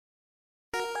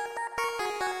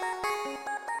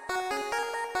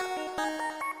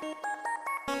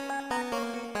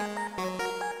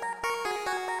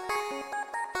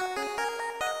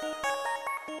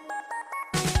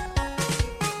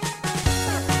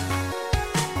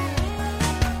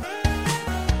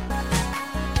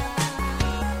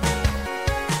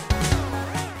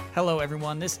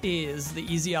everyone. This is the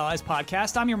Easy Allies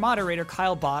podcast. I'm your moderator,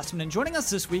 Kyle Bosman, and joining us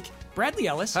this week, Bradley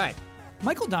Ellis. Hi.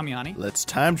 Michael Damiani. Let's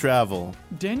time travel.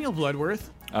 Daniel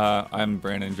Bloodworth. I'm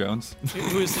Brandon Jones.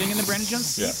 Who is sitting in the Brandon Jones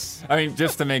seat. Yeah. I mean,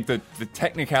 just to make the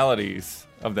technicalities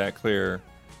of that clear,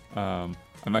 I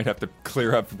might have to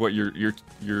clear up what your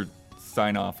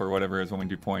sign off or whatever is when we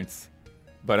do points.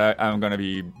 But I'm going to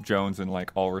be Jones in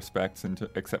like all respects,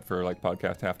 except for like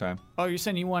podcast halftime. Oh, you're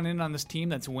saying you want in on this team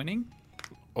that's winning?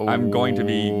 I'm going to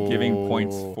be giving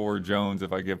points for Jones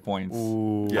if I give points.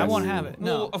 Yes. I won't have it.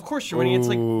 No, well, of course you're winning. It's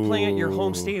like playing at your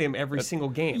home stadium every single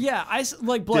game. Yeah,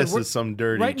 like Blood. This is some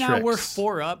dirty right tricks. Now we're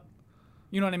 4 up.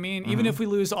 You know what I mean? Even if we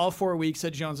lose all 4 weeks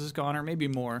that Jones is gone, or maybe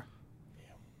more.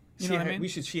 You know what I mean? We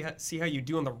should see how you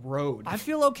do on the road. I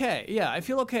feel okay. Yeah, I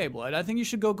feel okay, Blood. I think you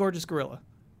should go Gorgeous Gorilla.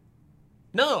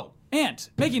 No. And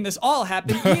making this all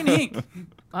happen, Ian Hink.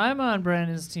 I'm on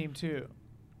Brandon's team too.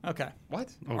 Okay. What?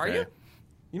 Okay. Are you?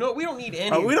 You know what? We don't need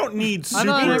any. We don't need I'm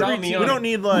on super. every We team. don't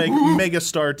need like mega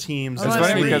star teams. It's I'm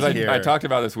funny on because every I talked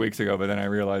about this weeks ago, but then I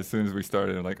realized as soon as we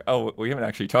started, I'm like, oh, we haven't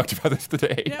actually talked about this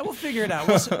today. Yeah, we'll figure it out.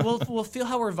 We'll feel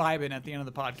how we're vibing at the end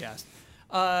of the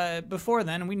podcast. Before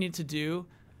then, we need to do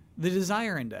the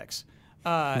Desire Index.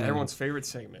 Everyone's favorite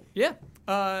segment. Yeah.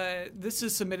 This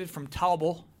is submitted from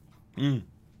Taubel.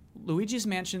 Luigi's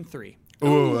Mansion 3.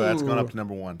 Ooh, that's gone up to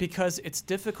number 1. Because it's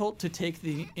difficult to take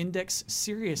the index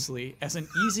seriously as an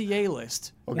easy A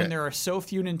list Okay. when there are so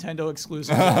few Nintendo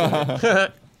exclusives.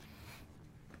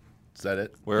 Is that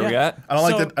it? Where are we Yeah. at? I don't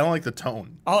So- like the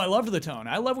tone. Oh, I love the tone.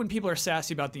 I love when people are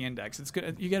sassy about the index. It's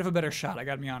good. You have a better shot. I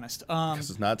gotta be honest. This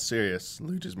is not serious.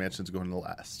 Luigi's Mansion's going to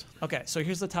last. Okay, so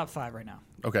here's the top 5 right now.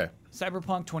 Okay.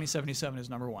 Cyberpunk 2077 is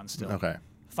number 1 still. Okay.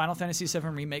 Final Fantasy VII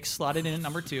Remake slotted in at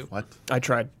number 2. What? I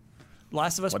tried.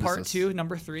 Last of Us What is Part this? 2,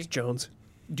 number 3. Jones.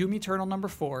 Doom Eternal, number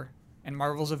 4. And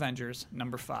Marvel's Avengers,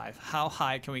 number 5. How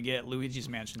high can we get Luigi's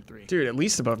Mansion 3? Dude, at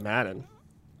least above Madden.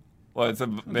 Well, it's at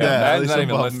Madden's least not even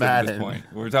above listed at this Madden. point.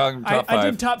 We're talking top I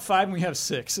 5. did top 5 and we have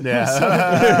 6. Yeah.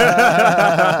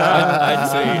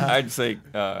 I'd say,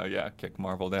 kick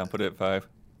Marvel down, put it at 5.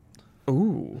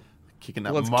 Ooh. Kicking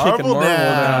that Let's Marvel, kick a Marvel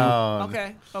down.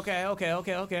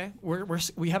 Okay.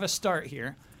 We have a start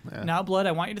here. Yeah. Now, Blood,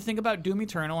 I want you to think about Doom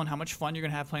Eternal and how much fun you're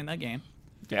going to have playing that game.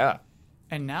 Yeah.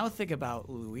 And now think about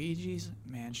Luigi's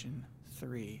Mansion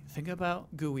 3. Think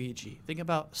about Gooigi. Think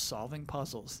about solving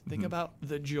puzzles. Think about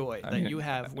the joy that you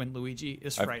have when Luigi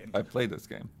is frightened. I played this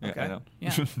game. Yeah, Okay. I know.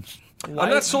 Yeah. I'm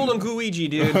not sold on Gooigi,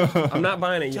 dude. I'm not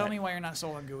buying it Tell yet. me why you're not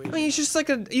sold on Gooigi. I mean, he's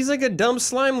like a dumb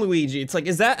slime Luigi. It's like,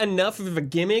 is that enough of a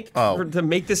gimmick to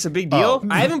make this a big deal? Oh.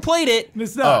 I haven't played it.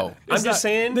 It's not. Oh. It's I'm just not.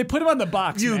 saying. They put him on the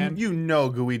box, man. You know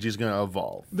Luigi's going to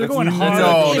evolve. They're going hard.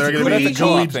 No, If they're going to That's be a Luigi-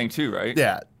 co-op thing too, right?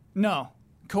 Yeah. No.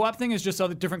 Co-op thing is just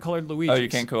other different colored Luigi. Oh, you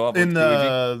can't co-op with In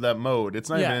Luigi? that mode. It's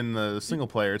not Yeah. even in the single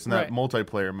player. It's in that Right.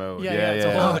 multiplayer mode. Yeah, Yeah, it's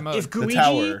a whole other mode. If The Gooigi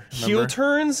tower, heel remember?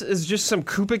 turns is just some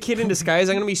Koopa kid in disguise,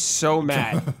 I'm gonna be so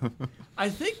mad. I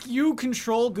think you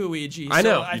control Gooigi. I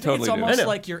know. So I think totally it's do. almost I know.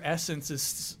 like your essence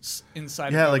is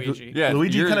inside Yeah, of like Luigi. Yeah,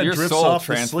 Luigi your- kind your of drifts soul off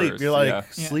to sleep. transfers, You're like yeah.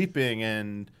 sleeping,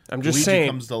 and I'm just Luigi saying,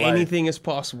 comes to life. anything is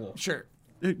possible. Sure.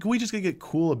 Luigi's gonna get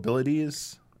cool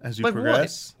abilities as you Like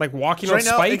progress. what? Like walking So on right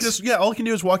now, it spikes? just, all it can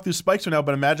do is walk through spikes right now.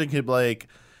 But imagine it like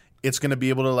it's gonna be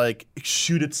able to like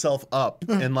shoot itself up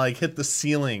and like hit the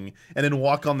ceiling and then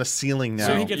walk on the ceiling now.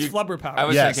 So he gets flubber power. I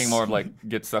was Yes. thinking more of like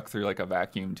get sucked through like a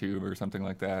vacuum tube or something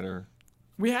like that, or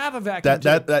We have a vacuum.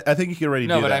 that I think you can already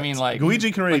no, do but that. I mean like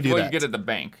Luigi can already like do what that. you get at the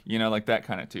bank, like that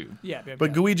kind of tube. Yeah.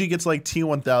 But Luigi gets like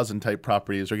T1000 type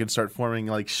properties, or it can start forming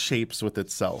like shapes with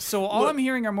itself. So all I'm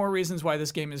hearing are more reasons why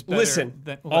this game is better. Listen,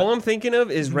 than, all I'm thinking of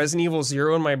is Resident Evil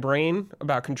 0 in my brain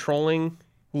about controlling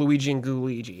Luigi and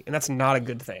Gooigi, and that's not a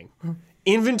good thing.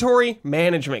 Inventory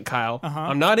management, Kyle.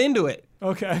 I'm not into it.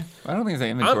 Okay. I don't think it's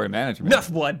inventory management. Enough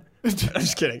blood. I'm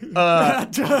just kidding.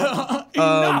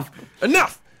 Enough.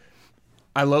 Enough.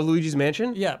 I love Luigi's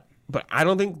Mansion, Yeah. but I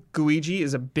don't think Gooigi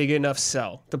is a big enough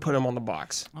sell to put him on the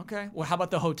box. Okay. Well, how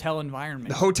about the hotel environment?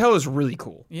 The hotel is really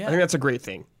cool. Yeah. I think that's a great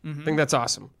thing. I think that's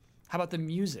awesome. How about the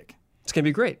music? It's going to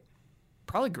be great.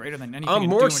 Probably greater than anything. I'm in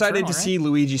more Doom excited Eternal, to right? see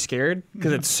Luigi scared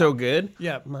because it's so good.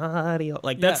 Yeah. Mario.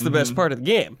 That's the best part of the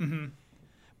game.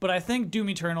 But I think Doom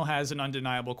Eternal has an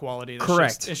undeniable quality. That's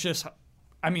Correct. It's just,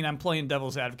 I mean, I'm playing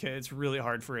devil's advocate. It's really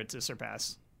hard for it to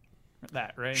surpass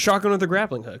that, right? Shotgun with a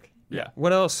grappling hook. Yeah.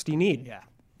 What else do you need? Yeah.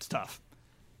 It's tough.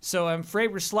 So I'm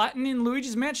afraid we're slotting in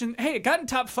Luigi's Mansion. Hey, it got in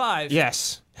top 5.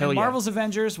 Yes. Hell And yeah. Marvel's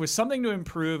Avengers with something to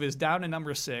improve is down to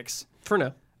number 6. For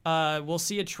now. We'll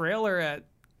see a trailer at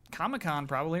Comic-Con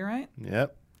probably, right?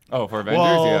 Yep. Oh, for Avengers,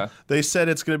 Well, yeah. they said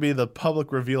it's going to be the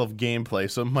public reveal of gameplay,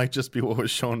 so it might just be what was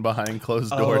shown behind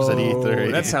closed doors at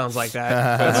E3. That sounds like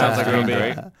that. That sounds like it'll be.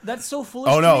 Right? That's so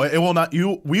foolish. Oh to no, me. it will not.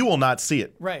 We will not see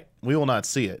it. Right. We will not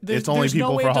see it. There's, It's only there's people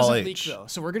no way for it Hall doesn't H. leak, though.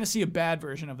 So we're gonna see a bad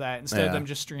version of that instead of Yeah. them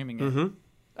just streaming it. Mm-hmm.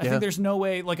 I think there's no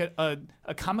way like a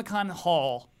Comic-Con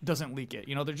hall doesn't leak it.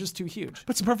 You know, they're just too huge.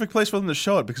 But it's a perfect place for them to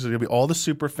show it because there's gonna be all the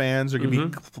super fans are gonna be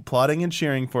applauding and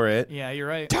cheering for it, Yeah, you're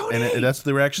right. and that's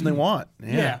the reaction they want.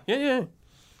 Yeah. Yeah.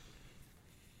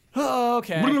 Oh,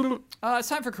 okay. It's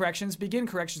time for corrections. Begin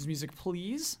corrections music,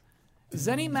 please.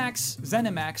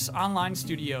 ZeniMax Online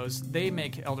Studios, they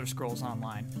make Elder Scrolls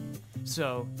Online.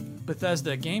 So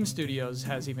Bethesda Game Studios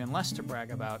has even less to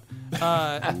brag about.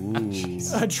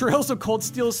 Trails of Cold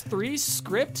Steel's 3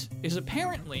 script is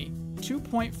apparently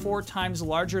 2.4 times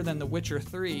larger than The Witcher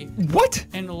 3 What?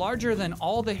 and larger than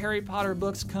all the Harry Potter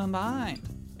books combined.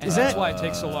 And that's why it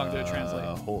takes so long to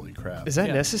translate. Holy crap! Is that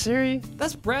Yeah. necessary?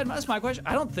 That's my question.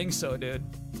 I don't think so, dude.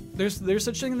 There's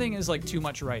such a thing as like too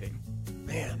much writing.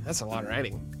 Man, that's a lot of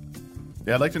writing.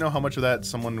 Yeah, I'd like to know how much of that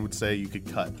someone would say you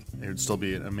could cut. It would still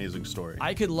be an amazing story.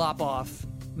 I could lop off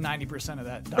 90% of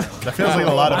that dialogue. That feels like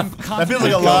a lot I'm of. That feels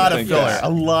like a confident. lot of Think filler. that. A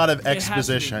lot of It has to be.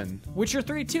 exposition. Witcher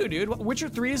 3 too, dude. Witcher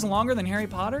 3 is longer than Harry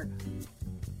Potter?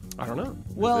 I don't know.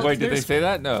 Well, Wait, did they there's- say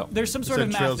that? No. There's some sort said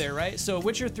of math Trails- there, right? So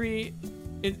Witcher 3,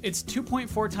 it's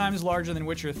 2.4 times larger than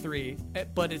Witcher 3,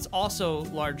 but it's also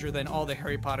larger than all the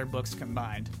Harry Potter books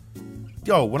combined.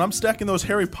 Yo, when I'm stacking those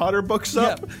Harry Potter books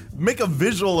up, Yeah. make a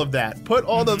visual of that. Put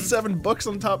all those 7 books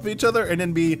on top of each other, and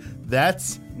then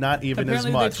that's not even Apparently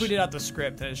as much. they tweeted out the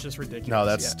script, and it's just ridiculous. No,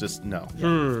 that's Yeah. just no. We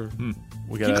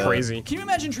Can got you- Crazy. Can you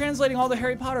imagine translating all the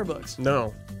Harry Potter books?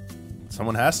 No.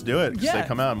 Someone has to do it because Yeah. they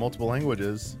come out in multiple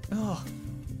languages.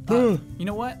 You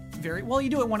know what? You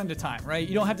do it one at a time, right?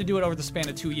 You don't have to do it over the span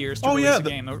of 2 years to Oh, release yeah, a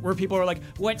game where people are like,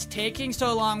 "What's taking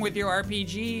so long with your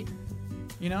RPG?"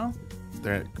 You know?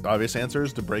 The obvious answer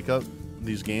is to break up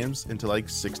these games into like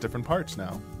 6 different parts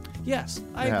now. Yes,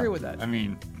 I Yeah. agree with that. I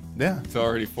mean, Yeah. it's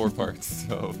already 4 parts,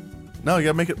 so. No, you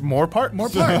gotta make it more parts. More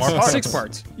parts. More parts. 6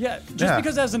 parts. Yeah, just Yeah.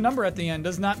 because it has a number at the end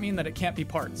does not mean that it can't be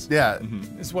parts. Yeah.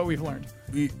 Is what we've learned.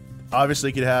 We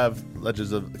obviously could have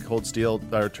Legends of Cold Steel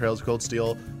or Trails of Cold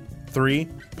Steel 3,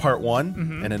 part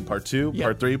 1, and then part 2, Yeah.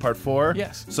 part 3, part 4.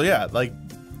 Yes. So yeah, like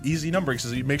easy numbering. So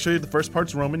you make sure the first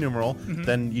part's Roman numeral,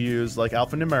 then you use like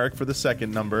alphanumeric for the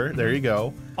second number. There you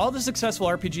go. All the successful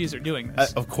RPGs are doing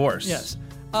this. Of course. Yes.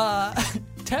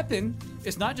 Teppen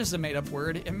is not just a made-up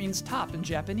word. It means top in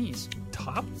Japanese.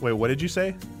 Top? Wait, what did you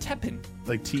say? Teppen.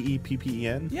 Like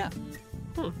Teppen? Yeah.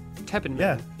 Teppen.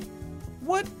 Yeah.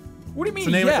 What? What do you mean? It's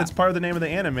the name. yeah. It's part of the name of the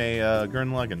anime.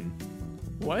 Gurren Lagann.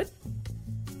 What?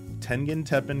 Tengen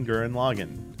Teppen Gurren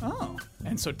Lagann. Oh.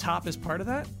 And so top is part of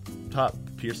that? Top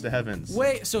pierce the heavens.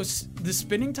 Wait, so the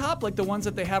spinning top, like the ones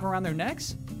that they have around their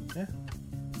necks? Yeah.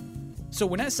 So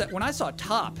when I saw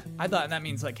top, I thought that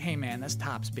means like, hey man, that's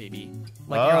tops, baby.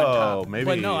 Like you're on top. Maybe.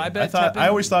 But no, I bet I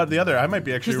always thought the other. I might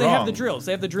be actually because wrong. they have the drills.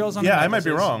 They have the drills on. Yeah, the I might be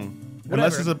necklaces. wrong. Whatever.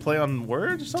 Unless it's a play on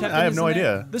words or something. Teppen I have is no the name.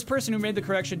 idea. This person who made the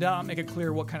correction did not make it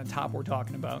clear what kind of top we're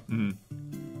talking about.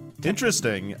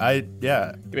 Interesting.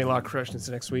 Yeah. Give me a lot of corrections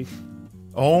next week.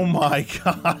 Oh my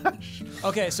gosh.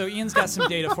 Okay, so Ian's got some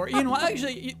data for Ian. Well,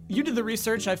 actually, you did the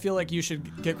research. I feel like you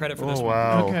should get credit for this Oh one.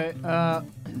 wow. Okay.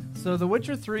 So The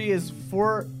Witcher 3 is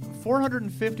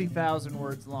 450,000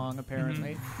 words long,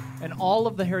 apparently, and all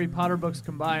of the Harry Potter books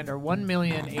combined are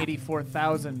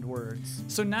 1,084,000 words.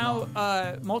 So now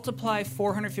multiply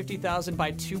 450,000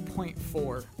 by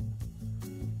 2.4.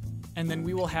 And then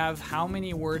we will have how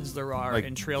many words there are Like,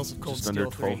 in Trails of Cold Just under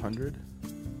Steel 3. 1,200.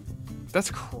 That's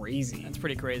crazy. That's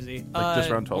pretty crazy. Like just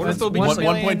around 1,200. still be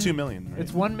 1.2 million. Right?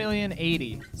 It's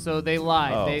 1,080,000. So they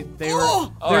lied. Oh. They're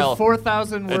well,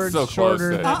 4,000 it's words so close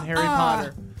shorter that- than Harry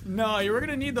Potter. No, you're going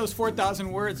to need those 4,000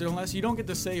 words unless you don't get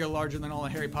to say you're larger than all the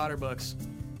Harry Potter books.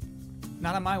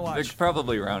 Not on my They watch.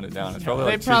 probably rounded down. It's probably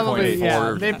They like probably, 2.4.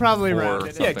 yeah, they probably or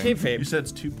rounded it. Yeah, something. kayfabe. You said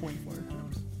it's 2.4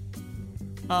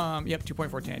 times. Yep,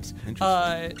 2.4 times.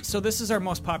 Interesting. So this is our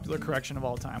most popular correction of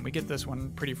all time. We get this one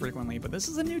pretty frequently, but this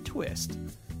is a new twist.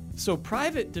 So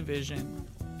Private Division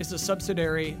is a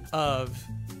subsidiary of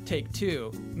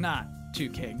Take-Two, not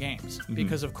 2K Games.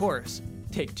 Because, of course,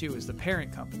 Take-Two is the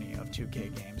parent company of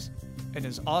 2K Games and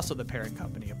is also the parent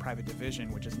company of Private Division,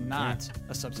 which is not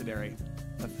a subsidiary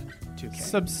of 2K.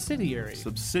 Subsidiary.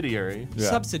 Subsidiary. Yeah.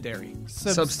 Subsidiary.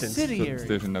 Substance. Subsidiary.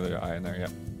 There's another I in there, yeah.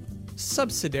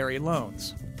 Subsidiary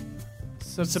loans.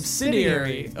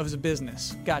 Subsidiary of the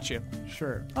business. Got you.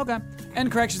 Sure. Okay.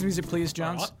 And corrections music, please,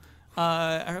 Jones.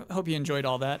 I hope you enjoyed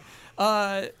all that.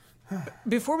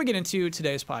 before we get into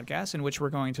today's podcast, in which we're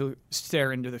going to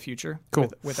stare into the future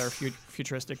with our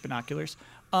futuristic binoculars,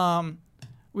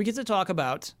 we get to talk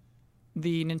about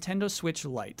the Nintendo Switch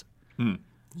Lite.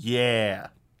 Yeah.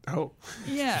 Oh,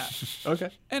 Yeah. okay.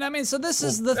 And I mean, so this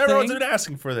is the Everyone's thing. been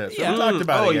asking for this. Yeah. We talked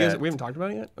about it you yet. guys, we haven't talked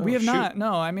about it yet? Oh, We have shoot. not.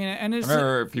 No, I mean, and it's I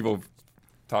remember people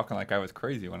talking like I was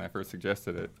crazy when I first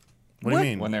suggested it. What do you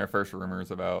mean? When there were first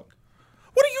rumors about.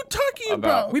 What are you talking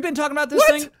about? we've been talking about this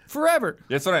thing forever.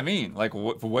 That's what I mean. Like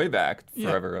way back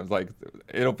forever. I was like,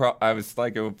 I was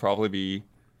like, it would probably be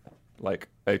like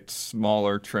a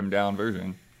smaller, trimmed down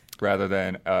version rather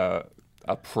than a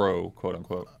pro, quote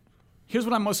unquote. Here's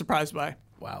what I'm most surprised by.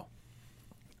 Wow.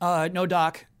 No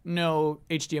dock, no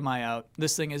HDMI out.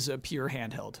 This thing is a pure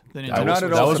handheld. The I'm Nintendo I'm not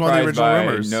Switch. at that all was one of the surprised original by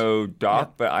rumors. no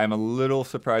dock, but I'm a little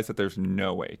surprised that there's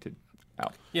no way to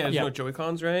out. Yeah, there's Yeah. no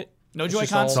Joy-Cons, right? No It's just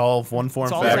Joy-Cons. It's all one form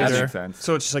It's all That factor. makes sense.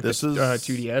 So it's just like This the is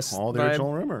 2DS all the vibe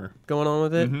original rumor. going on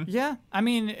with it. Yeah, I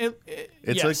mean, It's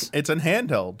yes. like it's a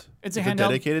handheld. It's a handheld.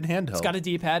 dedicated handheld. It's got a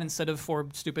D-pad instead of 4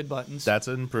 stupid buttons. That's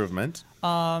an improvement.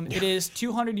 It is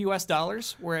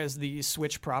 $200, whereas the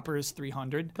Switch proper is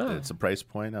 $300. It's a price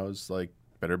point. I was like,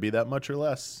 better be that much or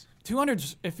less. 200,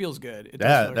 it feels good. It does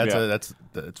Yeah, feel that's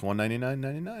good. it's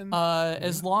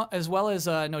 $199.99. As well as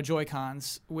no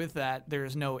Joy-Cons. With that, there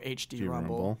is no HD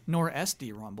rumble, rumble. nor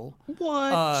SD rumble.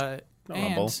 What? No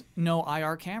and rumble. no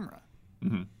IR camera.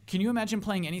 Can you imagine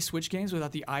playing any Switch games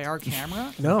without the IR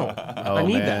camera? No. I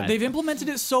need man. that. They've implemented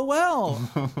it so well.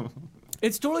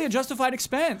 It's totally a justified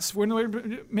expense when we're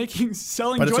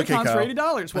selling But it's okay, Joy-Cons Kyle. for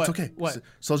 $80. But What? it's okay. What?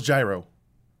 So it's gyro.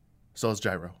 So it's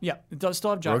gyro. Yeah, it does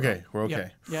still have gyro. okay. We're Yeah.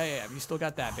 okay. Yeah. You still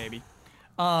got that, baby.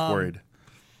 Worried.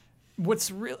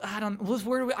 What's real? I don't.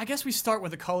 Where do we, I guess we start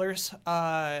with the colors.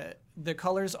 The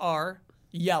colors are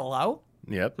yellow,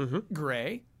 Yep.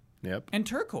 gray, Yep. and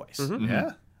turquoise.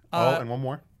 Yeah. And one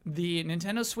more. The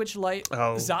Nintendo Switch Lite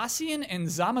Oh. Zacian and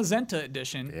Zamazenta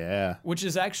edition, Yeah. which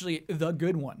is actually the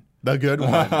good one. The good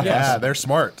one. Yeah, they're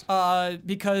smart.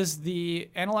 Because the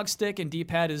analog stick and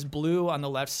D-pad is blue on the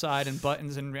left side, and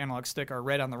buttons and analog stick are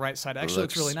red on the right side. It actually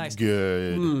looks really nice.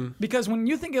 Good. Because when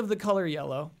you think of the color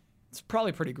yellow, it's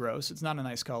probably pretty gross. It's not a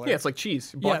nice color. Yeah, it's like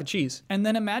cheese. A block Yeah. of cheese. And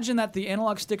then imagine that the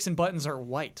analog sticks and buttons are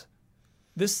white.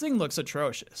 This thing looks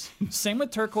atrocious. Same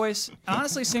with turquoise.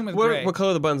 Honestly, same with gray. What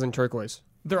color are the buttons in turquoise?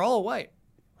 They're all white.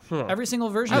 Every single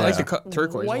version. I like has the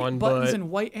turquoise white one, buttons but and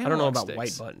white I don't know analog about sticks.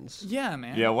 white buttons. Yeah,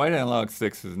 man. Yeah, white analog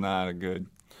sticks is not a good.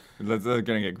 They're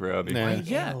gonna get grubby. Nah.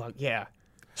 Yeah. Analog, yeah.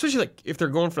 Especially like if they're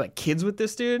going for like kids with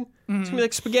this, dude. It's gonna be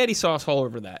like spaghetti sauce all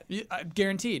over that.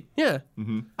 Guaranteed. Yeah.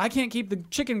 I can't keep the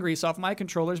chicken grease off my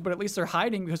controllers, but at least they're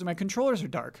hiding because my controllers are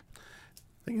dark.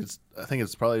 I think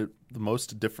it's probably the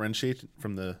most differentiated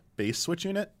from the base Switch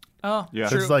unit. Oh, Yeah.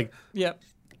 true. It's like, Yep.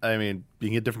 I mean, you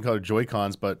can get different colored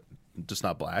Joy-Cons, but just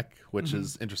not black, which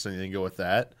is interesting. You can go with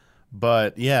that.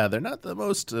 But yeah, they're not the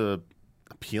most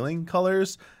appealing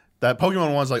colors. That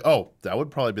Pokemon one's like, oh, that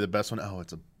would probably be the best one. Oh,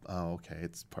 okay,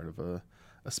 it's part of a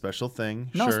special thing.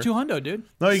 No, sure. it's $200, dude.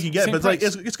 No, you can get it, Same but it's like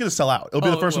price. it's going to sell out. It'll be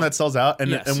Oh, the first it one will. that sells out, and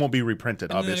Yes. it won't be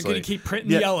reprinted. And then obviously, they're going to keep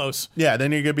printing Yeah. yellows. Yeah,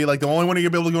 then you're gonna be like the only one you're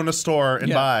gonna be able to go in a store and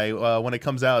Yeah. buy when it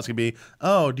comes out. It's gonna be,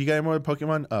 oh, do you got any more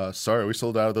Pokemon? Sorry, we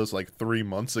sold out of those like 3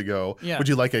 months ago. Yeah. Would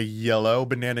you like a yellow,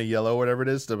 banana yellow, whatever it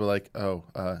is? They'll be like, oh,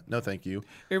 no, thank you.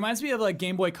 It reminds me of like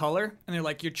Game Boy Color, and they're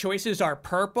like, your choices are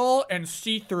purple and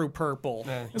see-through purple.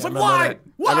 It's like, why?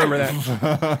 Why? I remember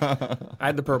that. I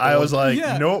had the purple. I was like,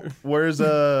 Yeah. nope. Where are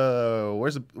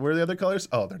the other colors?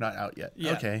 Oh, they're not out yet.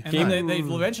 Yeah. Okay. And then they've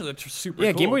eventually super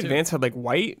yeah, cool, Game Boy too. Advance had like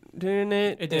white in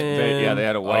it. It did. They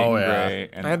had a white Oh, and yeah. gray.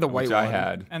 And I had the white which I one.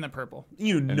 had. And the purple.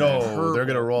 You know they're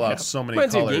gonna roll out so many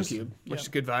Reminds me of colors. GameCube, which is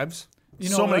good vibes. You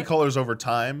know So many what? colors over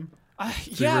time. To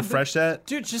Yeah, refresh that.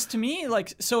 Dude, just to me,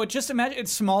 like, so it just imagine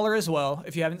it's smaller as well.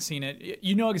 If you haven't seen it,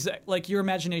 you know like your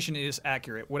imagination is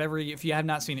accurate. Whatever, if you have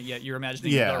not seen it yet, you're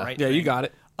imagining Yeah. the right. Yeah, thing. you got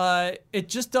it. It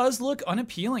just does look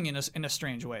unappealing in a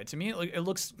strange way. To me, it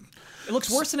looks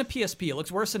worse than a PSP. It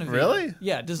looks worse than a Vita. Really?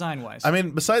 Yeah, design wise. I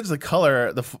mean, besides the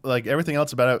color, like everything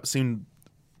else about it seemed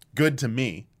good to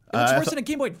me. it looks I worse thought- than a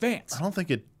Game Boy Advance. I don't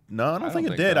think it. No, I don't think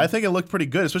it think did. so. I think it looked pretty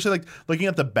good, especially like looking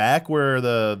at the back where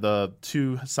the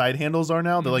two side handles are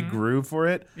now. They're like grooved for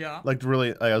it. Yeah. Like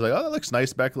really, I was like, oh, that looks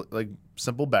nice. Back like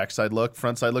simple backside look.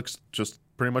 Front side looks just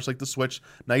pretty much like the Switch.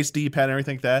 Nice D-pad and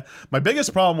everything like that. My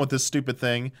biggest problem with this stupid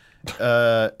thing,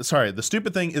 the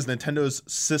stupid thing is Nintendo's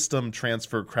system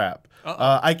transfer crap.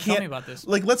 I can't. Tell me about this.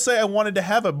 Like, let's say I wanted to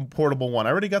have a portable one.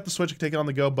 I already got the Switch, I can take it on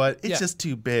the go, but it's Yeah. just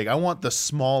too big. I want the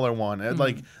smaller one. And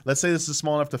like, let's say this is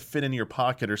small enough to fit in your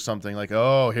pocket or something. Like,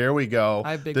 oh, here we go.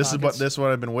 I have big this pockets. is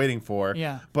what I've been waiting for.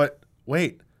 Yeah. But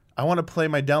wait, I want to play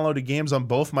my downloaded games on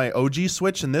both my OG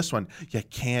Switch and this one. You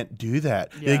can't do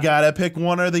that. You gotta pick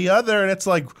one or the other, and it's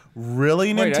like,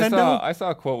 really, Wait, Nintendo? I saw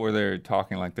a quote where they're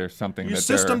talking like there's something Your that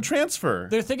system transfer.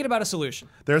 They're thinking about a solution.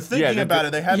 They're thinking about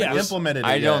it. They haven't Yes. implemented it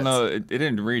I yet. don't know. It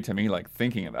didn't read to me like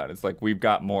thinking about it. It's like we've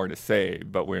got more to say,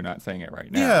 but we're not saying it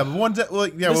right now. Yeah, but one day,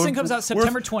 This thing comes out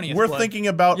September 20th, We're Blood. thinking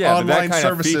about Yeah, but that online kind of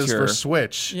services feature- for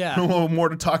Switch. Yeah. More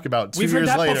to talk about 2 We've heard years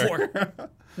that later. before.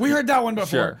 We heard that one before.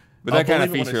 Sure, but I'll that kind of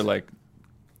believe it when I feature, see- like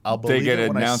I'll they believe get it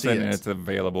when I announced see it and it. it's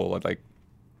available at like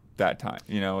that time.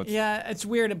 You know, it's, Yeah, it's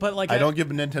weird, but like I don't give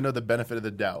Nintendo the benefit of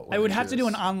the doubt. I would have to do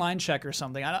an online check or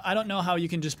something. I don't know how you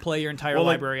can just play your entire Well,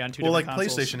 library on two well, different like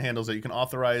consoles. PlayStation handles it. You can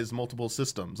authorize multiple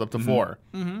systems up to 4.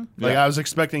 Mm-hmm. Like I was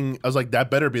like,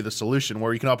 that better be the solution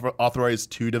where you can authorize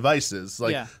 2 devices,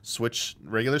 like Yeah. Switch,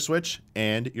 regular Switch,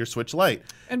 and your Switch Lite.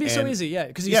 And be so easy, yeah,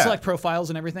 because you Yeah. select profiles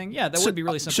and everything. Yeah, that would be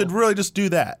really simple. Should really just do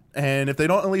that. And if they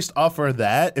don't at least offer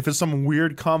that, if it's some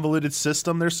weird convoluted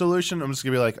system, their solution, I'm just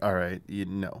gonna be like, all right,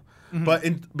 no. Mm-hmm. But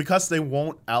because they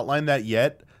won't outline that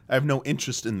yet, I have no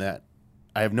interest in that.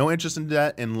 I have no interest in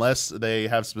that unless they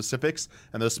have specifics,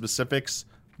 and those specifics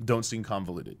don't seem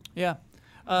convoluted. Yeah.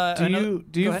 Do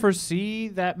Go you ahead. foresee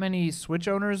that many Switch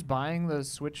owners buying the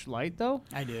Switch Lite though?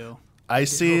 I do. I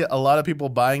see a lot of people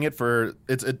buying it for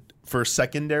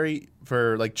secondary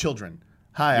for like children.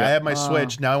 Hi, I have my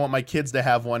Switch. Now I want my kids to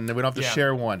have one, and we don't have to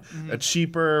share one. A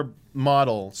cheaper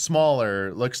model,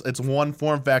 smaller. Looks, it's one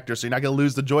form factor, so you're not gonna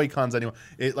lose the Joy-Cons anymore.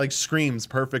 It like screams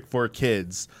perfect for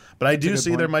kids. But I do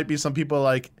see there might be some people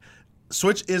like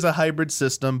Switch is a hybrid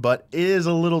system, but it is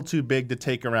a little too big to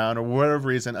take around, or whatever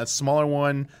reason. A smaller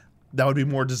one that would be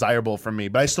more desirable for me,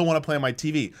 but I still want to play on my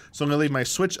TV. So I'm going to leave my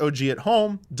Switch OG at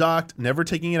home, docked, never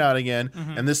taking it out again.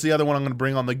 And this is the other one I'm going to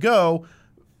bring on the go.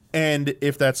 And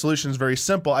if that solution is very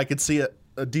simple, I could see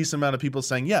a decent amount of people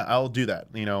saying, yeah, I'll do that.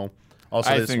 You know, also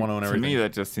I they just think want to own to everything. me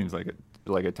that just seems like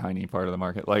a tiny part of the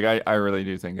market. Like I really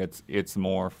do think it's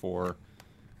more for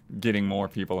getting more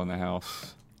people in the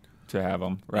house to have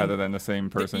them rather than the same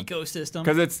person. The ecosystem.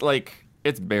 Because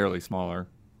it's barely smaller.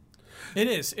 It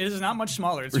is. It is not much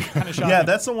smaller. It's kind of shocking. Yeah,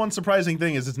 that's the one surprising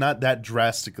thing is it's not that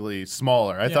drastically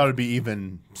smaller. I thought it'd be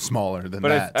even smaller than But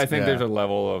that. I think Yeah. there's a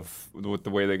level of with the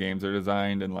way the games are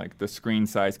designed and like the screen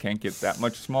size can't get that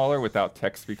much smaller without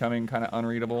text becoming kind of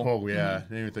unreadable. Oh yeah, I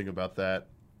didn't even think about that.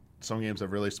 Some games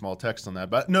have really small text on that,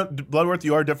 but no, Bloodworth,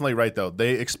 you are definitely right though.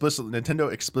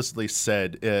 Nintendo explicitly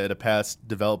said at a past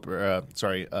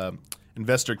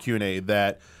investor Q&A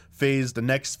that the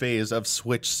next phase of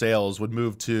Switch sales would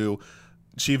move to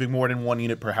achieving more than 1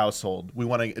 unit per household. We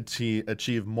want to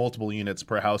achieve multiple units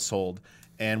per household,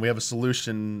 and we have a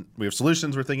solution. We have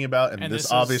solutions we're thinking about, and this this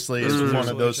is obviously is your one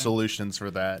of those solution. solutions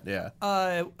for that.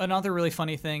 Yeah. Another really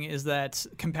funny thing is that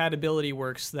compatibility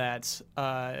works that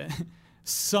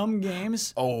some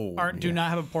games do not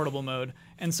have a portable mode.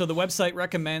 And so the website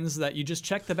recommends that you just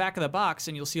check the back of the box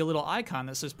and you'll see a little icon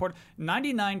that says port.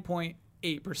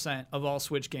 99.8% of all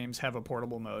Switch games have a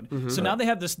portable mode. So now they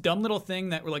have this dumb little thing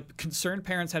that we're like concerned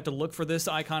parents have to look for this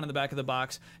icon in the back of the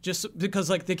box just because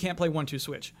like they can't play 1-2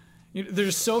 Switch.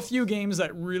 There's so few games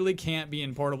that really can't be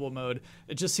in portable mode.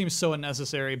 It just seems so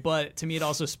unnecessary. But to me, it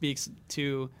also speaks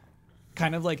to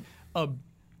kind of like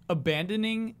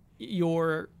abandoning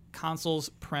your console's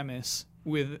premise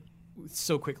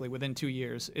so quickly within 2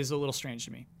 years is a little strange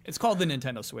to me. It's called the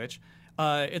Nintendo Switch.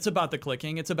 It's about the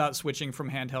clicking. It's about switching from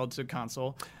handheld to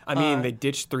console. I mean, they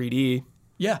ditched 3D.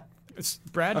 Yeah. It's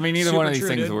Brad. I mean, either super one of these true,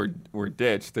 things dude. were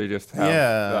ditched. They just have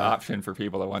Yeah. the option for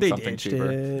people that want They something ditched cheaper.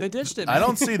 They it. ditched it. I man.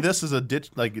 don't see this as a ditch,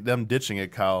 like them ditching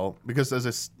it, Kyle, because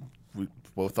we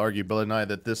both argue, Bill and I,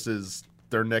 that this is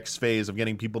their next phase of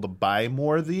getting people to buy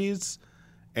more of these,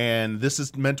 and this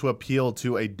is meant to appeal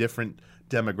to a different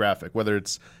demographic, whether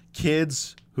it's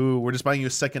kids who were just buying you a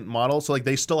second model, so like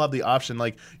they still have the option,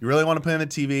 like you really want to play on the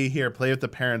TV, here, play with the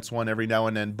parents one every now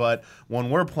and then, but when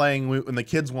we're playing, when the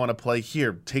kids want to play,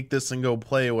 here, take this and go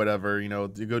play whatever, you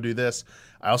go do this.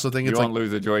 I also think You it's won't like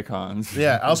lose the Joy-Cons.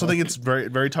 yeah, I also think it's very,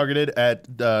 very targeted at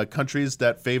countries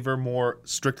that favor more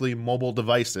strictly mobile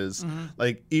devices.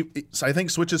 Like, so I think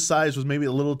Switch's size was maybe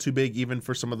a little too big even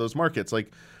for some of those markets.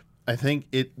 Like, I think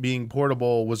it being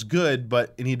portable was good,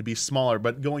 but it needed to be smaller.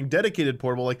 But going dedicated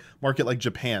portable, like market like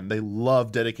Japan, they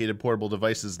love dedicated portable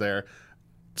devices there.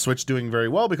 Switch doing very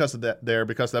well because of that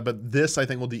but this I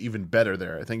think will do even better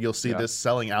there. I think you'll see this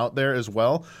selling out there as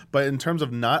well. But in terms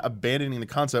of not abandoning the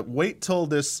concept, wait till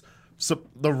this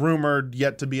the rumored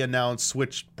yet to be announced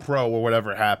Switch Pro or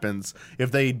whatever happens,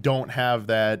 if they don't have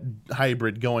that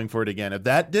hybrid going for it again, if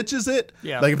that ditches it,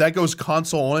 like if that goes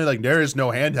console only, like there is no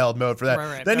handheld mode for that,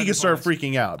 Right. then you can That's start the point.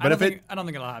 freaking out. I But don't if think, I don't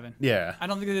think it'll happen. yeah, I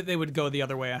don't think that they would go the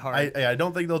other way hard. I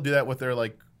don't think they'll do that with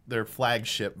their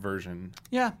flagship version.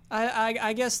 Yeah,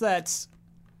 I guess that's.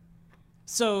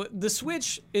 So the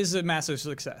Switch is a massive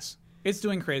success. It's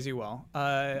doing crazy well,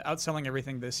 outselling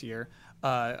everything this year.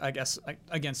 I guess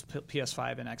against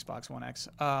PS5 and Xbox One X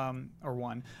or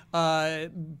One,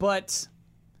 but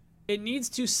it needs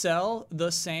to sell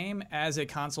the same as a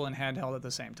console and handheld at the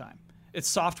same time. Its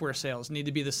software sales need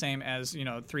to be the same as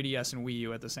 3DS and Wii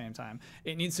U at the same time.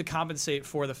 It needs to compensate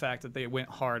for the fact that they went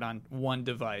hard on one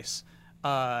device.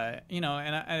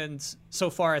 And so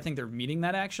far I think they're meeting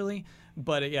that actually.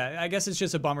 But yeah, I guess it's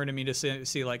just a bummer to me to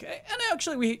see like, and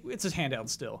actually it's a handheld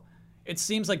still. It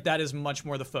seems like that is much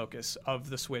more the focus of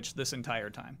the Switch this entire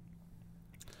time.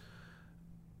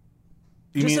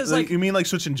 You mean like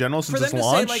Switch in general since For its them to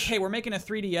launch? say like, hey, we're making a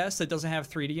 3DS that doesn't have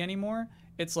 3D anymore.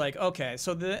 It's like, okay,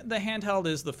 so the handheld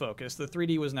is the focus. The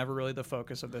 3D was never really the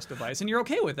focus of this device, and you're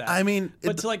okay with that. I mean,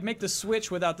 but to like make the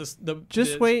Switch without the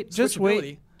Just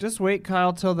wait,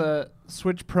 Kyle, till the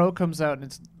Switch Pro comes out and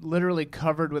it's literally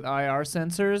covered with IR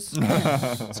sensors.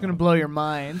 It's gonna blow your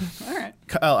mind. All right.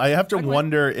 Kyle, I have to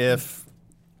wonder if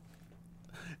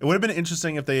it would have been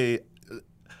interesting if they.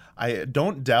 I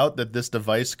don't doubt that this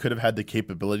device could have had the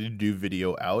capability to do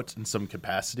video out in some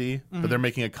capacity, but they're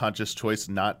making a conscious choice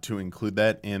not to include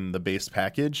that in the base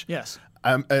package. Yes.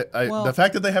 The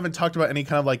fact that they haven't talked about any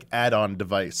kind of like add-on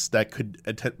device that could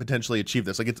potentially achieve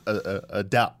this, like it's a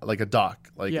dock,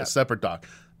 a separate dock.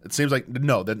 It seems like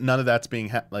that none of that's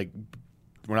being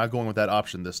we're not going with that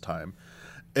option this time.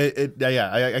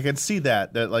 I can see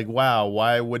that like wow,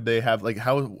 why would they have like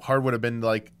how hard would it have been to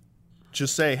like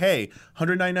just say, hey,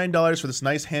 $199 for this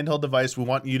nice handheld device. We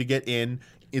want you to get in.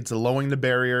 It's lowering the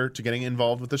barrier to getting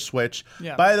involved with the Switch.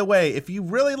 Yeah. By the way, if you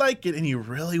really like it and you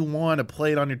really want to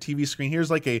play it on your TV screen,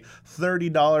 here's like a $30,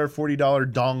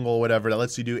 $40 dongle, whatever, that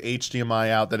lets you do HDMI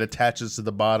out that attaches to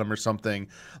the bottom or something.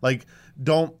 Like,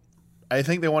 I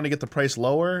think they want to get the price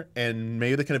lower, and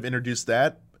maybe they could have introduced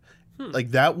that.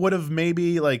 Like that would have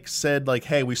maybe like said like,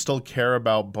 hey, we still care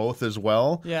about both as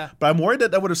well. Yeah. But I'm worried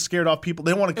that would have scared off people.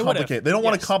 They don't want to complicate. They don't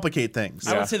want to Yes. complicate things.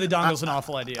 I would say the dongle's an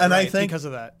awful idea, And I right, think because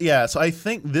of that. Yeah. So I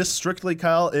think this strictly,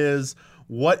 Kyle, is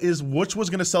which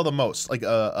was going to sell the most, like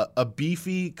a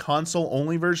beefy console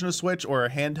only version of Switch or a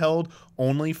handheld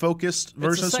only focused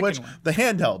version of Switch. second one. The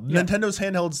handheld. Yeah. Nintendo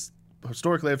handhelds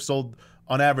historically have sold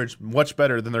on average much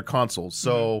better than their consoles.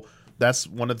 So. That's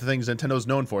one of the things Nintendo's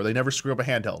known for. They never screw up a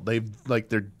handheld.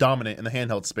 They're dominant in the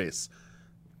handheld space.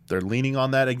 They're leaning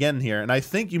on that again here, and I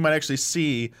think you might actually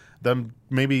see them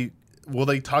maybe. Will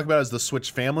they talk about it as the Switch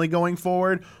family going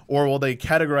forward, or will they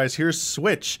categorize here's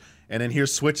Switch and then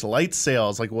here's Switch Lite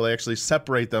sales? Like, will they actually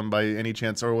separate them by any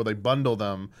chance, or will they bundle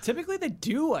them? Typically they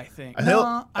do, I think. I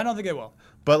don't think they will.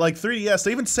 But like 3DS,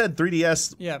 they even said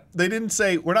 3DS. Yeah. They didn't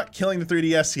say we're not killing the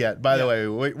 3DS yet. By the way,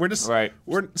 we're just support's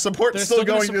They're still still gonna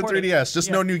going to the support it. 3DS. Just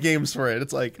Yeah. no new games for it.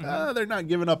 It's like they're not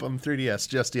giving up on 3DS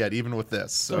just yet, even with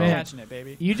this. So They're patching it,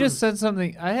 baby. You just said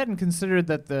something. I hadn't considered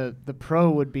that the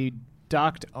Pro would be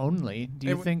docked only. Do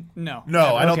you think? No.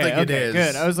 no, I don't Okay, think it okay, is.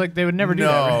 Good. I was like, they would never do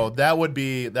that. No, that would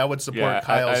support Yeah,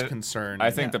 Kyle's I- concern.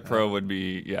 I think the Pro would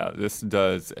be, this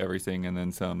does everything and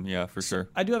then some. Yeah, for sure.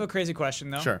 I do have a crazy question,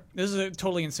 though. Sure. This is a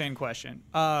totally insane question.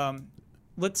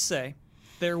 Let's say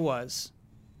there was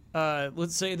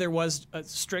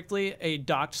strictly a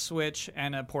docked Switch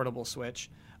and a portable Switch.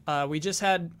 We just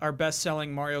had our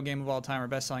best-selling Mario game of all time, our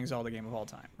best-selling Zelda game of all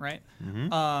time, right?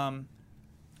 Mm-hmm.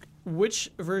 Which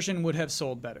version would have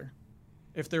sold better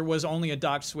if there was only a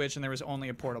docked Switch and there was only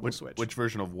a portable Switch? Which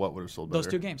version of what would have sold better?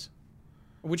 Those two games.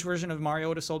 Which version of Mario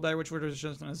would have sold better? Which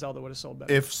version of Zelda would have sold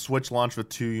better? If Switch launched with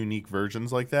two unique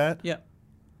versions like that, Yeah.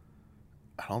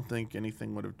 I don't think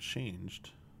anything would have changed.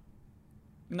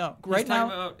 No. He's Right talking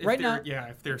now. about if Right they're- now. Yeah,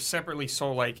 if they're separately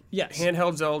sold, like Yes.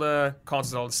 handheld Zelda,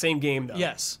 console Zelda, same game though.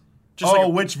 Yes. Just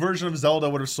like which version of Zelda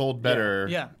would have sold better?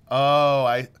 Yeah. Oh,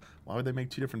 why would they make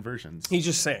two different versions? he's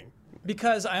just saying.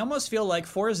 Because I almost feel like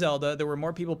for Zelda, there were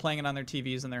more people playing it on their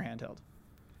TVs than their handheld.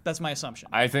 That's my assumption.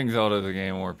 I think Zelda's a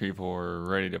game where people are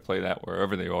ready to play that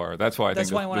wherever they are. That's why I That's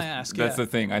think why I wanna ask, That's yeah.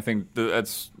 the thing. I think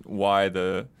that's why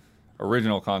the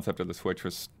original concept of the Switch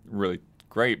was really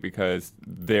great, because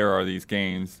there are these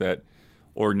games that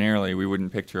ordinarily we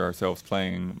wouldn't picture ourselves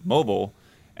playing mobile,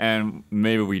 and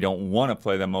maybe we don't want to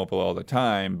play them mobile all the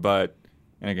time, but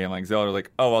in a game like Zelda,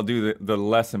 like, oh, I'll do the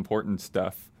less important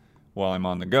stuff while I'm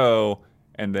on the go,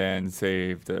 and then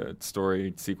save the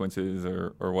story sequences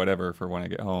or whatever for when I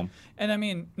get home. And I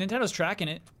mean, Nintendo's tracking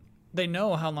it. They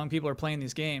know how long people are playing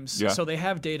these games, Yeah. so they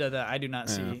have data that I do not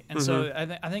see. And so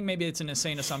I think maybe it's an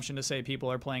insane assumption to say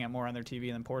people are playing it more on their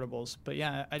TV than portables. But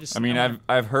yeah, I mean,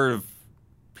 I've heard of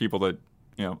people that,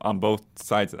 on both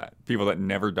sides of that. People that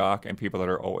never dock and people that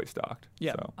are always docked.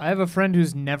 Yeah. So. I have a friend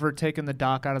who's never taken the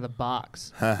dock out of the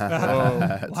box.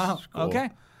 Wow. cool. Okay.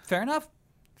 Fair enough.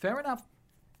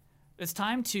 It's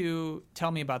time to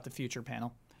tell me about the future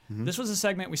panel. This was a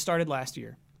segment we started last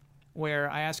year where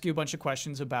I ask you a bunch of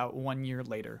questions about 1 year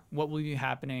later. What will be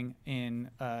happening in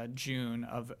June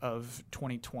of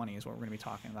 2020 is what we're going to be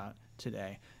talking about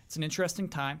today. It's an interesting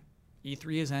time.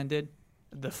 E3 has ended.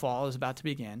 The fall is about to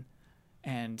begin.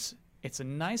 And it's a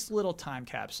nice little time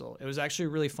capsule. It was actually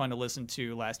really fun to listen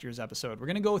to last year's episode. We're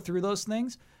going to go through those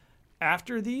things.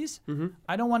 After these,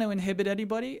 I don't want to inhibit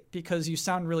anybody because you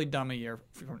sound really dumb a year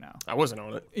from now. I wasn't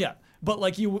on it. Yeah, but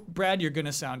like you, Brad, you're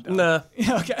gonna sound dumb. Nah.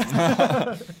 Yeah,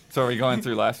 okay. So are we going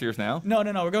through last year's now? No.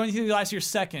 We're going through last year's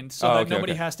second, so that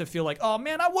nobody has to feel like, oh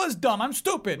man, I was dumb. I'm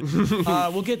stupid.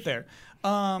 We'll get there.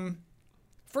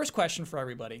 First question for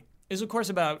everybody is, of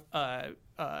course, about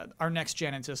our next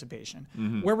gen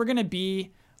anticipation, where we're gonna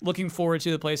be looking forward to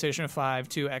the PlayStation 5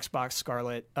 to Xbox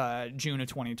Scarlet, June of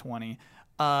 2020.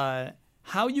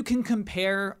 How you can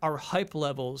compare our hype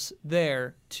levels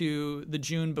there to the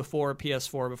June before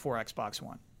PS4, before Xbox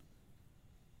One.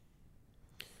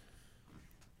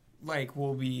 Like,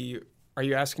 are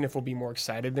you asking if we'll be more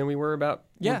excited than we were about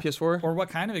PS4? Or what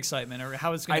kind of excitement, or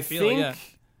how it's going I to feel.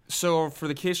 think, so for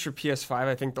the case for PS5,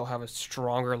 I think they'll have a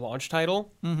stronger launch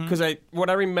title. Because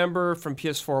what I remember from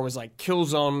PS4 was like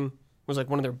Killzone was like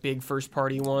one of their big first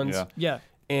party ones. Yeah.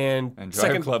 And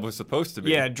Drive Club was supposed to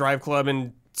be. Yeah, Drive Club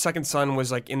and Second Son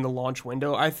was like in the launch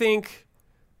window. I think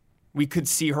we could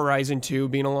see Horizon 2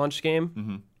 being a launch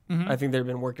game. I think they've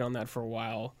been working on that for a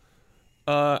while.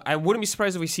 I wouldn't be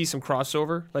surprised if we see some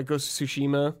crossover, like Ghost of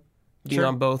Tsushima being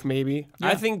on both, maybe. Yeah.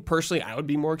 I think, personally, I would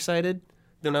be more excited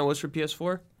than I was for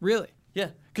PS4. Really? Yeah.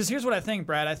 Because here's what I think,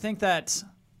 Brad. I think that,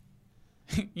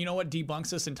 you know what debunks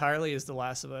this entirely is The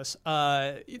Last of Us.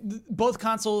 Both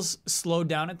consoles slowed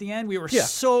down at the end. We were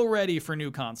so ready for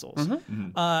new consoles.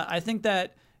 I think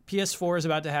that PS4 is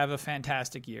about to have a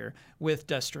fantastic year with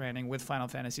Death Stranding, with Final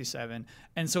Fantasy VII.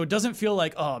 And so it doesn't feel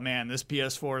like, oh man, this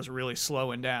PS4 is really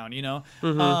slowing down, you know?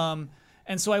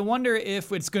 And so I wonder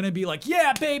if it's going to be like,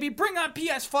 yeah, baby, bring on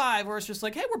PS5, or it's just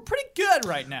like, hey, we're pretty good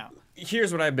right now.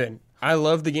 Here's what I've been. I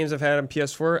love the games I've had on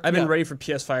PS4. I've been ready for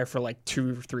PS5 for like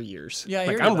 2 or 3 years. Yeah,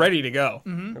 like, I'm ready to go.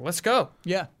 Like, let's go.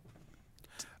 Yeah.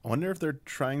 I wonder if they're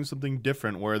trying something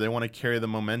different where they want to carry the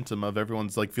momentum of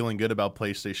everyone's like feeling good about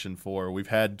PlayStation 4. We've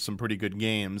had some pretty good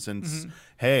games, and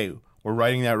hey, we're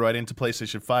writing that right into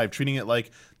PlayStation 5, treating it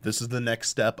like this is the next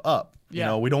step up. Yeah. You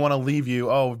know, we don't want to leave you,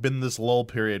 oh, we've been in this lull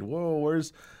period. Whoa,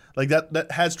 where's like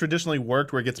that has traditionally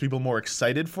worked where it gets people more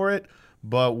excited for it.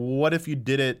 But what if you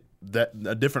did it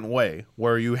a different way,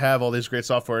 where you have all this great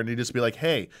software and you just be like,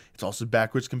 hey, it's also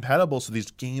backwards compatible, so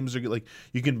these games are like,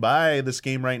 you can buy this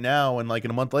game right now and like in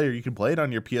a month later you can play it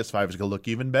on your PS5. It's gonna look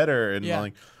even better. And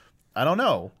like, I don't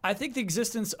know. I think the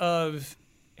existence of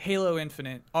Halo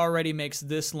Infinite already makes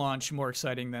this launch more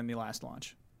exciting than the last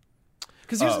launch.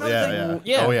 Because here's another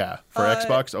thing. Oh yeah, for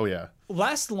Xbox. Oh yeah.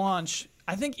 Last launch,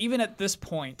 I think even at this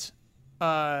point,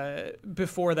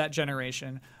 before that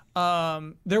generation,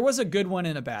 there was a good one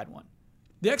and a bad one.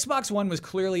 The Xbox One was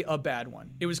clearly a bad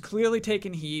one. It was clearly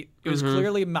taking heat. It was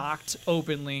clearly mocked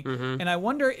openly. And I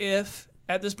wonder if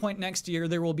at this point next year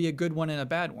there will be a good one and a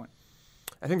bad one.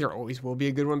 I think there always will be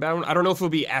a good one, bad one. I don't know if it'll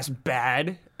be as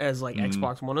bad as like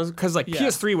Xbox One is, because like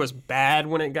PS3 was bad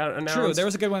when it got announced. True, there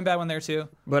was a good one and bad one there too.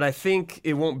 But I think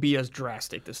it won't be as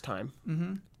drastic this time.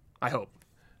 I hope.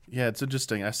 Yeah, it's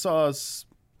interesting. I saw,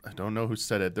 I don't know who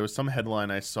said it. There was some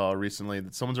headline I saw recently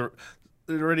that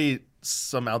there's already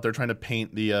some out there trying to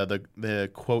paint the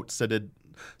quote said.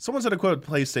 Someone said a quote at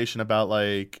PlayStation about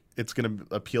like it's going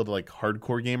to appeal to like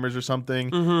hardcore gamers or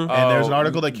something. And there's an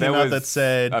article that came out that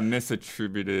said a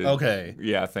misattributed. Okay.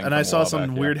 Yeah, thing. And I saw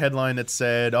some weird headline that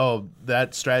said, "Oh,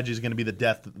 that strategy is going to be the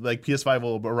death. Like PS5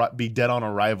 will be dead on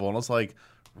arrival." And I was like,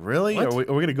 really? Are we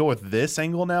going to go with this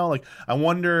angle now? Like, I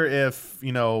wonder if,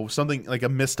 you know, something like a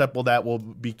misstep will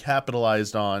be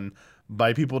capitalized on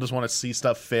by people just want to see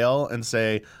stuff fail and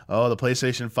say, oh, the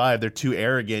PlayStation 5, they're too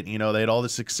arrogant. You know, they had all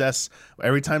this success.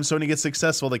 Every time Sony gets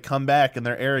successful, they come back and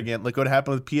they're arrogant. Look what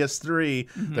happened with PS3.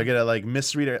 They're going to like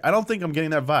misread it. I don't think I'm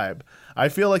getting that vibe. I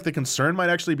feel like the concern might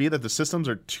actually be that the systems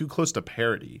are too close to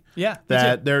parity. Yeah.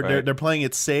 That they're playing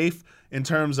it safe. in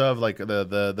terms of like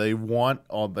they want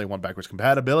backwards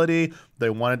compatibility. They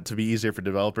want it to be easier for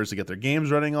developers to get their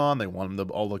games running on. They want them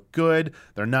to all look good.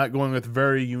 They're not going with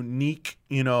very unique,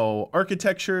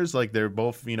 architectures. Like they're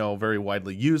both, very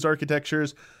widely used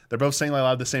architectures. They're both saying like a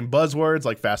lot of the same buzzwords,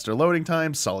 like faster loading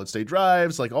times, solid state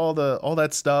drives, like all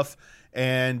that stuff.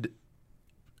 And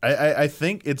I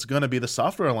think it's going to be the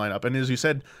software lineup. And as you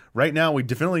said, right now we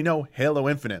definitely know Halo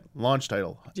Infinite, launch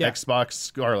title, Xbox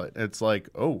Scarlet. It's like,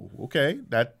 oh, okay,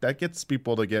 that gets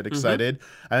people to get excited.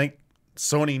 I think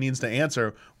Sony needs to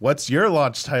answer, what's your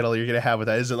launch title you're going to have with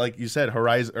that? Is it like you said,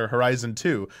 Horizon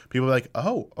 2? People are like,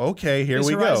 oh, okay, here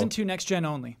we go. Is Horizon 2 next gen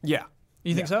only? Yeah.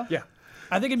 You think so? Yeah.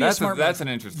 I think it'd be a smart That's move.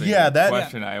 an interesting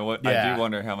question. I do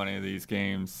wonder how many of these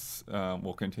games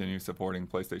will continue supporting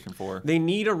PlayStation 4. They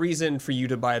need a reason for you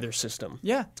to buy their system.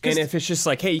 Yeah. And if it's just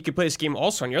like, hey, you could play this game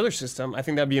also on your other system, I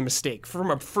think that'd be a mistake from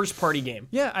a first-party game.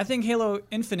 Yeah, I think Halo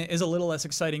Infinite is a little less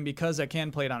exciting because I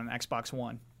can play it on an Xbox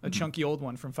One, a chunky old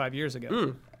one from 5 years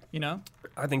ago.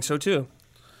 I think so, too.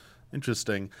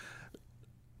 Interesting.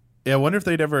 Yeah, I wonder if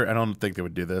they'd ever... I don't think they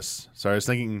would do this. So I was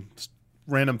thinking...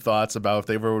 random thoughts about if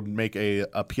they ever would make a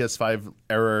PS5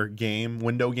 era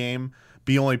window game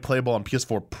be only playable on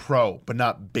PS4 Pro, but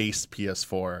not base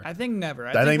PS4. I think never.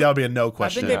 I think that would be a no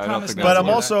question. I think they promised. But I'm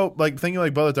also like thinking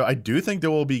like both. I do think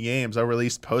there will be games that are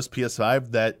released post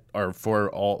PS5 that are for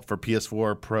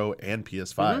PS4 Pro and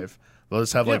PS5. They'll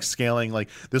just have like scaling. Like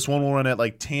this one will run at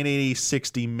like 1080,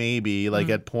 60 maybe like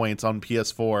at points on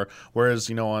PS4, whereas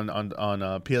on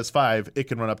PS5 it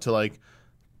can run up to like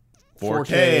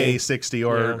 4K 60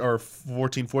 or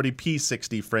 1440p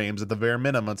 60 frames at the bare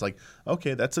minimum. It's like,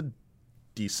 okay, that's a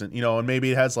decent, and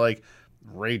maybe it has like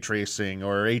ray tracing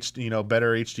or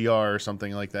better HDR or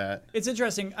something like that. It's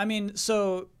interesting. I mean,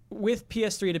 so with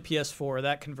PS3 to PS4,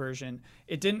 that conversion,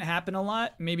 it didn't happen a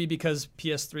lot. Maybe because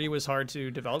PS3 was hard to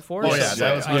develop for. Oh yeah,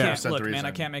 that was 100% the look, reason. man,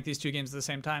 I can't make these two games at the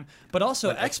same time. But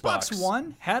also, Xbox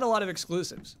One had a lot of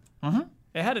exclusives.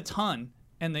 It had a ton,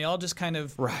 and they all just kind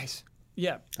of Rise.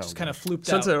 Yeah, just kind of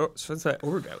flooped out. Sunset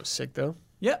Overdrive was sick, though.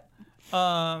 Yeah.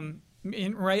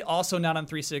 Right, also not on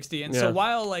 360. And so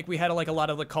while like we had like a lot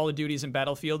of the Call of Duties and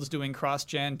Battlefields doing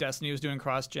cross-gen, Destiny was doing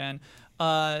cross-gen,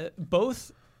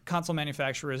 both console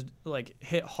manufacturers like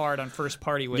hit hard on first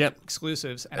party with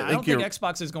exclusives. And I don't think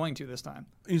Xbox is going to this time.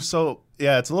 So,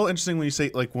 yeah, it's a little interesting when you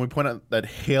say, like, when we point out that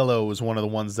Halo is one of the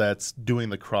ones that's doing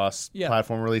the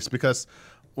cross-platform release, because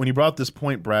when you brought up this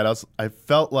point, Brad, I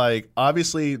felt like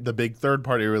obviously the big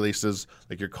third-party releases,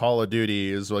 like your Call of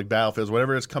Duties, like Battlefields,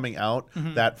 whatever is coming out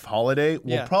that holiday,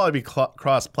 will probably be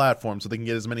cross-platform so they can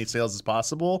get as many sales as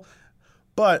possible.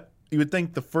 But you would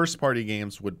think the first-party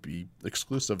games would be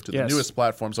exclusive to the newest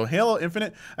platform. So Halo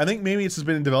Infinite, I think maybe it's just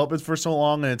been in development for so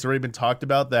long and it's already been talked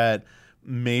about that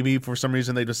maybe for some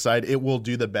reason they decide it will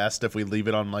do the best if we leave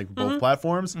it on like both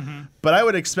platforms. But I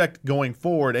would expect going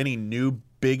forward any new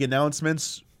big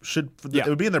announcements it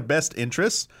would be in their best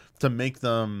interest to make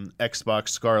them Xbox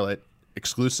Scarlet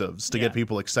exclusives to get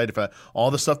people excited for that.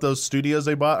 All the stuff those studios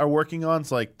they bought are working on.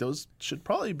 It's like those should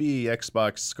probably be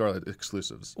Xbox Scarlet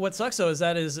exclusives. What sucks though is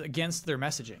that is against their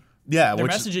messaging. Yeah, their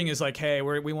messaging is like, hey,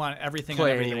 we want everything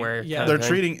play on everything. Anywhere. Yeah, they're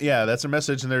treating that's their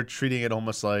message, and they're treating it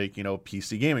almost like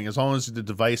PC gaming. As long as the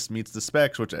device meets the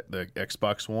specs, which the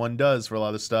Xbox One does for a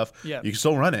lot of stuff, you can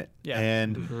still run it. Yeah.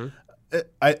 And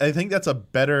I think that's a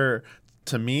better,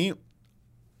 to me,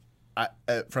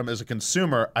 from as a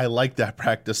consumer, I like that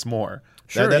practice more.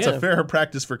 Sure, that's a fairer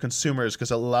practice for consumers because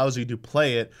it allows you to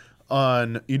play it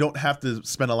on. You don't have to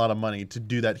spend a lot of money to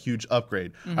do that huge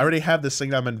upgrade. I already have this thing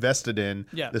that I'm invested in,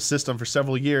 the system for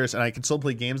several years, and I can still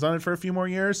play games on it for a few more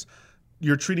years.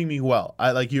 You're treating me well.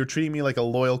 You're treating me like a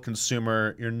loyal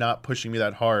consumer. You're not pushing me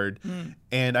that hard,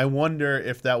 and I wonder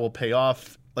if that will pay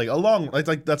off. Like a long,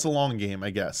 like that's a long game, I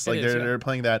guess. Like they're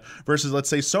playing that versus, let's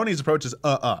say, Sony's approach is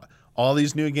all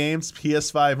these new games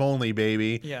PS5 only,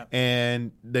 baby. Yeah.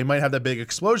 And they might have that big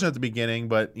explosion at the beginning,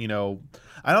 but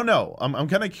I don't know. I'm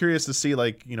kind of curious to see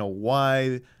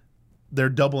why they're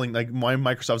doubling, like why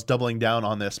Microsoft's doubling down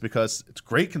on this, because it's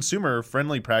great consumer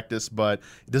friendly practice, but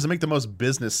it doesn't make the most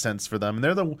business sense for them. And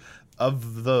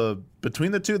they're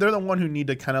between the two, they're the one who need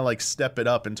to kind of like step it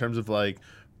up in terms of like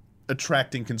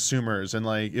attracting consumers and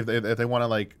like if they want to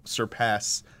like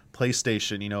surpass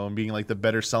PlayStation, and being like the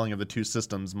better selling of the two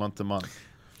systems month to month.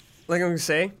 Like I'm going to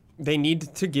say, they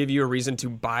need to give you a reason to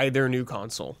buy their new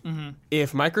console.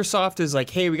 If Microsoft is like,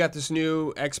 hey, we got this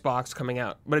new Xbox coming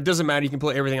out, but it doesn't matter, you can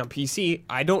play everything on PC,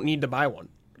 I don't need to buy one.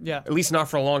 Yeah. At least not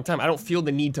for a long time. I don't feel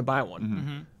the need to buy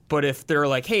one. But if they're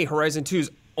like, hey, Horizon 2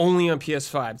 is only on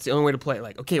PS5, it's the only way to play it.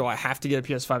 Like, okay, well, I have to get a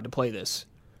PS5 to play this.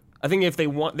 I think if they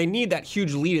need that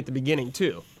huge lead at the beginning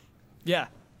too. Yeah,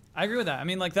 I agree with that. I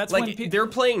mean, like that's Like when they're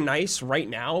playing nice right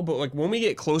now, but like when we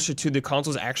get closer to the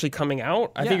consoles actually coming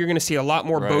out, I Yeah. think you're going to see a lot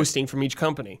more Right. boasting from each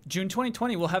company. June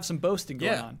 2020 we'll have some boasting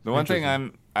going Yeah. on. The one thing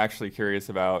I'm actually curious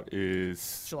about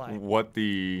is July. what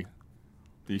the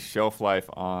shelf life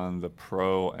on the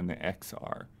Pro and the X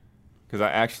are. Because I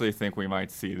actually think we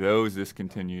might see those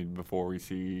discontinued before we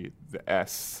see the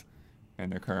S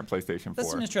and the current PlayStation 4.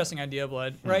 That's an interesting idea,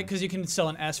 Blood. Right? Because you can sell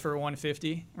an S for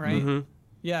 150, right?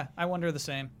 Yeah, I wonder the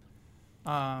same.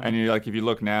 And you like if you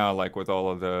look now, like with all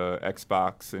of the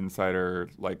Xbox Insider,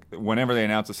 like whenever they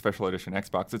announce a special edition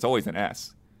Xbox, it's always an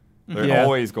S. They're Yeah.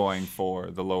 always going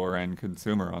for the lower end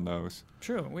consumer on those.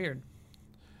 True. Weird.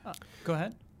 Go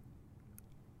ahead.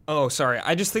 Oh, sorry.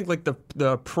 I just think like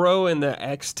the Pro and the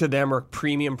X to them are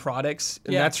premium products,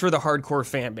 and Yeah. that's for the hardcore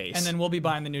fan base. And then we'll be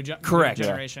buying the new Correct. new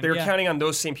generation. They're Yeah. counting on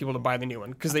those same people to buy the new one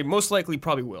because they most likely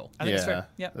probably will. I think it's fair.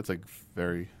 Yeah. That's like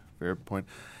very fair point.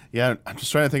 Yeah, I'm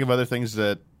just trying to think of other things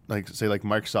that like say like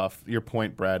Microsoft. Your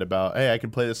point, Brad, about hey, I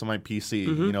can play this on my PC.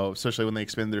 You know, especially when they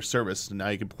expand their service, and now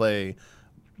you can play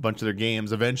a bunch of their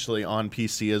games eventually on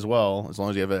PC as well, as long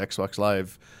as you have an Xbox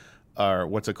Live. Or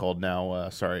what's it called now?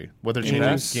 Sorry, what they're changing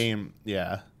Pass? game.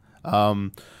 Yeah.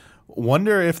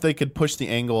 Wonder if they could push the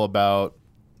angle about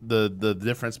the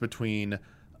difference between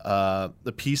the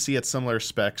PC at similar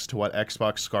specs to what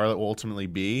Xbox Scarlet will ultimately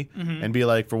be, and be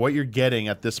like, for what you're getting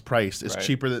at this price is Right.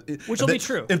 cheaper than Which if will they- be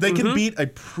true. if they can beat a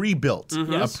pre-built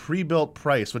Yes.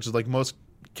 price, which is like most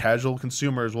casual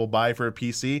consumers will buy for a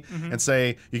PC, and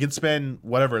say you can spend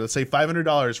whatever, let's say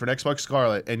 $500 for an Xbox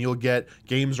Scarlet, and you'll get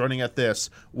games running at this,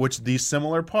 which these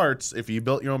similar parts, if you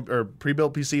built your own or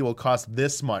pre-built PC, will cost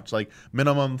this much, like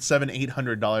minimum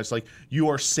 $700-800. Like you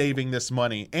are saving this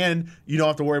money, and you don't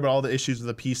have to worry about all the issues with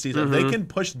the PCs. If they can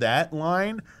push that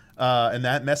line and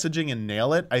that messaging and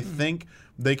nail it, I think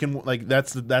they can. Like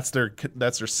that's their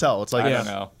sell. It's like I don't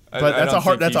know. But I that's don't a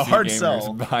hard- see that's a PC hard gamers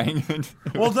sell. Buying it.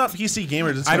 well, it's not PC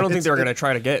gamers. It's I don't think it's- they're it- going to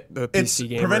try to get the It's PC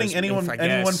gamers. preventing anyone I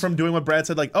guess. from doing what Brad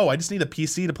said. Like, oh, I just need a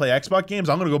PC to play Xbox games.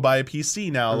 I'm going to go buy a PC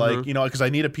now. Like, you know, because I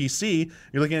need a PC.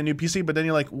 You're looking at a new PC, but then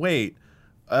you're like, wait,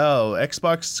 oh,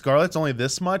 Xbox Scarlet's only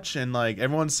this much, and like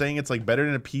everyone's saying it's like better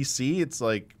than a PC. It's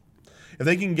like if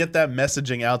they can get that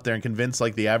messaging out there and convince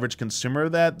like the average consumer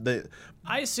that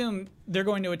I assume they're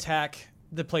going to attack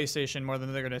the PlayStation more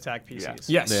than they're going to attack PCs.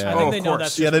 Yes. Yeah. I Oh, think of they know course.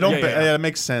 that's yeah, they don't. Yeah. Yeah, it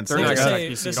makes sense. They're They not would gonna say attack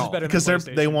this PC is at all. better because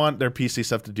than they PlayStation. want their PC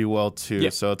stuff to do well too. Yeah.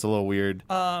 So it's a little weird.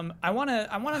 I want to.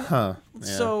 Huh. Yeah.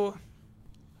 So,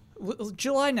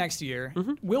 July next year,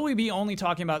 will we be only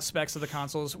talking about specs of the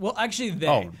consoles? Well, actually,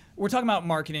 we're talking about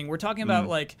marketing. We're talking about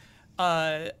like,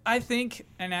 I think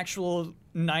an actual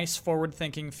nice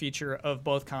forward-thinking feature of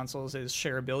both consoles is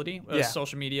shareability, Yeah.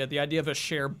 social media. The idea of a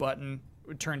share button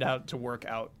turned out to work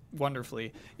out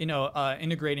wonderfully. You know,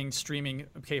 integrating streaming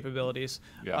capabilities.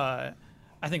 Yeah.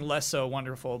 I think less so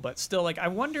wonderful, but still, like, I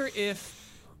wonder if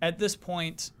at this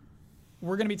point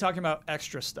we're going to be talking about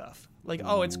extra stuff. Like,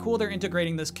 oh, it's cool they're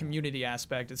integrating this community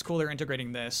aspect. It's cool they're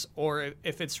integrating this. Or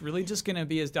if it's really just going to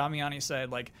be, as Damiani said,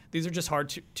 like, these are just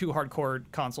two hardcore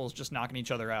consoles just knocking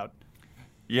each other out.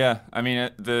 Yeah, I mean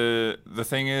the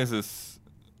thing is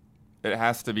it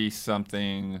has to be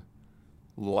something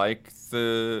like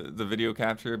the video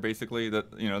capture, basically. That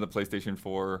you know the PlayStation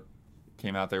 4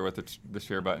 came out there with the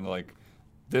share button. Like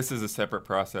this is a separate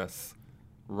process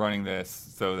running this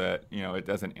so that you know it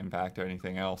doesn't impact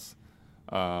anything else.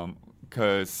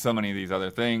 Because so many of these other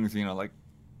things, you know, like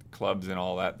clubs and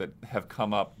all that have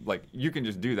come up, like you can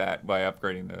just do that by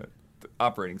upgrading the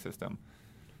operating system.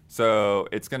 So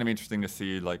it's going to be interesting to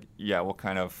see, like, yeah, what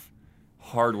kind of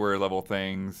hardware level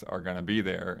things are going to be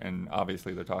there. And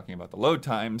obviously they're talking about the load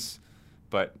times,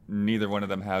 but neither one of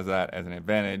them has that as an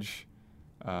advantage.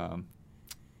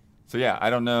 So yeah, I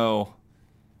don't know.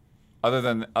 Other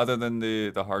than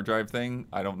the hard drive thing,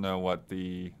 I don't know what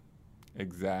the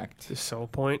exact The sell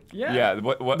point.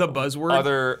 what The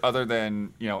buzzword? other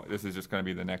than you know this is just going to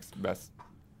be the next best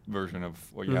version of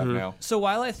what you have now. So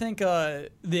while I think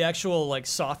the actual like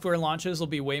software launches will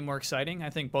be way more exciting, I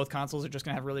think both consoles are just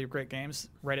going to have really great games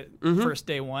right at first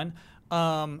day one.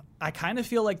 I kind of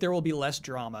feel like there will be less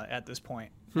drama at this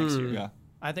point next year. Yeah.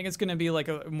 I think it's going to be like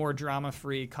a more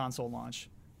drama-free console launch,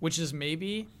 which is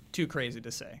maybe too crazy to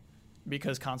say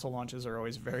because console launches are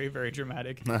always very, very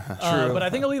dramatic. True. But I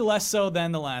think it'll be less so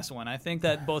than the last one. I think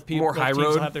that both More high teams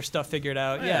road? will have their stuff figured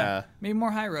out. Yeah. Maybe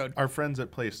more high road. Our friends at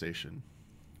PlayStation.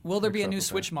 Will there be a new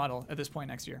Acceptable. Switch model at this point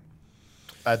next year?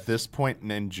 At this point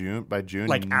in June, by June,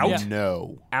 Like out? Yeah.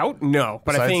 No. Out? No.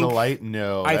 But Besides I think the light,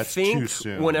 no. I That's think too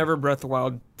soon. whenever Breath of the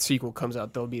Wild sequel comes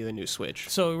out, there'll be the new Switch.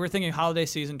 So we're thinking holiday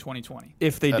season 2020.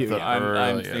 If they At do, the yeah. I'm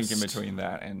earliest. thinking between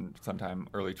that and sometime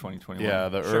early 2021. Yeah,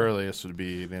 the earliest would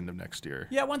be the end of next year.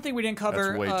 Yeah, one thing we didn't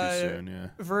cover. That's way too soon. Yeah.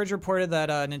 Verge reported that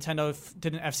Nintendo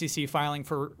did an FCC filing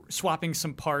for swapping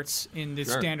some parts in the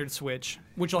standard Switch,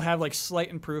 which will have like slight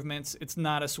improvements. It's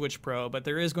not a Switch Pro, but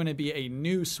there is going to be a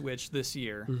new Switch this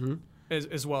year,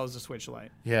 as well as the Switch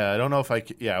Lite. Yeah, I don't know if I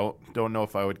don't know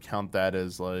if I would count that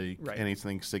as like Right.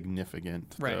 anything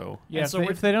significant. Right. Though. Yeah, And so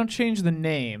if they don't change the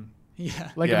name,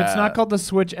 Yeah. like if it's Yeah. not called the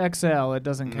Switch XL, it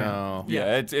doesn't count. No.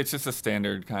 Yeah, it's just a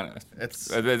standard kind of. It's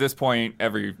At this point,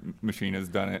 every machine has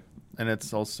done it. and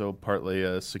it's also partly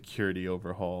a security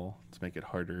overhaul to make it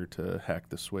harder to hack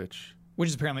the Switch. Which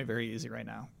is apparently very easy right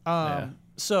now. Yeah.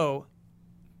 So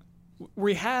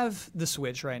we have the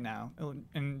Switch right now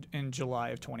in July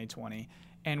of 2020,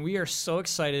 and we are so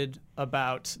excited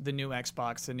about the new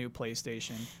Xbox, the new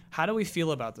PlayStation. How do we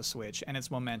feel about the Switch and its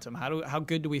momentum? How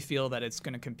good do we feel that it's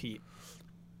going to compete?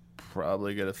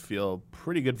 Probably gonna feel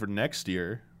pretty good for next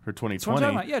year for That's what I'm 2020.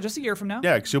 talking about. Yeah, just a year from now.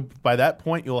 Yeah, because by that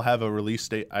point you'll have a release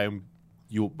date.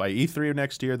 By E3 of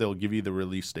next year they'll give you the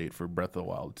release date for Breath of the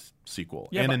Wild sequel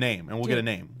Yeah, and but- a name, and we'll get a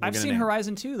name. I've seen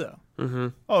Horizon 2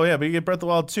 though. Oh yeah, but you get Breath of the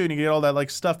Wild 2, and you get all that like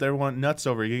stuff that everyone went nuts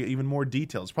over. You get even more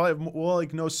details. Probably we'll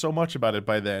like know so much about it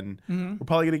by then. We're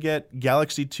probably gonna get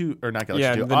Galaxy 2 or not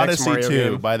Galaxy 2, the next Odyssey Mario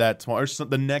 2 game. by that tomorrow. Or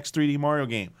the next 3D Mario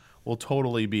game will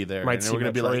totally be there. might and see we're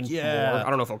gonna be like, Metroid yeah. more. I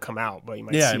don't know if it'll come out, but you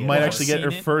might Yeah, see you it. might more. actually get your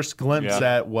Seen it. first glimpse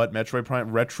Yeah. at what Metroid Prime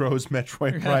Retro's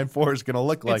Metroid Prime 4 is gonna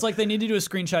look like. It's like they need to do a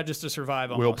screenshot just to survive.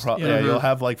 We'll Almost. you'll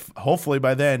have like hopefully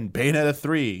by then Bayonetta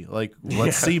 3 like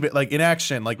let's see it like in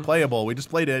action, like playable. We just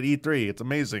played it at E3. It's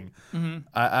amazing.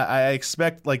 I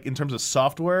expect like in terms of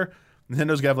software,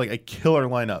 Nintendo's gonna have like a killer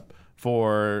lineup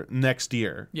for next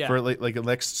year. Yeah. For like the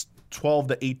next 12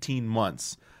 to 18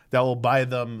 months that will buy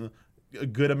them a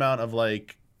good amount of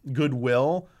like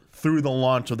goodwill through the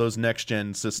launch of those next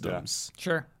gen systems.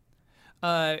 Sure.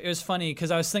 It was funny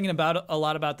because I was thinking about a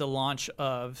lot about the launch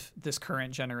of this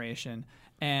current generation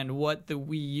and what the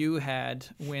Wii U had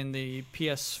when the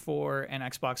PS4 and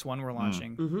Xbox One were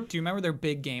launching. Do you remember their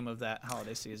big game of that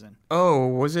holiday season? Oh,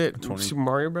 was it Super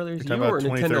Mario Brothers talking U or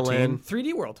about Nintendo 2013? Land?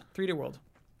 3D World. 3D World.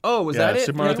 Oh, was Yeah, that it?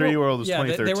 Super Mario 3D World was Yeah,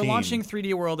 they 2013. were launching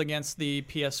 3D World against the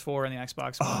PS4 and the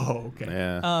Xbox One. Oh, okay.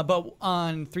 Yeah. But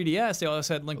on 3DS, they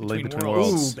also had Link Between, Between Worlds.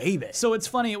 Worlds. Ooh, baby. So it's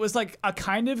funny. It was like a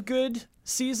kind of good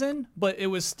season, but it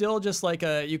was still just like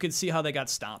you could see how they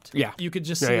got stomped. Yeah. You could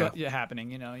just Yeah, see yeah. it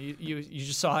happening. You know, you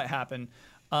just saw it happen.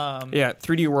 Yeah,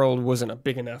 3D World wasn't a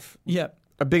big enough Yeah.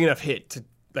 hit to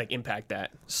like impact that.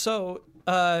 So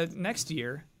next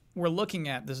year, we're looking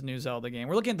at this new Zelda game.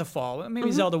 We're looking at the fall. Maybe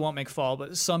Zelda won't make fall,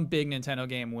 but some big Nintendo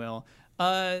game will.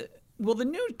 Will the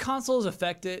new consoles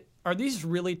affect it? Are these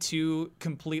really two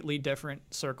completely different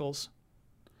circles?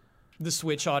 The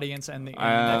Switch audience and the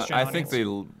next gen I think audience?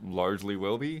 they largely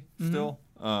will be still.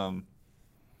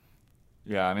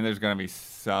 Yeah, I mean, there's going to be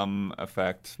some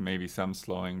effect, maybe some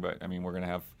slowing, but I mean, we're going to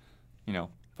have,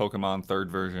 Pokemon third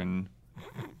version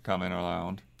coming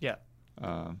around. Yeah.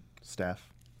 Staff.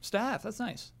 Staff, that's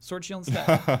nice. Sword, shield, and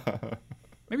staff.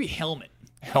 Maybe helmet.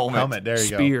 Helmet. There you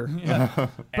Spear.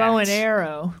 Bow and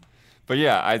arrow. But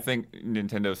yeah, I think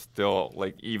Nintendo's still,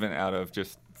 like, even out of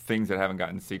just things that haven't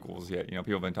gotten sequels yet.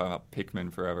 People have been talking about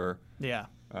Pikmin forever. Yeah.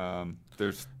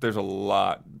 There's a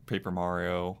lot. Paper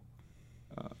Mario.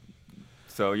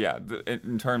 So yeah,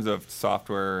 in terms of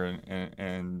software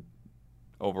and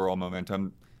overall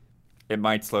momentum, it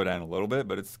might slow down a little bit,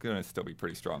 but it's going to still be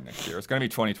pretty strong next year. It's going to be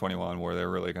 2021 where they're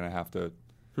really going to have to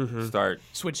start.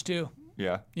 Switch 2.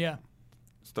 Yeah. Yeah.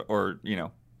 Or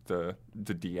the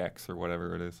DX or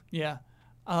whatever it is. Yeah.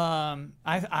 I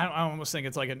almost think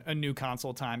it's like a new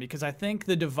console time because I think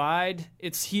the divide,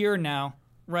 it's here now,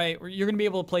 right? You're going to be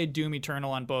able to play Doom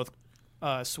Eternal on both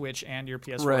Switch and your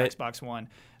PS4, Right. Xbox One.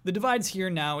 The divide's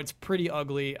here now. It's pretty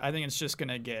ugly. I think it's just going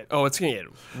to get... Oh, it's gonna get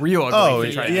real ugly. Oh, if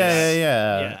they try to do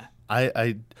yeah.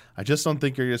 Yeah. I just don't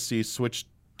think you're gonna see Switch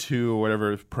 2 or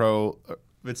whatever Pro.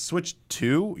 If it's Switch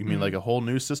 2, you mean like a whole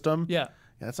new system? Yeah.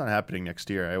 Yeah, that's not happening next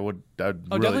year. That would Oh, really,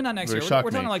 definitely not next really year. shock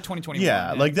We're talking me. like 2021.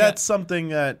 Yeah, like that's something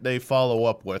that they follow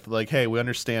up with. Like, hey, we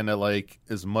understand that like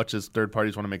as much as third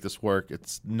parties want to make this work,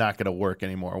 it's not going to work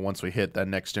anymore once we hit that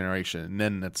next generation. And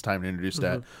then it's time to introduce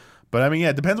that. But I mean, yeah,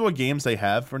 it depends on what games they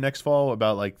have for next fall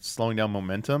about like slowing down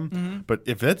momentum. But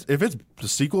if it's the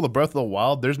sequel to Breath of the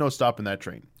Wild, there's no stopping that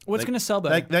train. What's Like, going to sell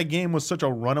better? That game was such a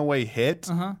runaway hit.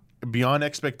 Beyond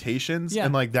expectations, Yeah.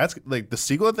 and like that's like the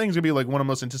sequel of things gonna be like one of the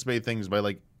most anticipated things by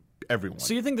like everyone.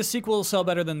 So you think the sequel will sell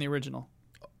better than the original?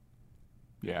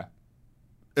 Yeah.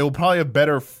 it will probably have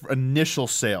better initial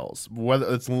sales.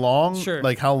 Whether it's long, Sure.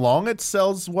 like how long it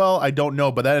sells well, I don't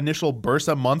know. But that initial burst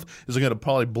of month is going to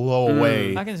probably blow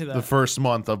away I can see that. the first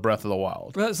month of Breath of the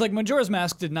Wild. But it's like Majora's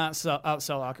Mask did not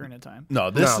outsell Ocarina of Time. No,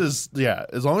 this No. is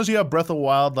as long as you have Breath of the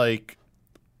Wild like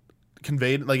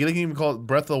conveyed, like you can even call it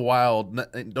Breath of the Wild.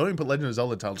 Don't even put Legend of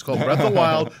Zelda title. It's called Breath of the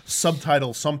Wild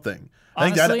subtitle something. I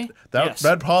Honestly, think that yes.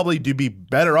 that'd probably do be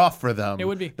better off for them. It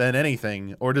would be. Than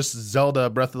anything, or just Zelda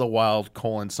Breath of the Wild :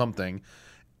 something.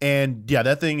 And yeah,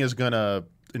 that thing is gonna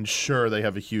ensure they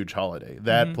have a huge holiday.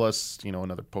 That plus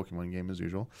another Pokemon game as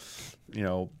usual.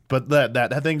 But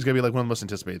that thing's gonna be like one of the most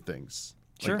anticipated things.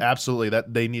 Sure. Like, absolutely,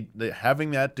 that they need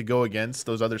having that to go against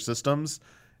those other systems.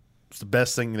 It's the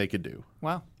best thing they could do.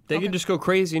 Wow. They could just go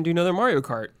crazy and do another Mario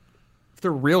Kart. If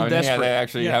they're real Yeah, desperate. they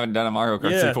actually haven't done a Mario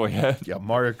Kart Yeah. sequel yet. Yeah,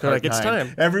 Mario Kart. Like, it's 9.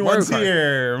 time. Everyone's Mario Kart.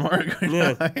 here. Mario Kart.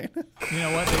 Yeah. 9. You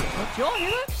know what? Do y'all hear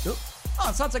that? Oh,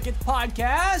 it sounds like it's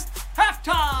podcast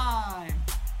halftime.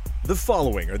 The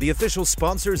following are the official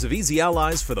sponsors of Easy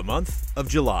Allies for the month of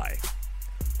July.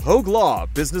 Hogue Law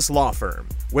Business Law Firm.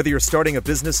 Whether you're starting a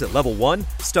business at level 1,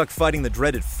 stuck fighting the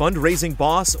dreaded fundraising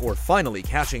boss, or finally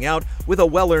cashing out with a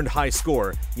well-earned high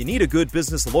score, you need a good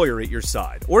business lawyer at your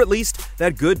side. Or at least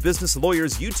that Good Business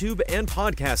Lawyer's YouTube and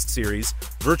podcast series,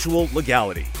 Virtual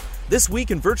Legality. This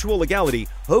week in Virtual Legality,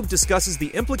 Hogue discusses the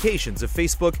implications of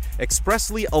Facebook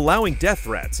expressly allowing death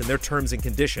threats in their terms and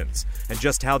conditions, and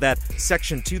just how that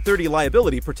Section 230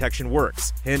 liability protection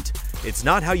works. Hint, it's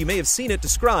not how you may have seen it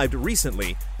described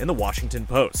recently in the Washington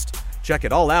Post. Check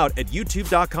it all out at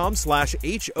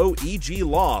youtube.com/HOEG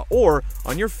Law or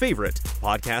on your favorite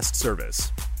podcast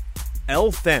service.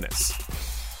 El Thanis.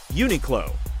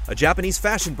 Uniqlo, a Japanese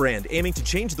fashion brand aiming to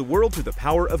change the world through the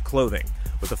power of clothing.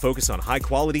 With a focus on high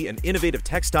quality and innovative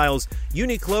textiles,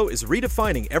 Uniqlo is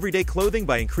redefining everyday clothing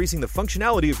by increasing the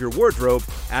functionality of your wardrobe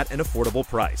at an affordable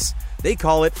price. They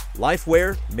call it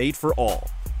Lifewear Made for All.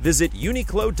 Visit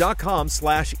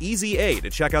uniqlo.com/EZA to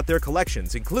check out their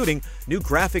collections, including new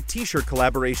graphic t-shirt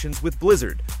collaborations with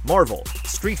Blizzard, Marvel,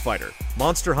 Street Fighter,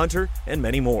 Monster Hunter, and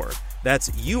many more.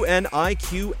 That's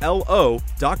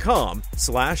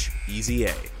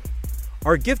uniqlo.com/EZA.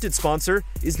 Our gifted sponsor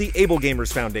is the Able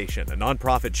Gamers Foundation, a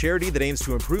nonprofit charity that aims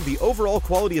to improve the overall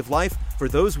quality of life for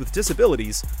those with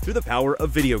disabilities through the power of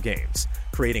video games,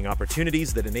 creating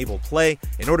opportunities that enable play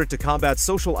in order to combat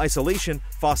social isolation,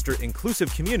 foster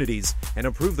inclusive communities, and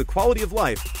improve the quality of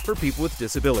life for people with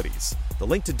disabilities. The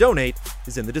link to donate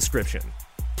is in the description.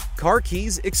 Car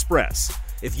Keys Express.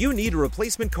 If you need a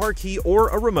replacement car key or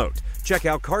a remote, check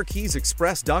out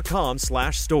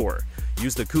carkeysexpress.com/store.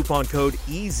 Use the coupon code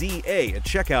EZA at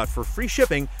checkout for free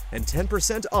shipping and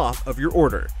 10% off of your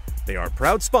order. They are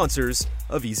proud sponsors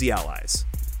of Easy Allies.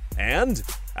 And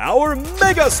our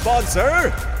mega sponsor,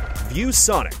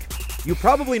 ViewSonic. You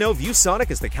probably know ViewSonic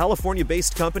as the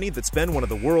California-based company that's been one of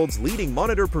the world's leading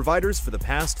monitor providers for the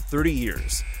past 30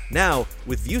 years. Now,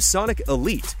 with ViewSonic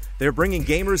Elite, they're bringing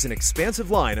gamers an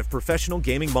expansive line of professional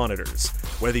gaming monitors.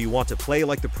 Whether you want to play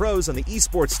like the pros on the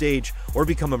esports stage or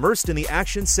become immersed in the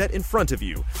action set in front of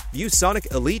you,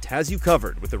 ViewSonic Elite has you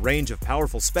covered with a range of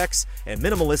powerful specs and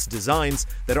minimalist designs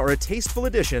that are a tasteful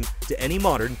addition to any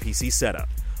modern PC setup.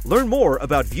 Learn more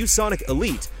about ViewSonic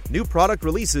Elite, new product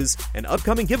releases, and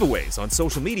upcoming giveaways on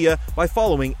social media by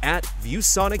following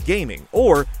 @ViewSonic Gaming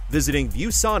or visiting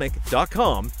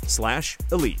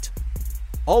viewsonic.com/elite.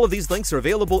 All of these links are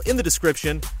available in the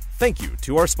description. Thank you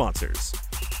to our sponsors.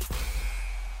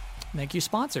 Thank you,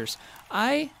 sponsors.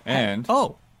 And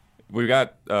oh, we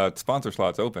got sponsor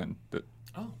slots open.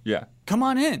 Yeah. come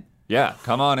on in. Yeah,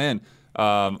 come on in.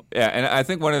 And I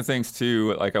think one of the things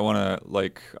too, like I want to,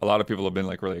 like a lot of people have been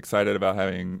like really excited about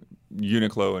having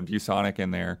Uniqlo and ViewSonic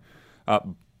in there.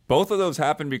 Both of those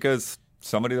happened because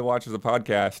somebody that watches the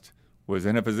podcast was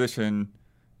in a position,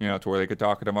 to where they could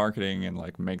talk to marketing and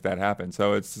like make that happen.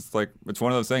 So it's just like, it's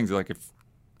one of those things. Like if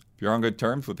you're on good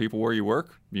terms with people where you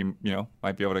work, you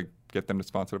might be able to get them to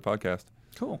sponsor the podcast.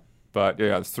 Cool. But yeah,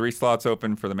 there's 3 slots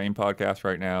open for the main podcast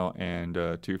right now and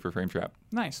 2 for Frame Trap.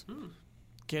 Nice.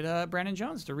 Get Brandon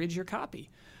Jones to read your copy.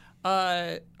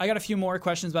 I got a few more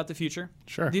questions about the future.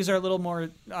 Sure. These are a little more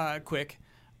quick.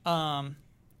 Man,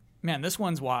 this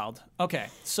one's wild. Okay,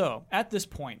 so at this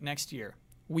point next year,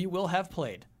 we will have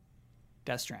played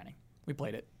Death Stranding. We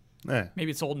played it.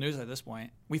 Maybe it's old news at this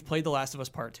point. We've played The Last of Us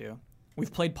Part 2.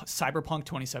 We've played Cyberpunk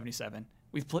 2077.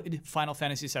 We've played Final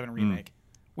Fantasy VII Remake.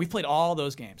 We've played all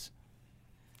those games.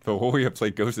 But will we have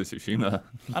played Ghost of Tsushima?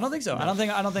 I don't think so. I don't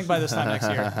think by this time next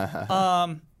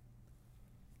year.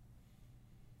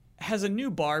 Has a new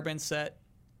bar been set?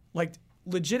 Like,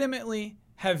 legitimately,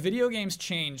 have video games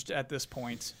changed at this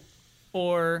point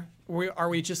or are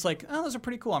we just like, oh, those are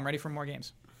pretty cool, I'm ready for more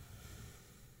games?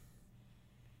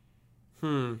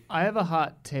 I have a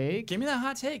hot take. Give me that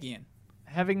hot take, Ian.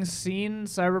 Having seen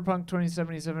Cyberpunk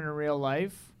 2077 in real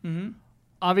life,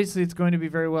 obviously it's going to be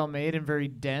very well made and very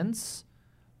dense,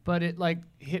 but it like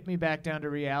hit me back down to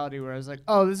reality where I was like,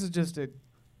 oh, this is just a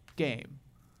game.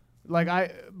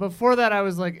 Like before that I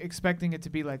was like expecting it to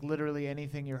be like literally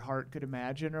anything your heart could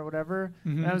imagine or whatever.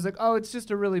 And I was like, oh, it's just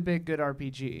a really big good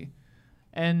RPG.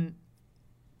 And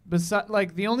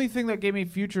like the only thing that gave me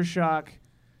future shock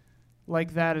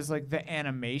like that is like the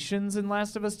animations in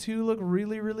Last of Us 2 look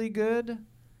really, really good.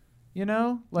 You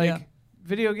know? Like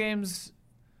video games,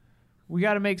 we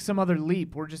got to make some other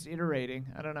leap. We're just iterating.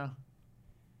 I don't know.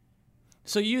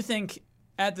 So you think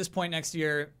at this point next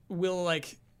year, we'll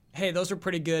like, hey, those are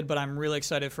pretty good, but I'm really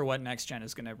excited for what next gen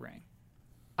is going to bring.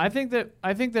 I think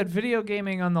that video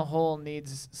gaming on the whole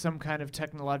needs some kind of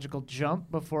technological jump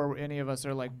before any of us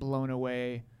are like blown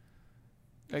away.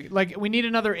 Like we need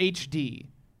another HD.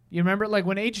 You remember, like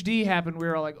when HD happened, we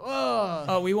were all like,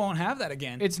 "Oh, we won't have that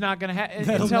again." It's not gonna happen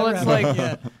until it's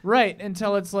like, right?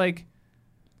 Until it's like,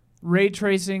 ray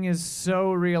tracing is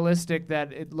so realistic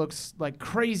that it looks like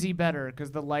crazy better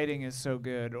because the lighting is so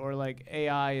good, or like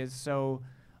AI is so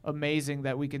amazing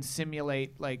that we can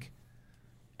simulate like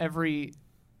every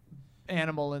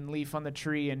animal and leaf on the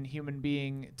tree and human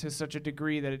being to such a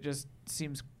degree that it just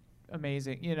seems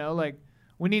amazing. You know, like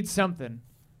we need something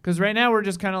because right now we're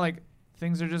just kind of like.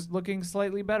 Things are just looking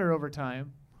slightly better over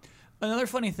time. Another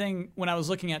funny thing, when I was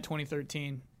looking at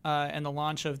 2013 and the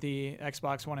launch of the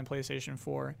Xbox One and PlayStation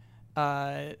 4,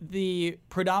 the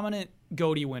predominant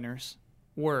GOTY winners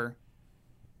were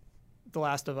The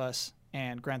Last of Us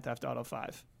and Grand Theft Auto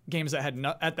 5. Games that had,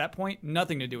 at that point,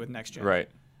 nothing to do with next gen. Right.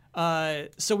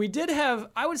 So we did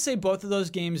have, I would say both of those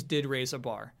games did raise a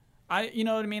bar. You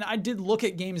know what I mean? I did look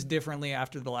at games differently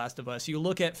after The Last of Us. You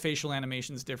look at facial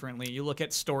animations differently. You look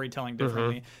at storytelling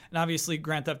differently. And obviously,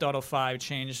 Grand Theft Auto 5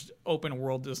 changed open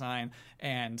world design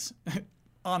and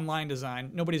online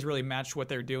design. Nobody's really matched what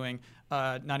they're doing,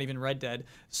 not even Red Dead.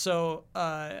 So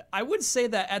I would say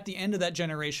that at the end of that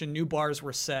generation, new bars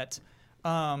were set.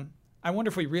 I wonder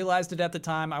if we realized it at the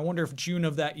time. I wonder if June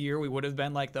of that year we would have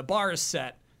been like, the bar is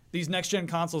set. These next-gen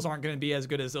consoles aren't going to be as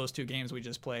good as those two games we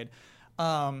just played.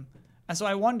 And so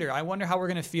I wonder how we're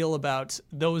going to feel about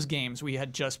those games we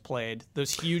had just played,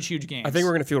 those huge, huge games. I think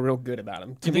we're going to feel real good about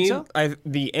them. You think so?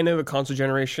 The end of a console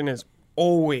generation is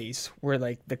always where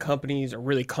like the companies are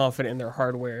really confident in their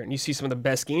hardware, and you see some of the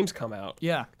best games come out.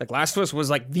 Yeah. Like Last of Us was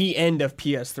like the end of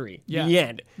PS3. Yeah. The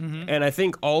end. And I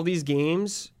think all these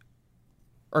games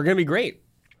are going to be great.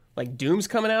 Like Doom's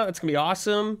coming out. It's going to be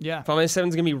awesome. Yeah. Final Fantasy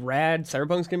 7's going to be rad.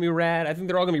 Cyberpunk's going to be rad. I think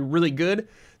they're all going to be really good.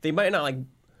 They might not like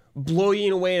blow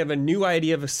you away of a new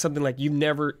idea of something like you've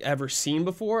never ever seen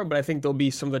before, but I think they'll be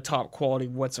some of the top quality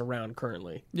of what's around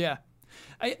currently. Yeah.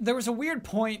 There was a weird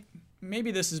point,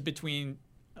 maybe this is between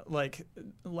like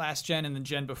last gen and the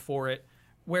gen before it,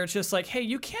 where it's just like, hey,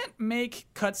 you can't make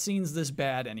cutscenes this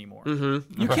bad anymore.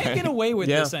 You can't get away with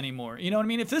this anymore. You know what I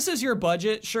mean? If this is your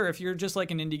budget, sure, if you're just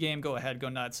like an indie game, go ahead, go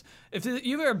nuts. If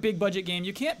you're a big budget game,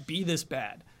 you can't be this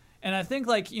bad. And I think,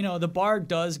 like, you know, the bar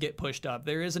does get pushed up.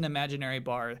 There is an imaginary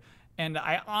bar. And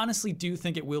I honestly do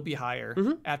think it will be higher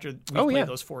after we've played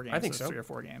those 4 games, I think those so. 3 or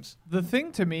 4 games. The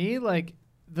thing to me, like,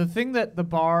 the thing that the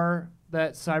bar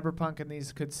that Cyberpunk and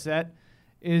these could set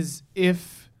is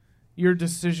if your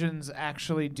decisions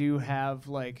actually do have,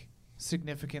 like,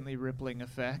 significantly rippling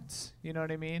effects. You know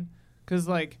what I mean? Because,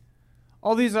 like,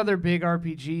 all these other big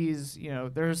RPGs, you know,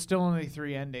 there's still only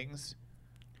 3 endings.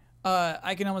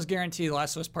 I can almost guarantee The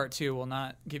Last of Us Part 2 will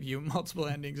not give you multiple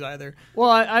endings either. Well,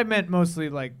 I meant mostly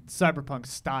like Cyberpunk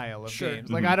style of Sure.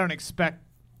 games. Like I don't expect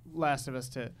Last of Us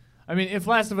to. I mean, if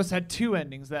Last of Us had 2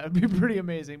 endings, that would be pretty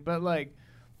amazing. But like,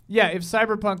 yeah, if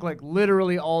Cyberpunk like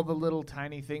literally all the little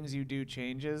tiny things you do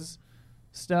changes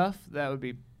stuff, that would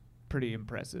be pretty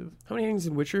impressive. How many endings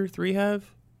did Witcher 3 have?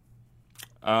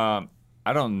 I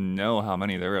don't know how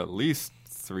many. There were at least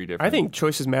 3 different. I think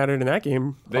choices mattered in that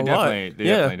game They a definitely- lot. they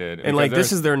definitely did. And like Because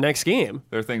this is their next game.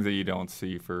 there are things that you don't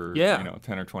see for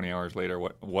 10 or 20 hours later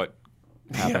what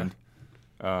happened.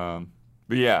 But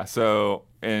yeah, so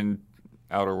in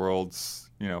Outer Worlds,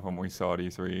 you know, from what we saw at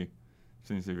E3,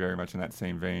 seems to be very much in that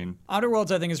same vein. Outer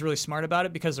Worlds, I think, is really smart about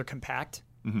it because they're compact.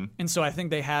 And so I think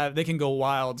they can go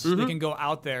wild. They can go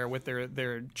out there with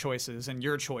their choices and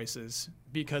your choices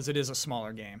because it is a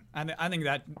smaller game. And I think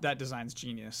that design's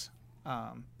genius.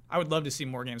 I would love to see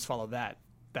more games follow that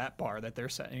bar that they're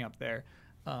setting up there.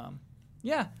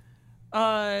 Yeah.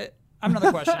 I have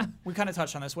another question. We kind of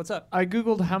touched on this. What's up? I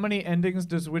googled how many endings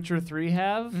does Witcher 3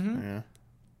 have. Yeah.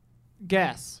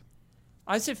 Guess.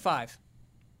 I said 5.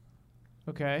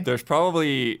 Okay. There's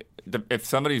probably if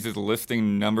somebody's just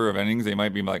listing number of endings, they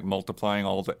might be like multiplying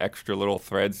all the extra little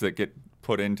threads that get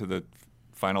put into the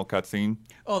final cutscene.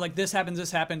 Oh, like this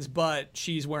happens, but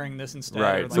she's wearing this instead.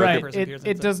 Right. Or like So the Right. person appears It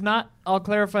inside. does not. I'll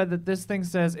clarify that this thing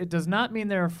says it does not mean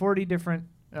there are 40 different.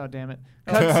 Oh damn it.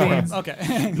 Cutscenes.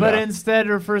 Okay. But instead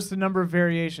refers to number of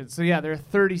variations. So yeah, there are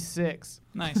 36.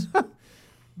 Nice.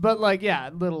 But like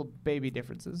yeah, little baby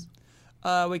differences.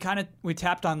 We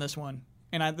tapped on this one,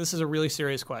 and this is a really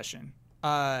serious question.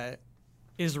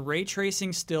 Is ray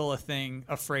tracing still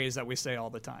a phrase that we say all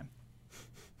the time?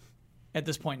 At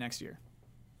this point next year.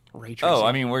 Ray tracing. Oh,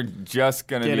 I mean, we're just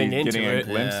going to be Getting into getting a it.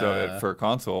 glimpse of Yeah. it for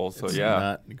console, so It's yeah.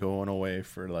 not going away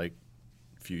for like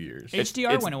a few years. HDR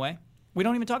it's- went away. We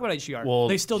don't even talk about HDR. Well,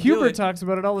 they still do Hubert it. talks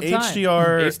about it all the time.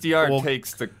 HDR well,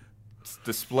 takes the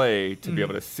display to be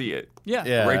able to see it. Yeah.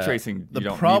 Yeah. Ray tracing, The you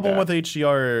don't problem need with that.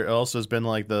 HDR also has been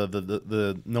like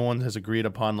the no one has agreed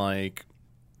upon like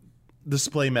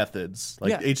display methods like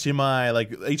Yeah. HDMI,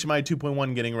 like HDMI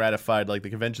 2.1 getting ratified, like the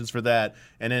conventions for that,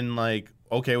 and then like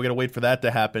okay, we gotta wait for that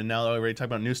to happen. Now that we're already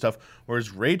talking about new stuff.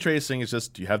 Whereas ray tracing is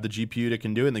just you have the GPU that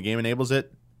can do it, and the game enables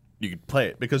it. You can play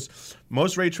it because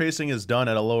most ray tracing is done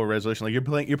at a lower resolution. Like you're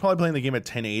probably playing the game at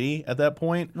 1080 at that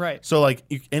point, Right. So like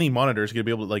any monitor is gonna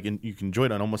be able to you can enjoy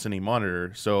it on almost any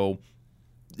monitor. So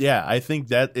yeah, I think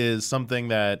that is something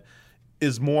that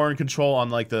is more in control on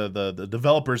like the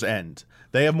developer's end.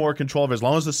 They have more control of it. As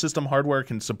long as the system hardware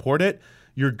can support it,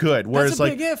 you're good. Whereas a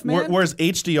like big if, man. whereas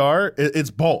HDR,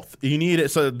 it's both. You need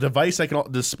it so the device that can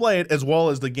display it as well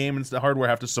as the game and the hardware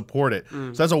have to support it.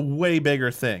 So that's a way bigger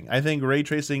thing. I think ray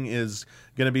tracing is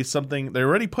going to be something they're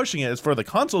already pushing it. It's for the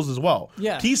consoles as well.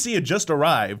 Yeah. PC had just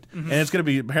arrived and it's going to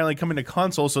be apparently coming to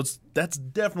console. So that's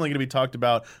definitely going to be talked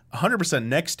about 100%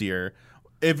 next year.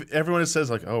 If everyone says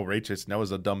like, "Oh, ray tracing, that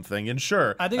was a dumb thing," and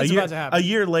sure, I think it's about to happen. A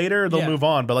year later, they'll Yeah. move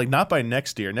on, but like not by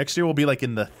next year. Next year will be like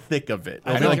in the thick of it.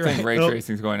 I I think don't you're think right. ray It'll-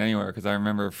 tracing is going anywhere because I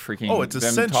remember freaking Oh, it's them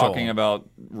essential. talking about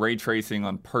ray tracing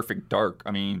on Perfect Dark.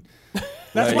 I mean,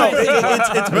 That's like-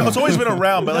 why It's always been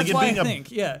around, but like That's it why being I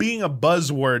think, yeah. being a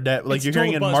buzzword that like It's you're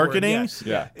hearing in total buzzword, marketing. yes.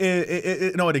 Yeah.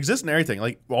 It exists in everything,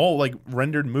 like all like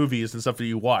rendered movies and stuff that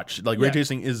you watch. Like ray Yeah.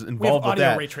 tracing is involved with audio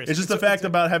that. ray tracing. It's just the It's- fact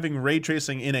about having ray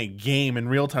tracing in a game in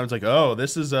real time. It's like, oh,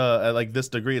 this is at like this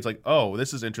degree. It's like, oh,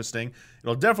 this is interesting.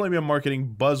 It'll definitely be a marketing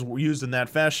buzz used in that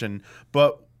fashion,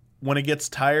 but when it gets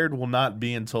tired, will not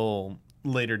be until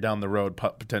later down the road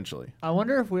potentially. I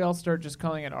wonder if we all start just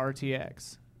calling it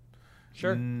RTX.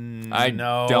 Sure. I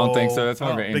No. don't think so. That's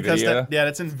more of an Because NVIDIA.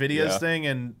 that's Nvidia's Yeah. thing,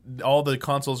 and all the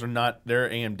consoles are not. They're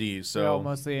AMD, so Oh,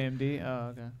 mostly AMD.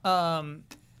 Oh, okay.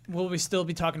 Will we still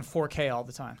be talking 4K all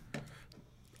the time?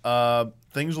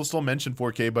 things will still mention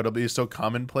 4K, but it'll be so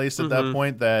commonplace at that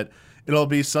point that it'll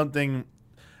be something.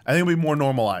 I think it'll be more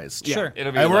normalized. Sure.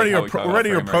 It'll be And we're like already, how we talk we're about already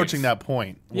frame approaching rates. that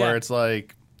point where Yeah. it's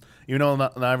like, even though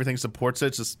not everything supports it,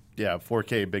 it's just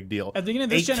 4K, big deal. At the beginning of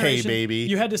this 8K, generation, baby.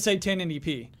 you had to say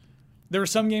 1080p. There were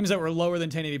some games that were lower than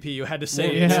 1080p. You had to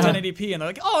say Yeah. it's 1080p, and they're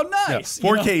like, "Oh, Yeah, nice." you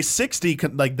know? 4K 60,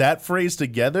 like that phrase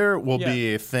together will Yeah.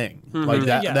 be a thing. Like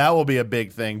that, Yeah. that will be a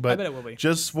big thing. But bet it will be.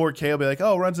 just 4K will be like,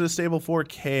 oh, runs at a stable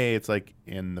 4K. It's like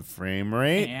in the frame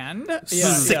rate. And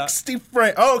 60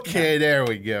 frame. Okay, there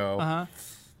we go.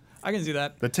 I can see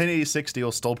that. The 1080 60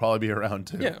 will still probably be around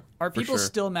too. Yeah. Are for people sure.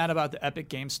 still mad about the Epic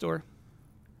Game Store?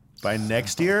 By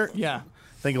next year? Yeah.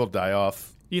 I think it'll die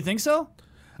off. You think so?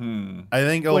 I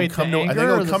think it'll Wait, come the to. I think anger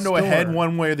it'll or the come to a head store?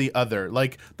 one way or the other.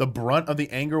 Like the brunt of the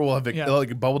anger will have Yeah.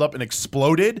 like bubbled up and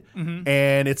exploded,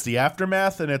 and it's the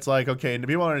aftermath. And it's like, okay, and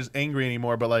people aren't as angry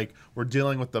anymore, but like we're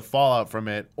dealing with the fallout from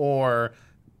it, or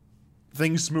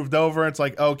things smoothed over. And it's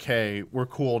like, okay, we're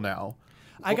cool now.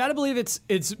 I gotta believe it's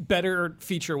better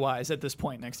feature wise at this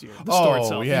point next year. The store Oh,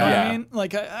 itself. yeah. You know what Yeah. I mean?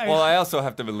 Like Well, I also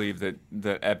have to believe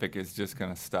that Epic is just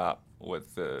going to stop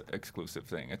with the exclusive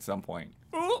thing at some point.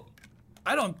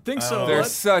 I don't think so.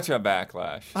 There's such a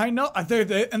backlash. I know,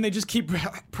 and they just keep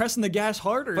pressing the gas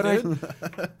harder. But dude.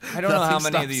 I don't know how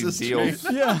Nothing many of stops these this deals.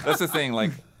 train. Yeah. That's the thing.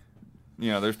 Like,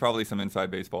 there's probably some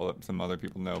inside baseball that some other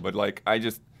people know. But like,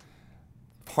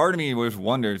 part of me was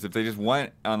wonders if they just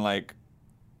went on like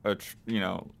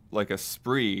like a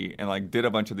spree and like did a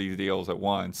bunch of these deals at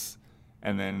once,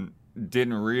 and then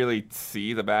didn't really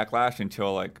see the backlash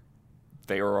until like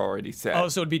they were already set. Oh,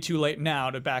 so it'd be too late now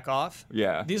to back off?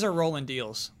 Yeah. These are rolling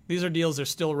deals. These are deals they're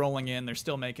still rolling in. They're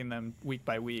still making them week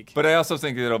by week. But I also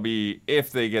think that it'll be,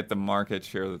 if they get the market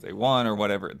share that they want or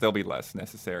whatever, they'll be less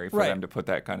necessary for Right. them to put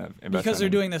that kind of investment because they're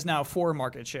in. doing this now for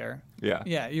market share. Yeah.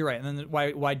 Yeah, you're right. And then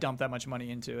why dump that much money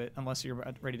into it unless you're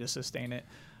ready to sustain it?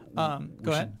 Go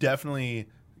We ahead. should definitely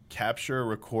capture,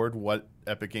 record what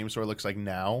Epic Game Store looks like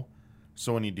now.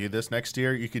 So when you do this next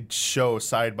year, you could show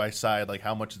side by side like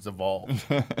how much it's evolved.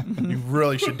 You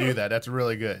really should do that. That's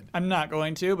really good. I'm not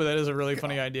going to, but that is a really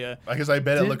funny idea. Because I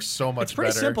bet it looks so much It's pretty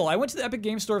better. simple. I went to the Epic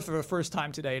Game Store for the first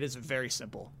time today. It is very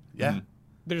simple. Yeah.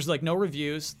 There's like no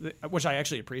reviews, which I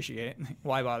actually appreciate.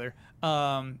 Why bother?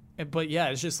 But yeah,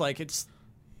 it's just like it's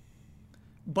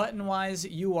button wise,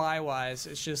 UI wise,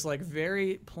 it's just like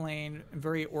very plain,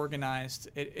 very organized.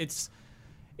 It's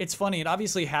funny. It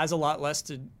obviously has a lot less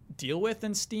to deal with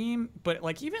than Steam, but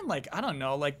like even like I don't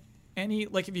know, like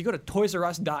if you go to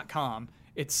ToysRUs.com,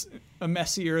 it's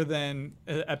messier than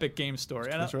Epic Game Store.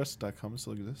 And ToysRUs.com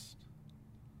still exists?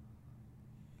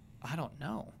 I don't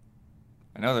know.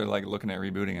 I know they're like looking at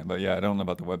rebooting it, but yeah, I don't know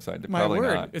about the website. They're My probably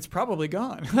word, not. it's probably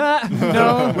gone.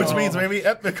 No. Which means maybe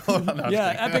Epic. No, I'm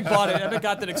Yeah, just kidding. Epic bought it. Epic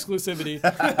got that exclusivity.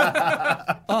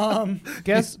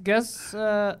 Guess.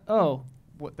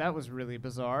 That was really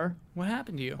bizarre. What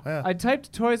happened to you? Yeah. I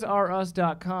typed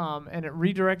ToysRUs.com and it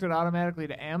redirected automatically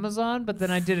to Amazon, but then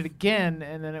I did it again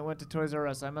and then it went to Toys R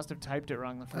Us. I must have typed it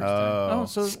wrong the first time. Oh,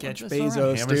 so Sketch that's all right.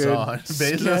 Bezos, Amazon. dude.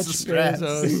 Bezos is Sketch stressed.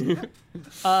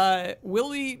 Bezos. Will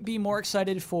we be more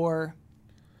excited for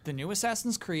the new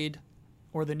Assassin's Creed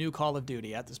or the new Call of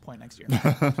Duty at this point next year?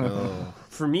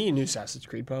 For me, new Assassin's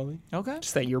Creed probably. Okay.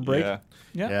 Just that year break. Yeah,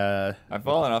 Yeah. I've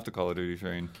fallen off the Call of Duty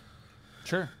train.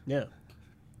 Sure. Yeah.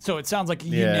 So it sounds like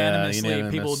Yeah, unanimously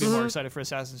people will be unanimous. more excited for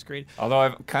Assassin's Creed. Although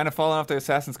I've kind of fallen off the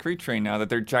Assassin's Creed train now that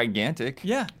they're gigantic.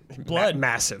 Yeah. Blood.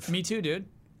 Massive. Me too, dude.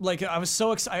 Like I was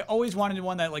so excited. I always wanted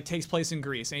one that like takes place in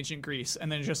Greece, ancient Greece,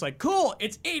 and then it's just like, cool,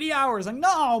 it's 80 hours. Like,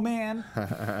 no, man.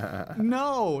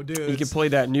 No, dude. You can play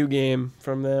that new game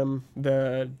from them,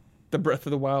 the Breath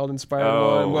of the Wild inspired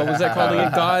Oh. one. What was that called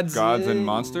again? Gods and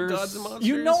Monsters? Gods and Monsters.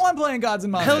 You know I'm playing Gods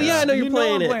and Monsters. Hell yeah, I know you're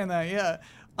playing I'm it. playing that, yeah.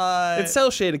 It's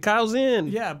cell shaded. Kyle's in.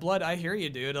 Yeah, Blood, I hear you,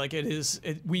 dude. Like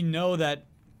we know that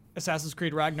Assassin's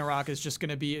Creed Ragnarok is just going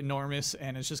to be enormous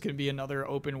and it's just going to be another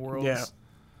open world. Yeah.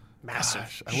 Massive.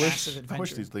 Gosh, Massive I wish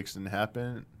adventure. these leaks didn't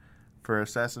happen for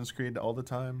Assassin's Creed all the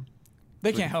time.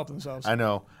 They can't help themselves. I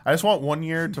know. I just want one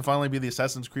year to finally be the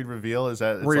Assassin's Creed reveal. Is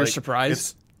that it's Where you're like, surprised?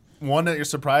 It's one that you're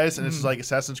surprised, and it's just like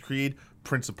Assassin's Creed,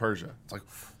 Prince of Persia. It's like,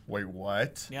 wait,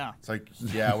 what? Yeah. It's like,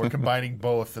 yeah, we're combining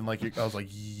both, and like I was like,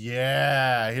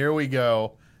 yeah, here we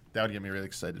go. That would get me really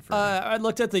excited for. I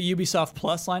looked at the Ubisoft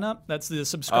Plus lineup. That's the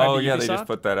subscribe Oh to yeah, Ubisoft. they just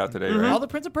put that out today, All right? the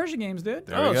Prince of Persia games, dude.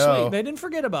 There we go. They didn't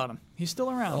forget about him. He's still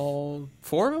around. All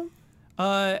 4 of them?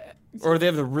 Uh, Or they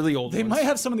have the really old they ones? might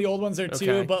have some of the old ones there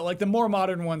too, Okay. but like the more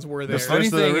modern ones were there. There's Funny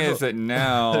the thing original- is that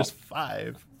now There's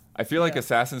 5. I feel like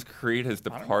Assassin's Creed has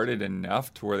departed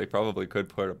enough to where they probably could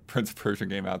put a Prince of Persia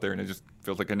game out there, and it just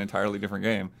feels like an entirely different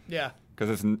game. Yeah,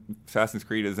 Because Assassin's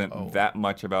Creed isn't that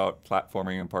much about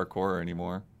platforming and parkour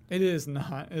anymore. it is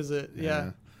not, is it?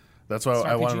 Yeah. That's why It's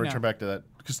I want RPG to return now. back to that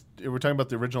because we're talking about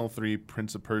the original 3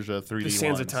 Prince of Persia 3D The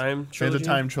Sands of ones. Time Sands of trilogy?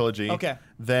 Time trilogy. Okay.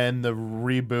 Then the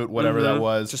reboot, whatever that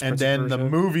was, Just and Prince of then the Persia.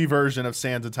 movie version of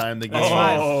Sands of Time, the game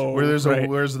Oh, where there's right.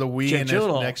 where's the Wii Jake and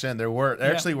Gyllenhaal. next gen. There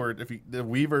actually were the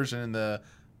Wii version and the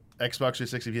Xbox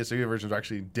 360 PS3 versions are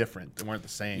actually different. They weren't the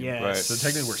same. Yes. Right. So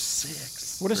technically we're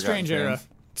 6. What a strange Forgotten era.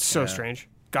 Sands. So strange.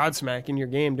 Godsmack in your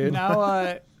game, dude.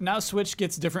 Now Switch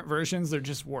gets different versions. They're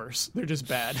just worse. They're just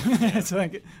bad. It's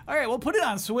like, all right, we'll put it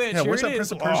on Switch. Yeah, Here where's it that Prince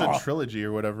is. of Persia Oh. trilogy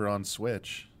or whatever on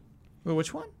Switch? Well,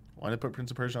 which one? Why did they put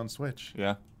Prince of Persia on Switch?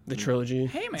 Yeah. The trilogy.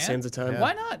 Hey, man. Sands of Time. Yeah.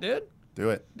 Why not, dude? Do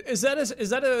it. Is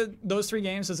that those 3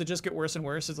 games? Does it just get worse and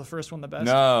worse? Is the first one the best?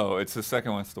 No, it's the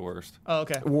second one's the worst. Oh,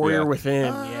 okay. Warrior Yeah.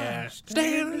 Within. Yeah.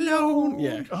 Stand alone.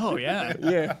 Yeah. Oh yeah.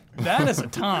 Yeah. That is a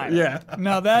time. Yeah.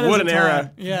 No, that is What a an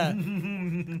time.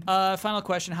 era. Yeah. Final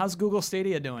question: how's Google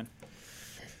Stadia doing?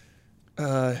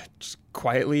 Just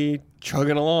quietly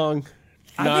chugging along.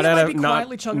 I think it might be not,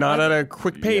 quietly chugging not along. at a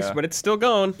quick pace, Yeah. but it's still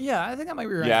going. Yeah, I think I might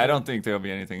be right. Yeah, I don't think there'll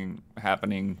be anything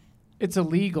happening. It's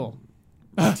illegal.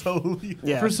 Totally.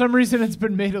 Yeah. For some reason, it's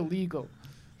been made illegal.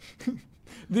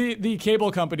 The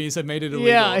cable companies have made it illegal.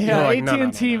 Yeah, You're like, no,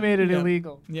 AT&T no, no. made it Yeah.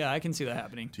 illegal. Yeah, I can see that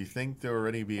happening. Do you think there will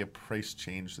already be a price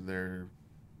change to their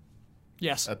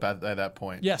Yes. at that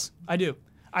point? Yes, I do.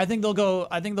 I think they'll go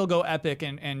epic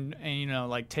and you know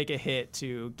like take a hit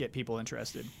to get people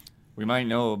interested. We might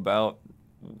know about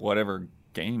whatever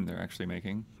game they're actually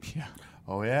making. Yeah.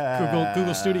 Oh yeah.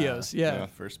 Google Studios. Yeah.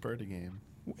 First party game.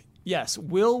 Yes.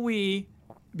 Will we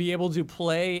be able to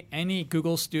play any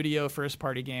Google Studio first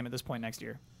party game at this point next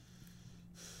year?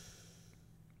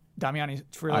 Damiani,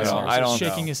 for I listeners, don't is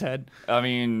shaking know. his head. I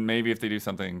mean, maybe if they do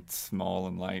something small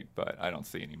and light, but I don't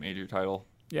see any major title.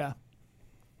 Yeah.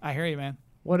 I hear you, man.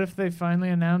 What if they finally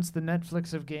announce the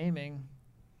Netflix of gaming?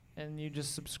 and you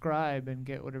just subscribe and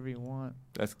get whatever you want.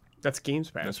 That's Games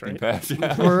Pass, That's right? Game Pass,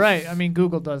 yeah. We're right. I mean,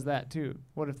 Google does that too.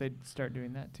 What if they start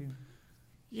doing that too?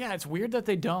 Yeah, it's weird that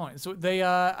they don't. So they,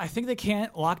 I think they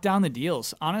can't lock down the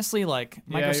deals. Honestly, like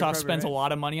Yeah, you're Microsoft probably spends right. a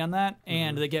lot of money on that,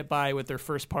 and they get by with their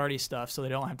first party stuff, so they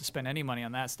don't have to spend any money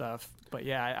on that stuff. But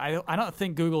yeah, I don't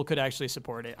think Google could actually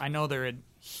support it. I know they're a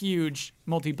huge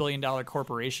multi-billion-dollar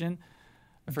corporation.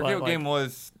 I forget but, what game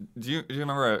was. Do you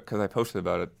remember? Because I posted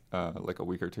about it like a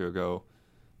week or two ago.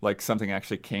 Like something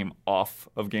actually came off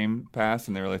of Game Pass,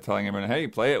 and they were like telling everyone, "Hey,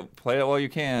 play it while you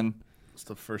can." It's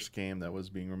the first game that was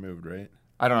being removed, right?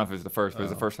 I don't know if it was the first, but it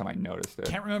was the first time I noticed it.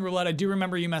 Can't remember what. I do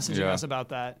remember you messaging Yeah. us about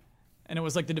that, and it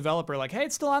was like the developer, like, "Hey,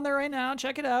 it's still on there right now.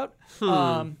 Check it out."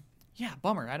 Yeah,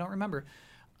 bummer. I don't remember.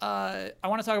 I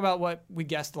want to talk about what we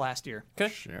guessed last year.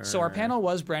 Okay. Sure. So our panel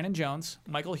was Brandon Jones,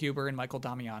 Michael Huber, and Michael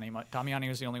Damiani. Damiani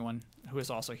was the only one who is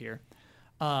also here.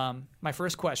 My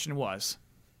first question was,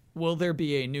 will there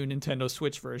be a new Nintendo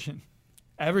Switch version?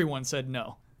 Everyone said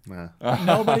no. Nah.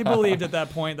 Nobody believed at that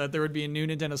point that there would be a new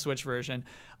Nintendo Switch version.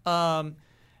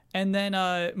 And then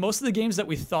most of the games that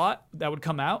we thought that would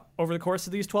come out over the course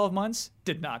of these 12 months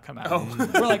did not come out.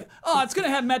 We're like, oh, it's going to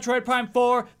have Metroid Prime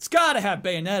 4. It's got to have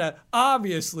Bayonetta,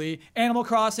 obviously. Animal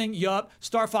Crossing, yup.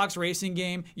 Star Fox Racing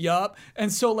game, yup.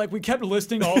 And so, like, we kept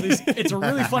listing all these. It's a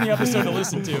really funny episode to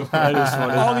listen to. That is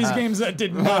funny. All these games that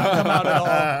did not come out at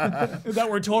all, that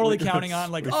we're totally counting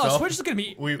on. Like, oh, felt- Switch is going to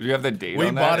be We Do you have the date we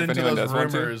on bought that? If into anyone those does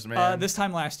want to? rumors, man. this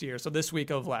time last year. So this week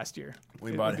of last year.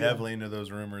 we bought heavily into those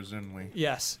rumors, didn't we?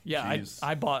 Yes. Yeah, Jeez.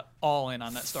 I bought all in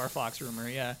on that Star Fox rumor.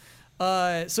 Yeah.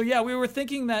 So yeah, we were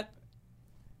thinking that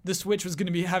the Switch was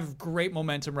going to have great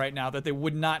momentum right now, that they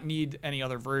would not need any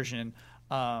other version.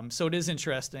 So it is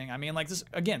interesting. I mean, like this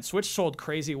again, Switch sold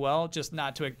crazy well, just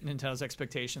not to Nintendo's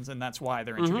expectations, and that's why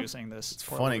they're introducing this. It's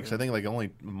Funny because I think like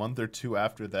only a month or two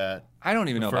after that. I don't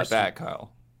even know about first- that,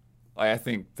 Kyle. I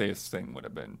think this thing would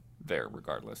have been there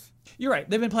regardless. You're right.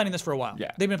 They've been planning this for a while.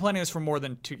 Yeah. They've been planning this for more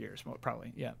than 2 years,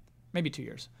 probably. Yeah, maybe 2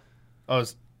 years. Oh, it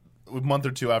was a month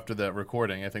or two after that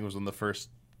recording. I think it was when the first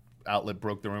outlet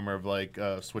broke the rumor of like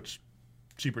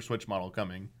cheaper Switch model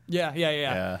coming.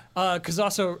 Yeah. Because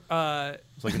also.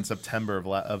 It's like in September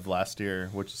of last year,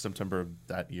 which is September of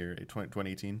that year,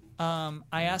 2018.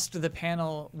 I asked the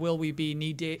panel, will we be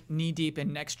knee deep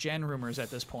in next gen rumors at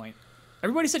this point?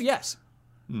 Everybody said yes.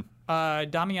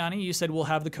 Damiani, you said we'll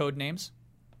have the code names.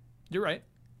 You're right.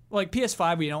 Like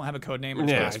PS5, we don't have a code name.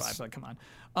 It's Yeah, PS5. it's- Like, come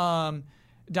on.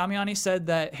 Damiani said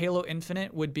that Halo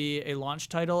Infinite would be a launch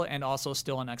title and also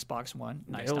still on Xbox One.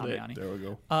 Nice, Nailed it. Damiani. There we go.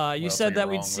 You Well, said so that you're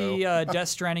we'd wrong, see Death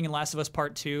Stranding and Last of Us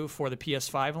Part 2 for the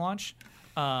PS5 launch.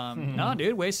 No,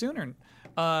 dude, way sooner.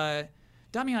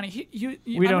 Damiani,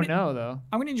 We don't know though.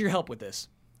 I'm going to need your help with this.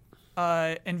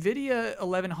 NVIDIA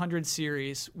 1100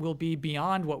 series will be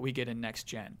beyond what we get in next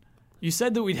gen. You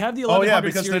said that we'd have the Oh 1100 yeah,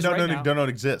 because they series right now. don't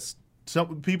exist.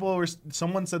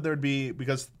 Someone said there'd be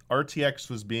because RTX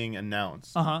was being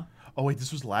announced. Uh-huh. Oh wait,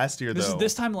 this was last year This though. is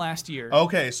this time last year.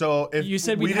 Okay, so if You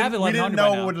said we we'd have didn't, we didn't 1100 by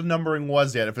know now. what the numbering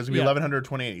was yet. If it was gonna be Yeah. 1100 or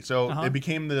 2080, so Uh-huh. it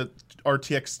became the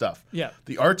RTX stuff. Yeah.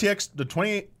 The RTX, the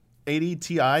 2080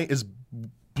 Ti is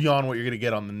beyond what you're gonna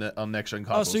get on the on next gen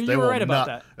consoles. so you They were will right about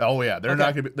not- that. Oh yeah, they're Okay.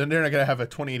 not gonna. They're not gonna have a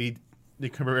 2080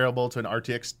 comparable to an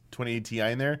RTX 2080 Ti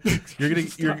in there. You're gonna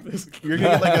you're gonna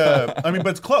get like a. I mean,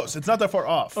 but it's close. It's not that far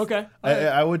off. Okay.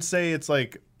 I would say it's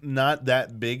like not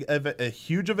that big of a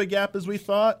huge of a gap as we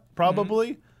thought.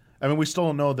 Probably. I mean, we still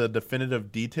don't know the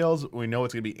definitive details. We know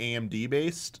it's gonna be AMD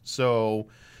based, so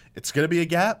it's gonna be a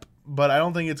gap. But I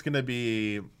don't think it's gonna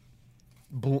be.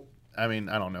 I mean,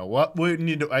 I don't know what we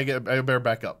need to. I better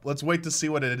back up. Let's wait to see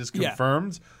what it is Yeah.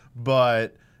 confirmed.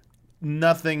 But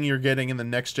nothing you're getting in the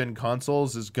next gen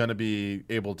consoles is going to be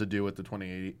able to do what the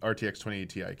 2080 RTX 2080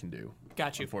 Ti can do.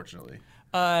 Got you. Unfortunately,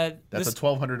 That's that's a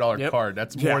 $1,200 Yep. card.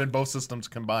 That's Yeah. more than both systems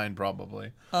combined,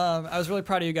 probably. I was really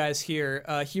proud of you guys here.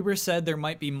 Huber said there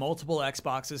might be multiple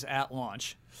Xboxes at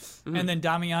launch. And then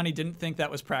Damiani didn't think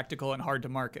that was practical and hard to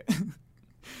market.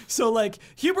 So, like,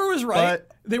 Huber was right.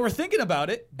 But- they were thinking about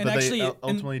it. And But actually, they and-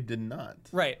 ultimately did not.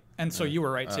 right. And so you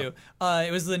were right, too.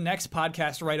 It was the next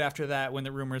podcast right after that when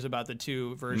the rumors about the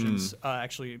two versions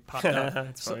actually popped up.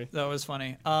 That's funny. That was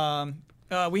funny.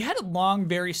 We had a long,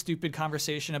 very stupid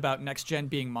conversation about next gen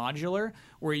being modular,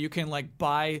 where you can, like,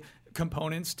 buy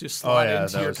components to slot yeah,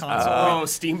 into that your was- console. Oh,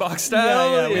 Steambox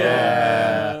style.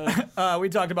 We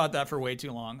talked about that for way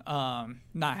too long.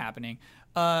 Not happening.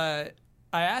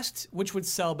 I asked which would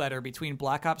sell better between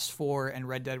Black Ops 4 and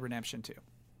Red Dead Redemption 2. It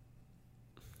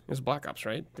was Black Ops,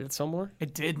 right? Did it sell more?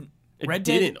 It didn't. Red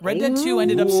didn't. Dead 2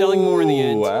 ended up selling more in the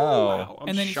end. Wow. I'm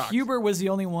And then shocked. Huber was the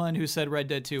only one who said Red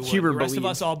Dead 2 would. Huber The rest of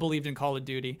believed. us all believed in Call of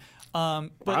Duty. But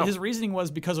Wow. his reasoning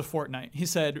was because of Fortnite. He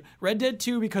said Red Dead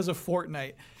 2 because of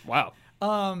Fortnite. Wow.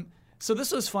 So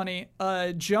this was funny.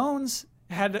 Jones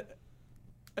had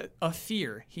a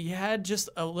fear. He had just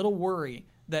a little worry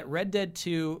that Red Dead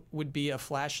 2 would be a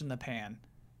flash in the pan.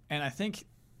 And I think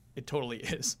it totally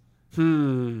is.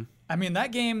 I mean,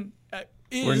 that game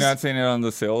is... We're not seeing it on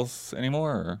the sales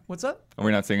anymore? Or What's up? are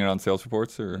we not seeing it on sales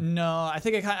reports? Or No, I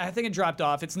think it dropped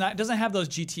off. It doesn't have those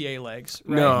GTA legs,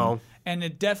 right? No. And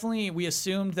it definitely, we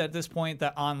assumed at this point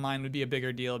that online would be a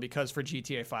bigger deal because for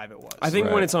GTA 5 it was. I think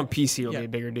when Right. it's on PC, it'll Yeah. be a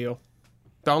bigger deal.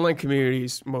 The online community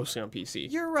is mostly on PC.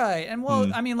 You're right. And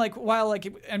well, I mean, like, while like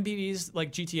NBD's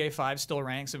like GTA 5 still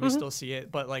ranks and we still see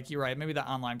it, but like, you're right. Maybe the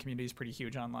online community is pretty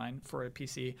huge online for a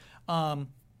PC.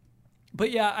 But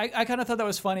yeah, I kind of thought that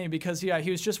was funny because he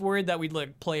was just worried that we'd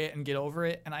like play it and get over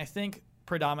it. And I think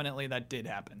predominantly that did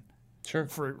happen. Sure.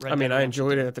 For Red I Dead mean, I Redemption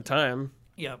enjoyed it at the time.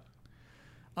 Yep.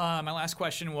 My last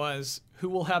question was, who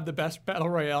will have the best Battle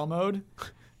Royale mode?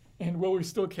 And will we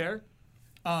still care?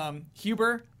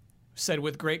 Huber said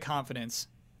with great confidence,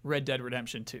 Red Dead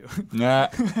Redemption 2 nah.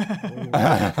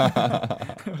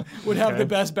 would have the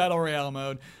best Battle Royale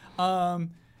mode.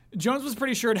 Jones was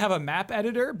pretty sure it'd have a map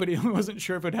editor, but he wasn't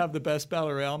sure if it'd have the best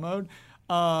Battle Royale mode.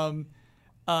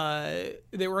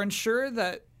 They were unsure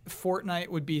that Fortnite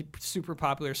would be super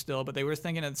popular still, but they were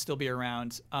thinking it'd still be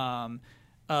around.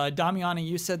 Damiani,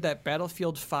 you said that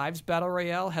Battlefield 5's Battle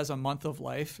Royale has a month of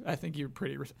life. I think you're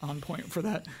pretty on point for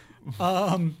that.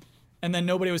 And then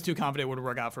nobody was too confident it would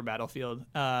work out for Battlefield.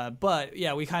 But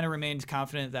yeah, we kind of remained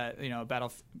confident that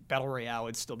Battle Royale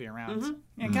would still be around. And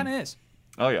it kind of is.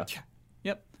 Oh, yeah.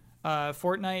 Yep.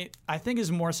 Fortnite, I think,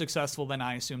 is more successful than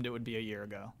I assumed it would be a year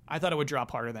ago. I thought it would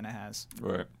drop harder than it has.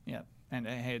 Right. Yep. And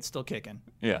hey, it's still kicking.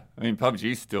 Yeah. I mean,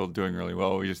 PUBG's still doing really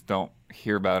well. We just don't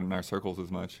hear about it in our circles as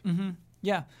much.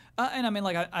 Yeah. And I mean,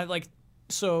 like, I like,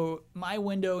 so my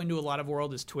window into a lot of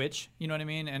world is Twitch, you know what I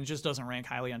mean? And it just doesn't rank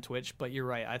highly on Twitch. But you're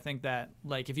right. I think that,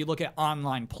 like, if you look at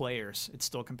online players, it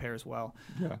still compares well.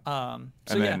 Yeah. So And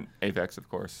yeah. then Apex, of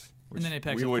course. Which then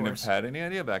Apex, we of wouldn't course. have had any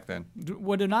idea back then.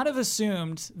 Would not have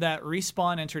assumed that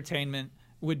Respawn Entertainment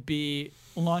would be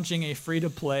launching a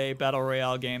free-to-play battle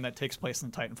royale game that takes place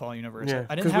in the Titanfall universe. Yeah,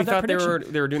 I didn't because have we that thought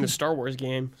prediction. they were doing the Star Wars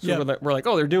game. So Yeah. we're like,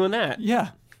 oh, they're doing that. Yeah.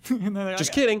 And then they're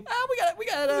Just like, kidding. we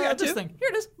got this two. thing. Here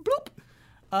it is. Bloop.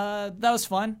 That was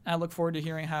fun. I look forward to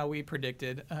hearing how we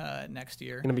predicted next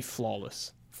year. Gonna be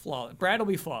flawless. Flawless. Brad will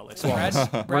be flawless. We're Brad's gonna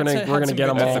had get some them good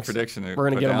all. That's picks. the prediction. We're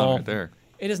gonna put get 'em down all. right there.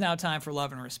 It is now time for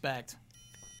love and respect.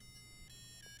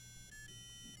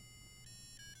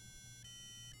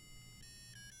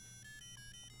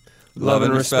 Love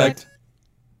and respect.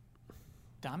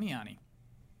 Damiani.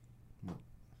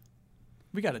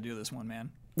 We got to do this one,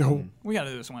 man. No. We got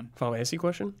to do this one. Final Fantasy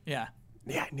question? Yeah.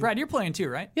 Yeah. Brad, you're playing too,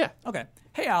 right? Yeah. Okay.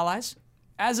 Hey, allies.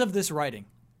 As of this writing,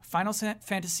 Final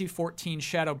Fantasy XIV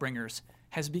Shadowbringers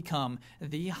has become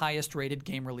the highest rated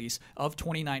game release of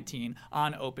 2019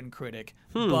 on OpenCritic.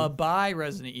 Bye-bye,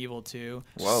 Resident Evil 2.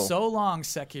 Whoa. So long,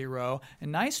 Sekiro.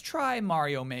 And nice try,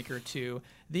 Mario Maker 2.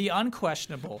 The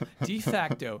unquestionable, de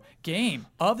facto game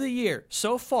of the year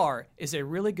so far is a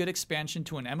really good expansion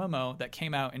to an MMO that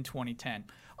came out in 2010.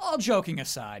 All joking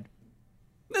aside,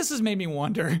 this has made me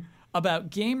wonder about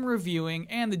game reviewing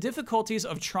and the difficulties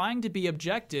of trying to be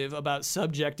objective about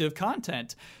subjective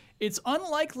content. It's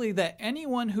unlikely that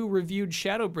anyone who reviewed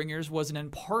Shadowbringers was an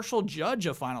impartial judge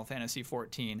of Final Fantasy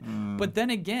XIV. But then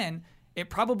again,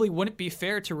 it probably wouldn't be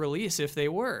fair to release if they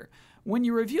were. When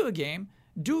you review a game,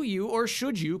 do you or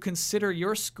should you consider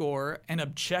your score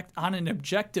on an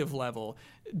objective level?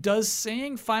 Does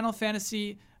saying Final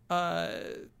Fantasy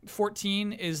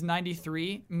 14 is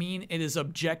 93 mean it is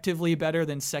objectively better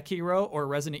than Sekiro or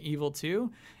Resident Evil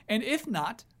 2? And if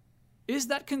not, is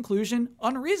that conclusion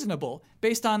unreasonable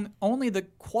based on only the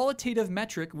qualitative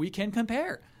metric we can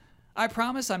compare? I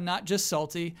promise I'm not just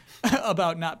salty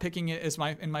about not picking it as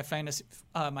my fantasy pick.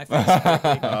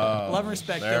 Love and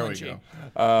respect, There Dylan we G.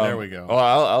 go. There we go.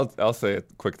 Well, I'll say a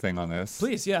quick thing on this.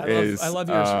 Please, yeah, I love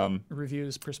your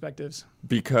reviews, perspectives.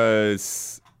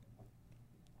 Because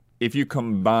if you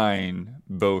combine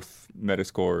both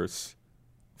Metascores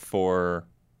for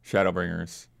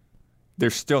Shadowbringers,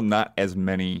 there's still not as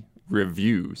many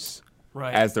reviews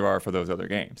as there are for those other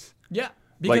games. Yeah,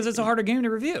 because Like- it's a harder game to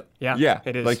review. Yeah.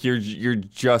 It is. Like you're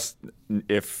just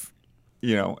if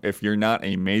you're not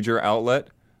a major outlet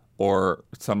or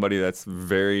somebody that's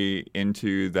very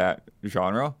into that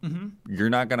genre, you're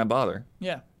not gonna bother.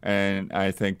 Yeah. And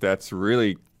I think that's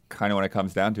really kind of when it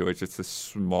comes down to it, it's just a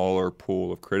smaller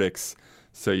pool of critics,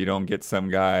 so you don't get some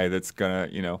guy that's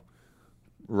gonna,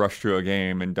 rush through a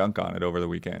game and dunk on it over the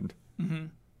weekend.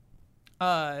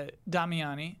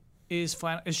 Damiani, is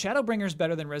Shadowbringers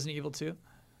better than Resident Evil 2?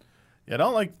 Yeah, I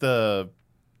don't like the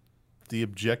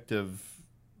objective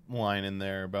line in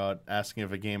there about asking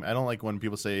if a game. I don't like when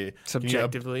people say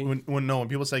Subjectively. When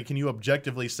people say, can you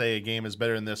objectively say a game is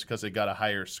better than this because it got a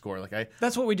higher score?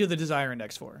 That's what we do the Desire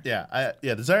Index for. Yeah,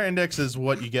 Desire Index is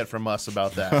what you get from us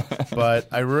about that. But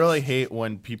I really hate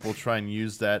when people try and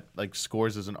use that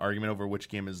scores as an argument over which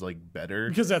game is better,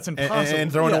 because that's impossible.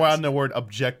 And throwing around the word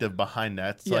objective behind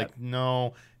that. It's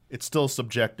no, it's still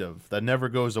subjective. That never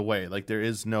goes away. There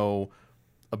is no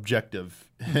objective.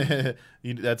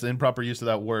 That's improper use of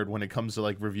that word when it comes to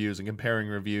reviews and comparing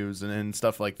reviews and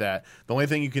stuff like that. The only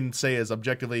thing you can say is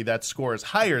objectively that score is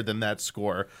higher than that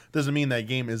score. Doesn't mean that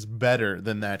game is better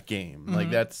than that game.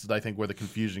 That's, I think, where the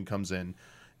confusion comes in.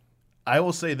 I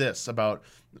will say this about,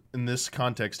 in this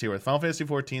context here with Final Fantasy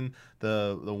XIV,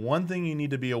 the one thing you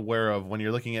need to be aware of when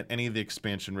you're looking at any of the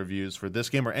expansion reviews for this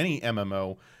game or any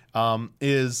MMO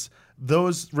is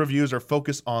those reviews are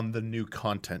focused on the new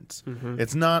content.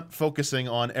 It's not focusing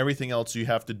on everything else you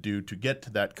have to do to get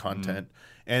to that content.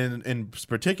 And in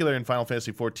particular, in Final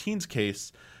Fantasy XIV's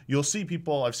case, you'll see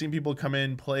people, I've seen people come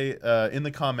in, play in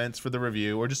the comments for the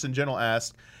review, or just in general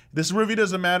ask, this review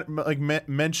doesn't matter,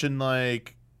 mention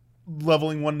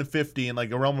leveling 1 to 50 and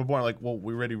A Realm Reborn. Well,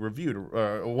 we already reviewed.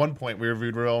 At one point, we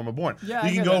reviewed Realm Reborn. Yeah,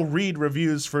 you can go read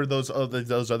reviews for those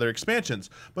other expansions,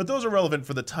 but those are relevant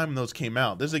for the time those came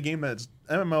out. There's a game that's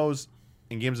MMOs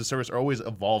and games of service are always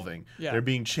evolving. Yeah. They're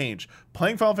being changed.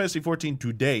 Playing Final Fantasy XIV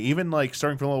today, even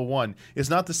starting from level 1, is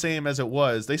not the same as it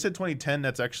was. They said 2010.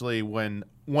 That's actually when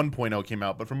 1.0 came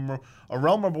out. But from A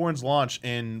Realm Reborn's launch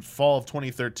in fall of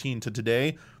 2013 to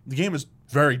today, the game is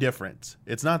very different.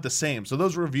 It's not the same. So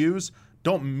those reviews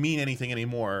don't mean anything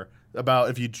anymore about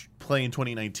if you play in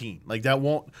 2019. That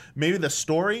won't. Maybe the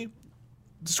story,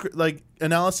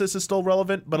 analysis is still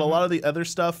relevant, but a lot of the other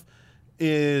stuff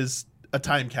is a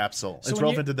time capsule. So it's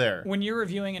relevant to there. When you're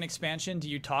reviewing an expansion, do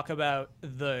you talk about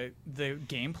the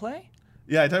gameplay?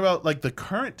 Yeah, I talk about the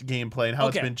current gameplay and how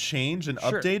it's been changed and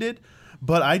updated.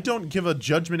 But I don't give a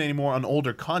judgment anymore on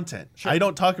older content. I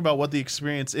don't talk about what the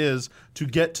experience is to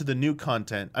get to the new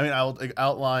content. I mean, I'll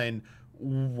outline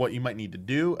what you might need to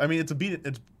do. I mean, it's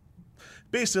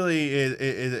basically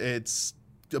it's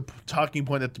a talking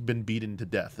point that's been beaten to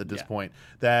death at this point.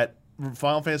 That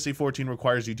Final Fantasy XIV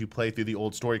requires you to play through the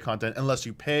old story content unless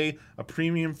you pay a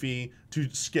premium fee to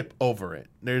skip over it.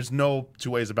 There's no two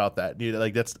ways about that.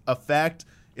 That's a fact.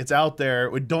 It's out there.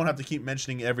 We don't have to keep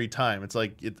mentioning it every time. It's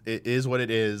it is what it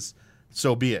is.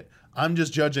 So be it. I'm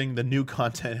just judging the new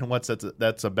content and what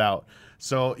that's about.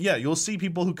 So yeah, you'll see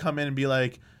people who come in and be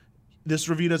like, this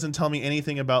review doesn't tell me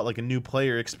anything about a new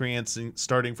player experiencing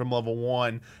starting from level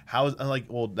 1. I'm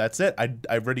well, that's it. I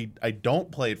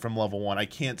don't play it from level 1. I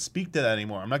can't speak to that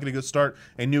anymore. I'm not going to go start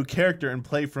a new character and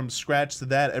play from scratch to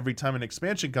that every time an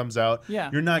expansion comes out. Yeah.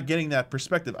 You're not getting that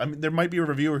perspective. I mean, there might be a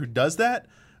reviewer who does that.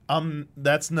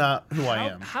 That's not who I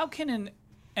am. How can an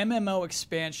MMO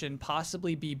expansion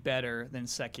possibly be better than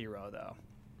Sekiro, though?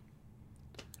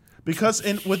 Because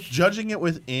with judging it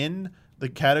within the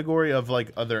category of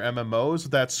other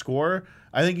MMOs, that score,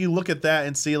 I think you look at that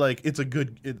and see it's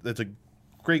a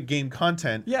great game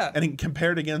content. Yeah. And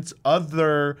compared against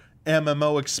other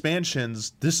MMO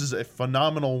expansions, this is a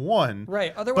phenomenal one.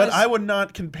 Right. Otherwise, but I would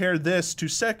not compare this to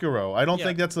Sekiro. I don't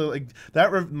think that's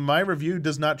my review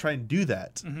does not try and do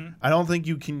that. I don't think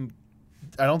you can.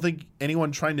 I don't think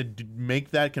anyone trying to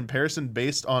make that comparison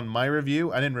based on my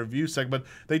review. I didn't review Sekiro, but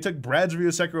they took Brad's review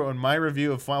of Sekiro and my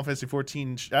review of Final Fantasy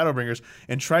XIV Shadowbringers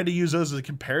and tried to use those as a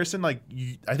comparison. I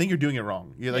think you're doing it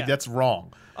wrong. That's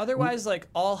wrong. Otherwise,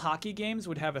 all hockey games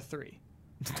would have a 3.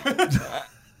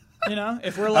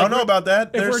 If we're I don't know about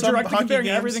that. If There's we're some directly hockey comparing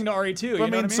games, everything to RE2, but I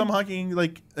mean, what some hockey and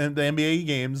the NBA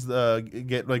games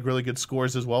get really good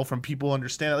scores as well from people who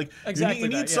understand it. Exactly you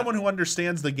need someone who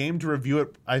understands the game to review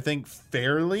it. I think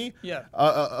fairly. Yeah.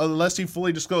 Unless he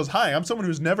fully just goes, "Hi, I'm someone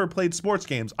who's never played sports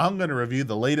games. I'm going to review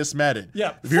the latest Madden."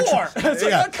 Yeah. If you're 4.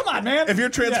 It's come on, man. If you're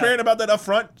transparent about that up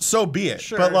front, so be it.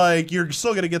 Sure. But you're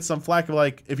still going to get some flack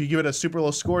of if you give it a super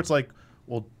low score, it's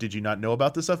well, did you not know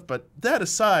about this stuff? But that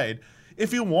aside,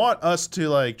 if you want us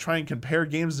to try and compare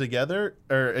games together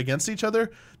or against each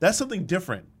other, that's something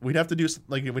different. We'd have to do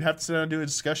we'd have to sit down and do a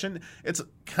discussion. It's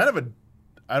kind of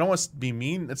I don't want to be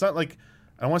mean. It's not I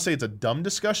don't want to say it's a dumb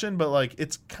discussion, but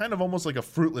it's kind of almost like a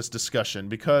fruitless discussion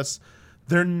because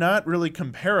they're not really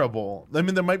comparable. I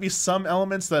mean, there might be some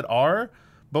elements that are,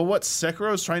 But what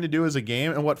Sekiro is trying to do as a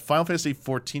game and what Final Fantasy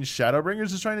XIV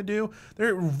Shadowbringers is trying to do,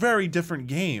 they're very different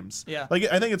games. Yeah. Like,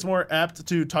 I think it's more apt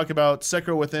to talk about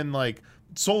Sekiro within, like,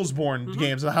 Soulsborne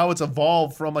games and how it's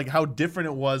evolved from, like, how different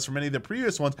it was from any of the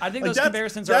previous ones. I think like, those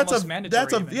comparisons are almost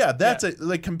mandatory. That's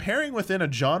like comparing within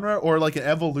a genre or like an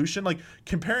evolution. Like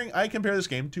I compare this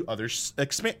game to other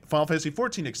Final Fantasy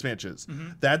XIV expansions.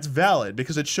 That's valid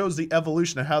because it shows the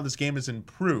evolution of how this game has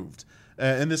improved.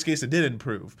 In this case, it did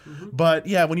improve. But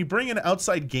yeah, when you bring in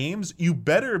outside games, you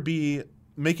better be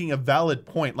making a valid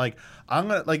point. Like, I'm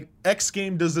gonna, like, X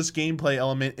game does this gameplay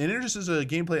element, and introduces a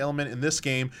gameplay element in this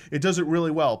game. It does it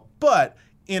really well. But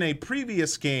in a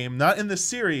previous game, not in the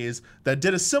series, that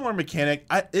did a similar mechanic,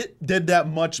 it did that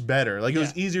much better. Like, it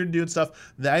was easier to do and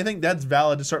stuff. I think that's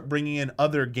valid to start bringing in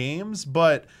other games,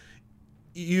 but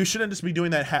you shouldn't just be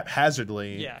doing that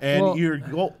haphazardly. Yeah. And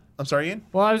I'm sorry, Ian?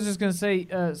 Well, I was just going to say,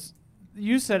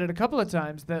 you said it a couple of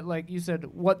times that, like, you said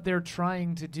what they're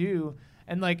trying to do,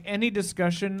 and, like, any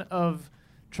discussion of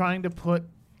trying to put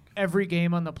every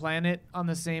game on the planet on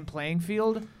the same playing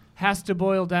field has to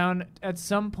boil down at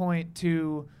some point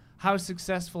to how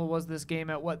successful was this game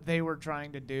at what they were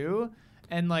trying to do.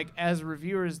 And, like, as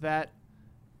reviewers, that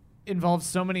involves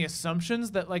so many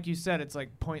assumptions that, like you said, it's,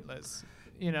 like, pointless,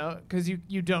 you know, because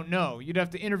you don't know. You'd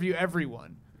have to interview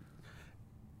everyone.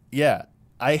 Yeah,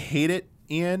 I hate it,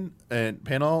 Ian and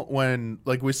panel, when,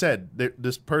 like we said,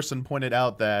 this person pointed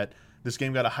out that this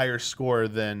game got a higher score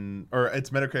than, or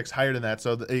its Metacritic's higher than that,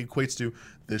 so it equates to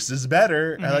this is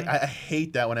better. And I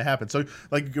hate that when it happens. So,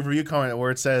 like, a review comment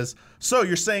where it says, "So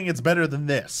you're saying it's better than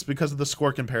this because of the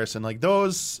score comparison?" Like,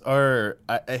 those are,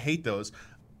 I hate those.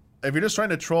 If you're just trying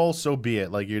to troll, so be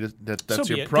it. Like, you're just, that's So your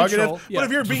be it. Good prerogative. troll. Yeah. But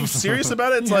if you're being serious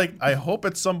about it, it's like, I hope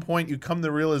at some point you come to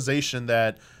the realization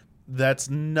that that's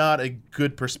not a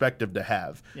good perspective to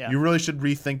have. Yeah. You really should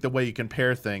rethink the way you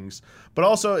compare things. But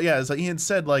also, yeah, as like Ian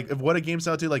said, like, if what a game's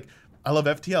out to, like, I love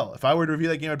FTL. If I were to review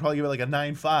that game, I'd probably give it like a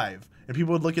 9.5. And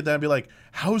people would look at that and be like,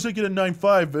 how does it get a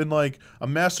 9.5 and, like, a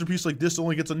masterpiece like this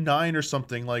only gets a 9 or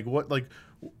something? Like, what, like,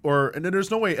 and then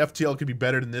there's no way FTL could be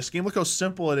better than this game. Look how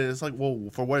simple it is. Like, well,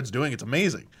 for what it's doing, it's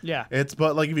amazing. Yeah.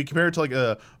 But like, if you compare it to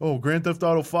like Grand Theft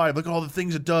Auto 5, look at all the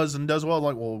things it does and does well.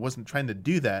 Like, well, it wasn't trying to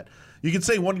do that. You could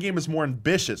say one game is more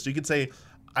ambitious. You could say,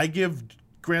 I give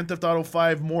Grand Theft Auto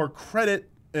 5 more credit,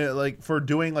 like, for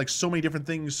doing, like, so many different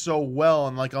things so well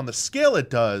and, like, on the scale it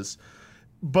does.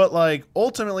 But, like,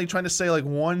 ultimately trying to say, like,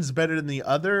 one's better than the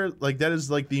other, like, that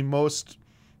is, like, the most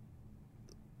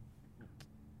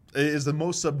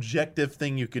subjective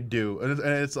thing you could do. And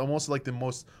it's almost like the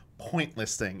most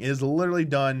pointless thing. It is literally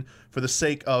done for the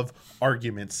sake of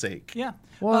argument's sake. Yeah.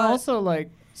 Well, also, like,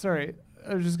 sorry,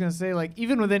 I was just going to say, like,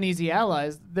 even within Easy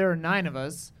Allies, there are 9 of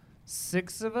us.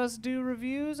 6 of us do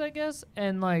reviews, I guess.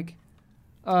 And, like,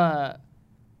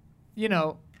 you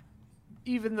know,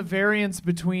 even the variance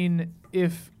between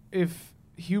if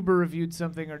Huber reviewed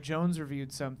something or Jones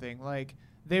reviewed something, like,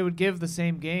 they would give the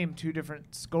same game 2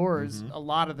 different scores a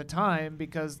lot of the time,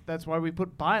 because that's why we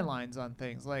put bylines on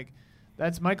things. Like,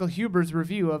 that's Michael Huber's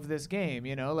review of this game,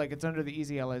 you know? Like, it's under the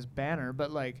Easy Allies banner,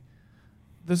 but, like,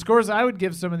 the scores I would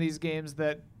give some of these games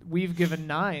that we've given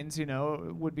 9s, you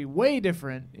know, would be way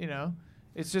different, you know?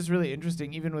 It's just really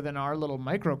interesting, even within our little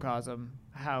microcosm,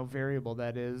 how variable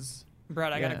that is.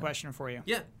 Brad, I got a question for you.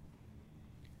 Yeah.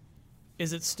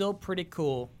 Is it still pretty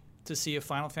cool to see a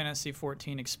Final Fantasy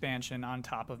XIV expansion on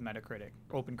top of Metacritic,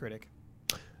 OpenCritic?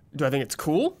 Do I think it's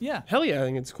cool? Yeah. Hell yeah, I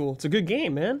think it's cool. It's a good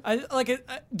game, man. I like it.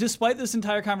 Despite this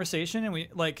entire conversation, and we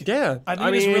like. Yeah. I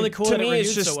think it's really cool to that it me, reviewed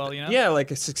it's just, so well. You know. Yeah,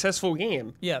 like a successful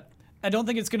game. Yeah. I don't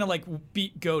think it's gonna like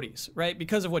beat GOTYs, right?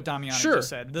 Because of what Damiano Sure. just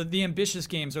said. The ambitious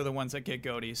games are the ones that get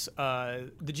GOTYs.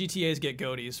 The GTAs get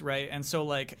GOTYs, right? And so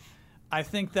like, I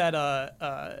think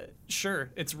that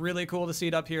sure, it's really cool to see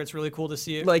it up here. It's really cool to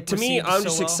see it. Like, to me, received I'm so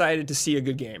just well. excited to see a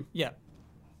good game. Yeah.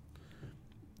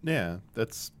 Yeah,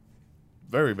 that's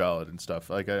very valid and stuff.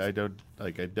 Like, I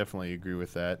definitely agree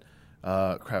with that.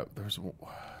 Crap, there's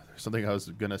something I was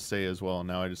gonna say as well.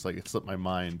 Now I just, like, it slipped my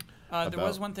mind. There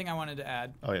was one thing I wanted to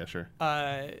add. Oh yeah, sure.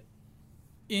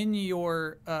 In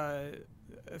your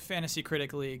Fantasy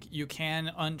Critic League, you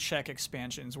can uncheck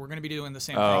expansions. We're going to be doing the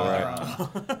same thing with our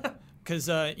own. Because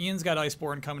Ian's got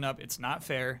Iceborne coming up. It's not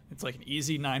fair. It's like an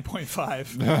easy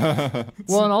 9.5.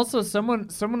 Well, and also someone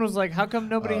was like, how come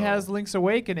nobody has Link's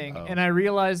Awakening? And I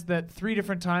realized that 3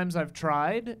 different times I've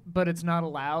tried, but it's not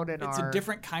allowed in It's our a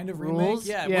different kind of rules.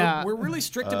 remake. Yeah, Yeah. We're really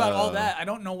strict about all that. I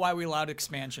don't know why we allowed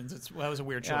expansions. That was a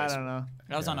weird choice. I don't know.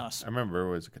 That was on us. I remember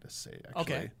what I was going to say, actually.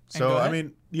 Okay. And So, go I ahead.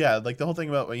 mean, yeah, like, the whole thing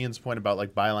about Ian's point about,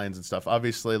 like, bylines and stuff,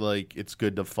 obviously, like, it's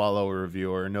good to follow a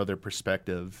reviewer and know their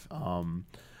perspective.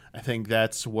 I think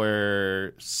that's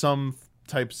where some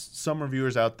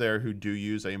reviewers out there who do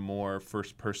use a more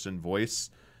first-person voice,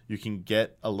 you can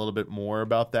get a little bit more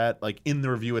about that, like in the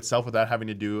review itself, without having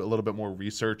to do a little bit more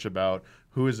research about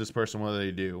who is this person, what do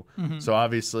they do. So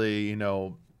obviously, you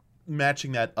know,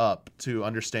 matching that up to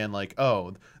understand like,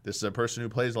 oh, this is a person who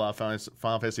plays a lot of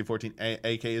Final Fantasy 14,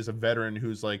 AK is a veteran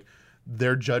who's like,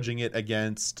 they're judging it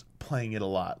against playing it a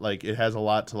lot. Like it has a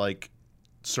lot to like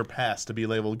surpass to be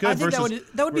labeled good. I think versus,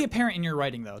 that would be apparent in your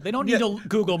writing, though. They don't need to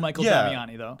Google Michael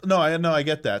Damiani, though. No, I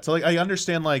get that. So like I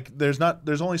understand like there's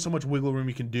only so much wiggle room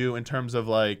you can do in terms of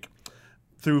like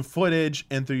through footage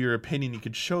and through your opinion you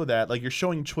could show that like you're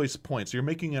showing choice points. You're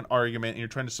making an argument and you're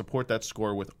trying to support that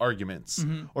score with arguments,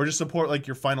 or just support like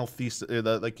your final thesis,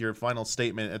 like your final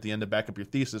statement at the end to back up your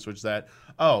thesis, which is that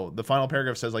the final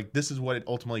paragraph says like this is what it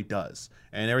ultimately does,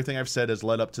 and everything I've said has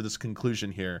led up to this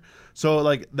conclusion here. So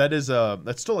like that's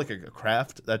still like a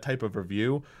craft, that type of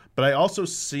review. But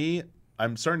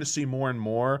I'm starting to see more and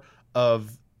more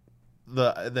of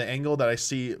the angle that I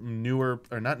see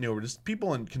just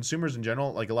people and consumers in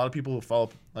general, like a lot of people who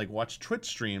watch Twitch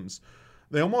streams,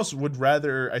 they almost would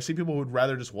rather, I see people who would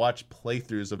rather just watch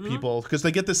playthroughs of people because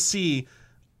they get to see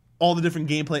all the different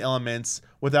gameplay elements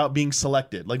without being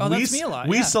selected. Like that's me a lot,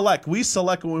 we select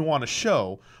what we want to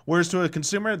show. Whereas to a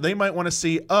consumer, they might want to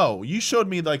see, oh, you showed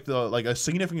me like a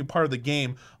significant part of the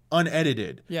game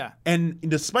unedited. Yeah. And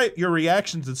despite your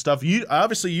reactions and stuff, you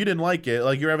didn't like it.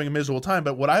 Like you're having a miserable time.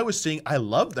 But what I was seeing, I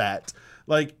love that.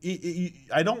 Like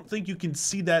I don't think you can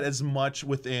see that as much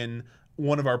within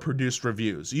one of our produced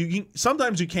reviews.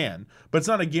 Sometimes you can, but it's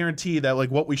not a guarantee that like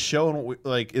what we show and what we,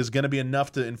 like is going to be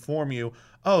enough to inform you.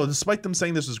 Oh, despite them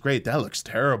saying this was great, that looks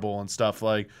terrible and stuff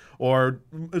like. Or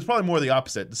it's probably more the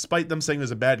opposite. Despite them saying it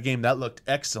was a bad game, that looked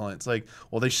excellent. It's like,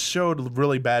 well, they showed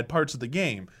really bad parts of the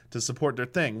game to support their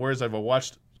thing. Whereas I've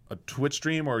watched a Twitch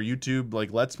stream or YouTube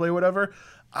like Let's Play or whatever,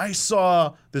 I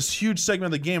saw this huge segment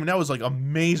of the game and that was like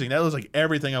amazing. That was like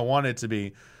everything I wanted it to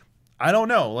be. I don't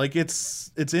know. Like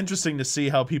it's interesting to see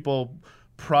how people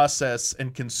process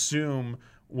and consume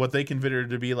what they consider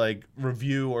to be like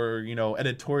review or, you know,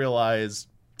 editorialized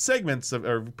segments of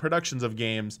or productions of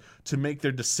games to make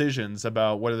their decisions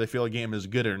about whether they feel a game is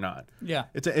good or not. Yeah.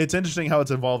 It's interesting how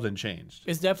it's evolved and changed.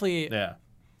 It's definitely Yeah.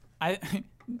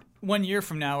 1 year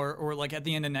from now or like at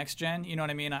the end of next gen, you know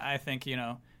what I mean? I think, you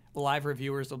know, live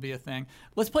reviewers will be a thing.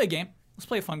 Let's play a game. Let's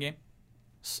play a fun game.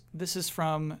 This is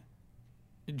from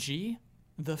G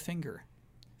the Finger.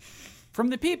 From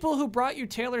the people who brought you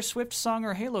Taylor Swift's song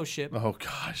or Halo Ship Oh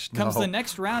gosh, no. comes the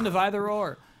next round of Either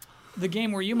Or, the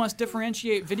game where you must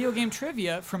differentiate video game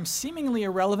trivia from seemingly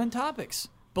irrelevant topics.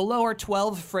 Below are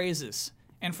 12 phrases,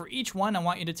 and for each one, I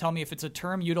want you to tell me if it's a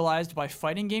term utilized by the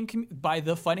fighting game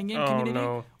community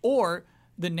no. or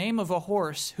the name of a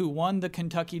horse who won the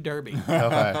Kentucky Derby.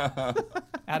 Okay.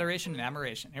 Adoration and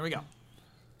admiration. Here we go.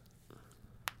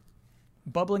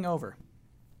 Bubbling over.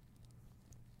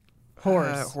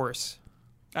 Horse. Horse.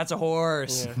 That's a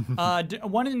horse. Yeah.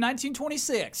 One in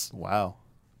 1926. Wow.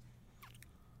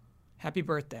 Happy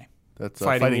birthday. That's a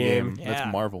Fighting fighting game. Yeah.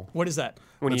 That's Marvel. What is that?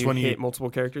 When That's you when hit you- multiple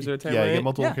characters at a time, Yeah, you right? get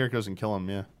multiple Yeah. characters and kill them,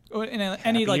 yeah. In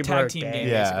any like tag team birthday. game,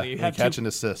 Yeah, basically. You you have catch two, and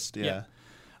assist, yeah.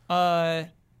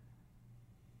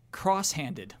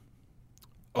 cross-handed.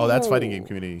 Oh, that's fighting game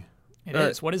community. It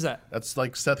is. What is that? That's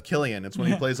like Seth Killian. It's when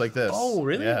he plays like this. Oh,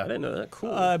 really? Yeah. I didn't know that.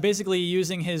 Cool. Basically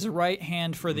using his right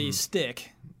hand for the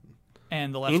stick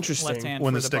and the Interesting. left hand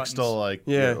When for the stick's buttons. still like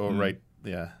Yeah. or right,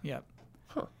 yeah. Yep.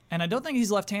 And I don't think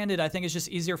he's left-handed. I think it's just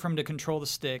easier for him to control the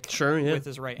stick Sure, yeah. with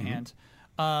his right hand.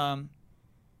 Time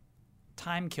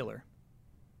killer.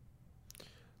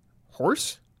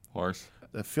 Horse? Horse.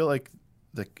 I feel like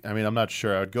I'm not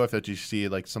sure. I would go if you see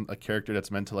like a character that's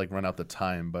meant to like run out the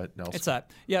time, but no. It's that.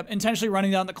 Yep. Intentionally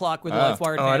running down the clock with a life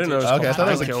wire Oh, I advantage. didn't know it was Okay, I thought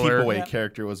it was a Time keep killer. away Yeah.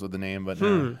 character was with the name, but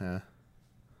no, yeah.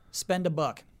 Spend a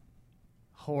buck.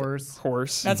 Horse.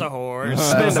 Horse. That's a horse.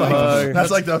 That's like, bug. that's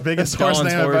like the biggest horse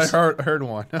Dylan's name horse. I've heard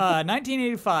one.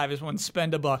 1985 is when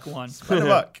Spend a Buck won. Spend a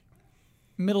buck.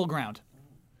 Middle ground.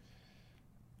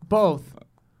 Both.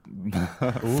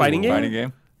 Fighting game? Fighting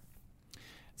game.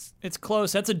 It's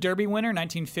close. That's a Derby winner,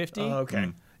 1950.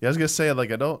 Okay. Yeah, I was gonna say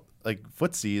like I don't like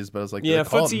footsies, but I was like, Yeah, do they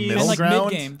call it footsies. middle and like ground.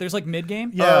 mid-game. There's like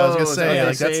mid-game. Yeah, I was gonna Oh, say okay.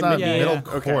 like that's Say not mid-game. middle Yeah,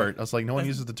 okay. court. I was like, no one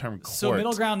uses the term court. So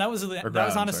middle ground, that was ground,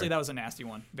 honestly sorry. that was a nasty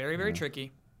one. Very, very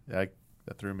tricky. Yeah,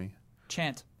 that threw me.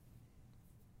 Chant.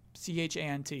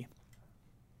 CHANT.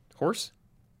 Horse?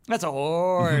 That's a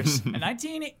horse. A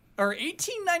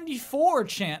 1894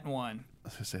 chant won. I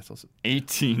was gonna say it's also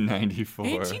 1894.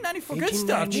 1894. Good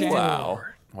stuff, chant. Wow.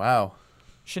 wow.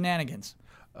 Shenanigans.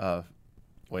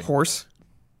 Wait. Horse?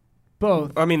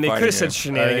 Both. I mean, they Fighting could have said game.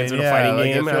 shenanigans in a yeah, fighting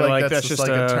like, game. I feel like that's just like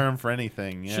a term for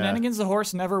anything. Yeah. Shenanigans the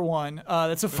horse never won.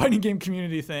 That's a fighting game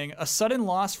community thing. A sudden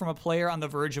loss from a player on the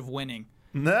verge of winning.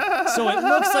 So it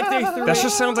looks like they threw. That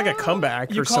just sounds like a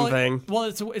comeback you or call something. It, well,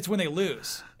 it's when they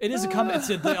lose. It is a comeback. It's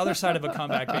the other side of a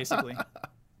comeback, basically.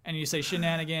 And you say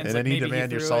shenanigans. And like then you maybe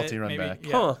demand he your threw salty it, run maybe, back.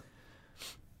 Yeah. Huh.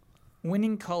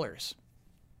 Winning colors.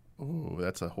 Ooh,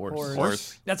 that's a horse.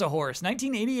 Horse. That's a horse.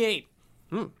 1988.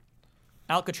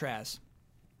 Alcatraz.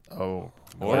 Oh,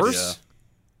 Horse?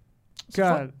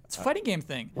 God. It's a fighting game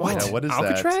thing. What? Yeah, what is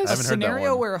Alcatraz? that? I A haven't heard that Scenario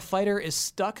one. where a fighter is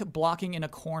stuck blocking in a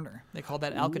corner. They call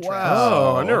that Alcatraz. Wow.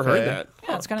 Oh, I've never okay. heard that.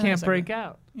 Yeah, it's kind of Can't break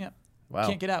out. Yeah. Wow.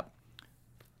 Can't get out.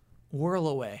 Whirl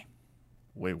away.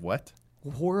 Wait, what?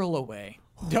 Whirl away.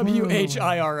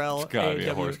 WHIRL. gotta be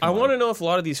a horse. I want to know if a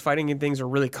lot of these fighting game things are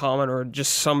really common or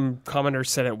just some commenter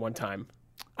said it one time.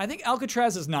 I think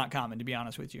Alcatraz is not common, to be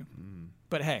honest with you.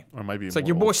 But hey, Or it might be. It's like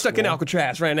your boy's stuck in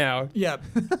Alcatraz right now. yeah.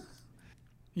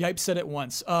 Yipe said it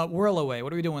once. Whirl away.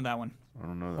 What are we doing with that one? I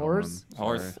don't know that Horse? one.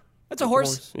 Horse. Sorry. That's a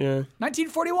horse. Yeah.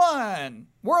 1941.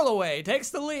 Whirl away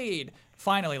takes the lead.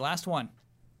 Finally, last one.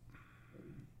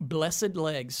 Blessed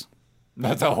legs.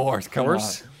 That's a horse. Come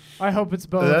Horse? I hope it's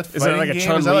both. Is that Is that like a Is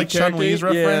Chun-Li that like Chun-Li's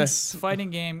character? Yeah. reference? Fighting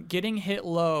game. Getting hit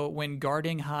low when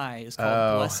guarding high is called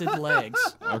Oh. blessed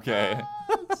legs. on. Okay.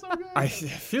 I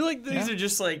feel like these are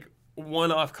just like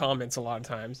one-off comments a lot of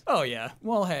times. Oh yeah.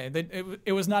 Well, hey,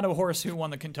 it was not a horse who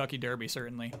won the Kentucky Derby,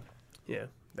 certainly, Yeah,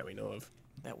 that we know of.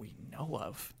 that we know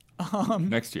of.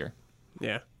 Next year.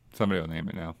 Yeah. Somebody will name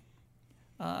it now.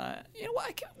 You know what?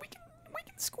 We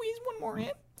can squeeze one more in.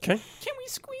 Okay. Can we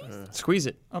squeeze? Squeeze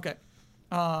it. Okay.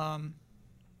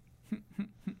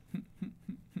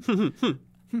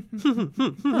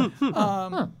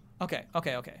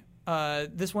 Okay.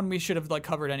 This one we should have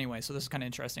covered anyway, so this is kind of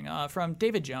interesting. From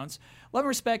David Jones, love and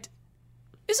respect.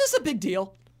 Is this a big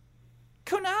deal?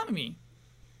 Konami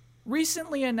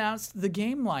recently announced the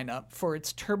game lineup for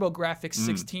its TurboGrafx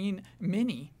 16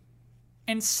 Mini,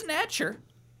 and Snatcher,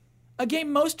 a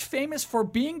game most famous for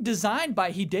being designed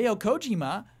by Hideo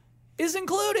Kojima, is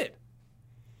included.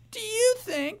 Do you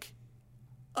think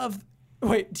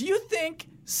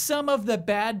some of the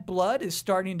bad blood is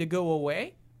starting to go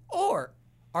away? Or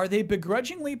are they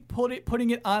begrudgingly putting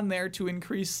it on there to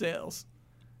increase sales?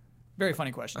 Very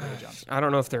funny question, David Jones. I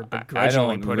don't know if they're I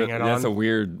begrudgingly don't. putting it That's on. a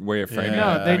weird way of framing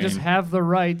Yeah. it. No, they I just mean, have the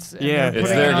rights. And Yeah. they're It's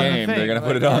putting their it on the game. They're thing. gonna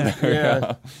put it Like, on yeah. there.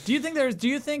 Yeah. Do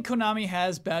you think Konami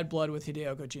has bad blood with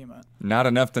Hideo Kojima? Not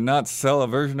enough to not sell a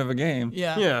version of a game.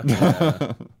 Yeah.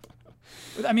 Yeah.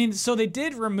 I mean, so they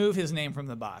did remove his name from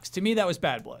the box. To me, that was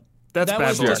bad blood. That's that bad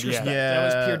was blood, disrespect. yeah. That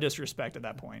was Yeah. pure disrespect at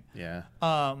that point. Yeah.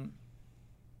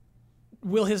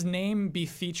 Will his name be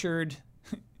featured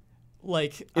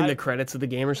like In the credits of the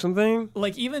game or something?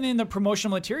 like even in the promotional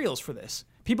materials for this?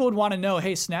 People would want to know,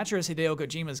 hey, Snatcher is Hideo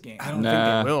Kojima's game. I don't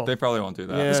Nah, think they will. they probably won't do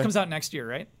that. Yeah. This comes out next year,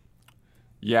 right?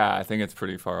 Yeah, I think it's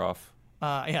pretty far off.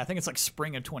 Yeah, I think it's like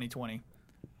spring of 2020.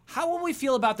 How will we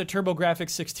feel about the TurboGrafx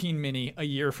 16 Mini a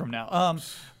year from now?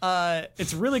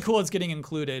 It's really cool. It's getting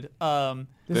included.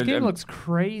 This The- game looks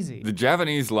crazy. The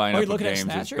Japanese you're lineup of looking at games is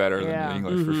Snatcher? better Yeah. than the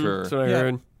English for sure. That's what I Yeah.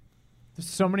 heard. There's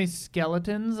so many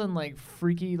skeletons and like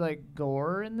freaky like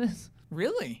gore in this.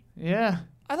 Really? Yeah.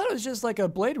 I thought it was just like a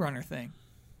Blade Runner thing.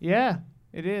 Yeah,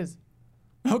 it is.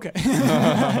 Okay.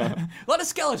 A lot of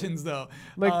skeletons, though.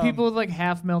 Like people with like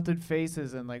half melted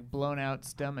faces and like blown out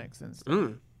stomachs and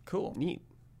stuff. Cool. Neat.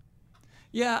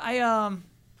 Yeah,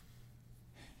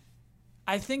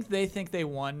 I think they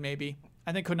won, maybe.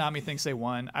 I think Konami thinks they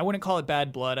won. I wouldn't call it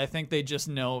bad blood. I think they just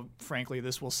know, frankly,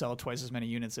 this will sell twice as many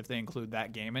units if they include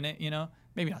that game in it, you know?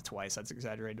 Maybe not twice, that's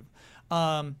exaggerated.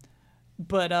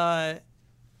 But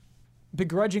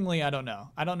begrudgingly, I don't know.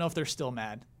 I don't know if they're still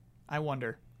mad. I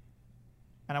wonder.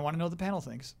 And I want to know what the panel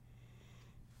thinks.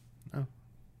 Oh,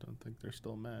 don't think they're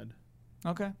still mad.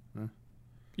 Okay.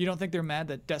 You don't think they're mad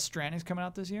that Death Stranding's coming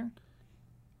out this year?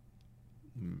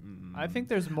 I think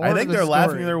there's more. I to think the they're story.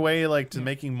 laughing their way to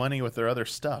making money with their other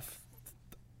stuff.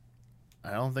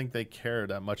 I don't think they care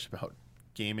that much about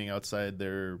gaming outside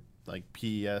their like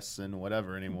PES and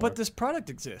whatever anymore. But this product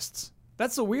exists.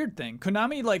 That's the weird thing.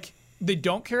 Konami, they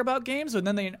don't care about games, and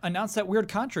then they announce that weird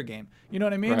Contra game. You know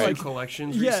what I mean? Right. Like, Two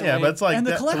collections yeah, recently. but it's like and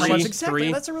the that- collections, three- exactly.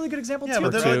 three. That's a really good example yeah,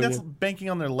 too. but two. that's banking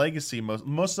on their legacy.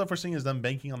 Most stuff we're seeing is them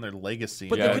banking on their legacy.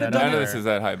 But they Yeah, could've none done of it- this is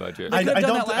that high budget. They I could've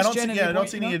done don't. that last gen see. at Yeah, I any don't point,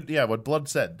 see you any. know? Yeah, what Blood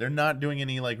said. They're not doing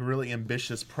any like really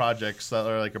ambitious projects that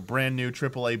are like a brand new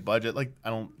AAA budget. Like I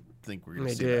don't. think we're gonna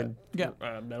They see did. Yeah.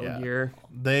 Metal Yeah. Gear.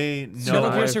 that. They know.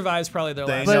 Metal Gear Survive is probably their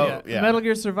They last. know- one. But yeah. Metal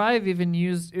Gear Survive even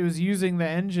was using the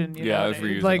engine. You Yeah, know, it was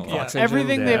reusing like a lot. Fox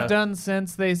everything engine, yeah. they've done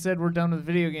since they said we're done with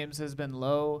video games has been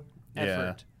low Yeah.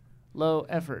 effort. Low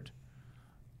effort.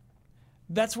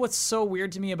 That's what's so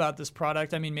weird to me about this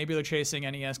product. I mean, maybe they're chasing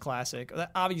NES Classic.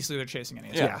 Obviously, they're chasing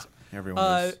NES Yeah. Classic. Everyone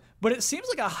is. But it seems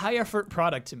like a high effort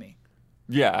product to me.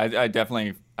 Yeah, I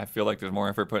definitely feel like there's more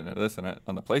effort put into this than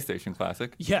on the PlayStation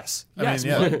Classic. Yes. I Yes.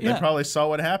 mean, but- they probably saw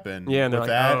what happened Yeah, and with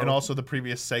they're like, that, oh. and also the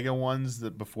previous Sega ones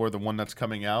that before the one that's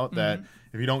coming out. That Mm-hmm.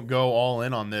 if you don't go all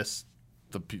in on this,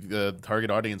 the target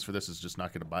audience for this is just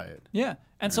not going to buy it. Yeah.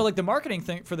 And so like the marketing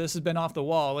thing for this has been off the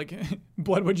wall. Like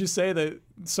Blood, would you say that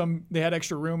they had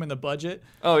extra room in the budget?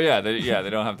 Oh yeah, they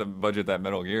don't have to budget that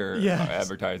Metal Gear Yes.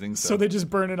 advertising. So they just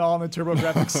burn it all on the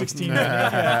TurboGrafx 16.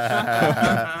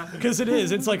 Because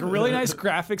it's like a really nice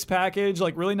graphics package,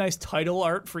 like really nice title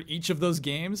art for each of those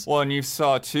games. Well, and you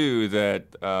saw too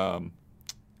that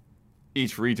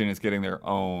each region is getting their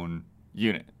own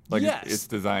unit. Like yes. it's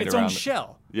designed its around own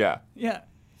shell. Yeah, Yeah.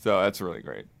 so that's really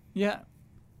great. Yeah.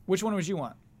 Which one would you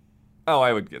want? Oh,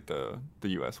 I would get the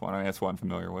US one. I mean, that's what I'm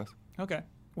familiar with. Okay.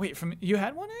 Wait, you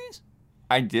had one of these?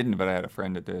 I didn't, but I had a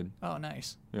friend that did. Oh,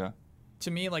 nice. Yeah.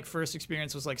 To me, like first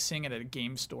experience was like seeing it at a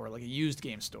game store, like a used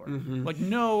game store. Mm-hmm. Like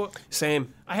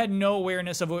Same. I had no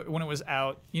awareness of it when it was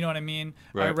out. You know what I mean?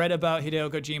 I Right. read about Hideo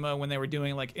Kojima when they were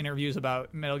doing like interviews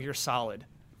about Metal Gear Solid.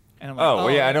 And I'm like, Oh,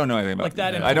 well, yeah, I don't know anything about like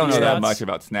that. I don't know that Stats. much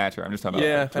about Snatcher. I'm just talking about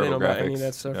Yeah, like, I didn't know about any TurboGrafx. of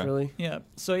that stuff Yeah. really. Yeah.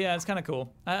 So yeah, it's kind of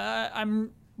cool.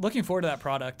 I'm looking forward to that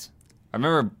product. I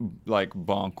remember like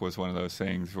Bonk was one of those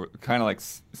things, kind of like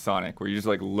Sonic, where you just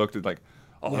like looked at like,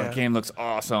 oh, Yeah. that game looks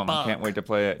awesome. I can't Bonk. wait to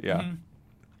play it. Yeah. Mm-hmm.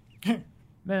 Man,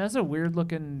 that's a weird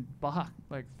looking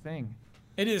thing.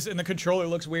 It is, and the controller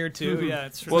looks weird too. Yeah,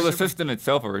 it's Well, the super- system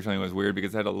itself originally was weird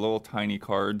because it had a little tiny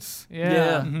cards. Yeah.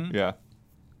 Yeah. Mm-hmm. Yeah.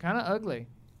 Kind of ugly.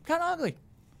 kind of ugly.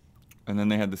 And then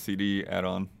they had the CD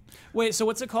add-on. Wait, so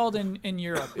what's it called in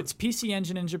Europe? It's PC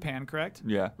Engine in Japan, correct?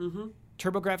 Yeah.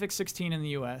 TurboGrafx 16 in the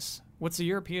US. What's the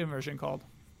European version called?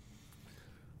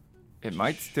 It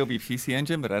might still be PC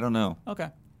Engine, but I don't know. Okay.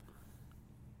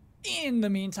 In the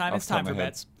meantime, Off it's the top time of for my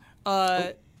head.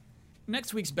 bets.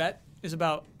 Next week's bet is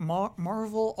about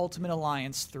Marvel Ultimate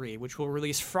Alliance 3, which will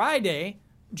release Friday,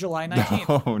 July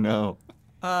 19th, Oh no.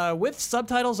 with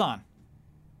subtitles on.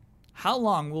 How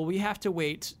long will we have to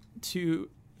wait to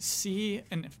see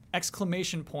an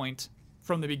exclamation point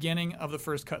from the beginning of the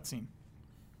first cutscene?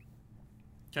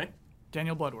 Okay.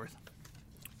 Daniel Bloodworth,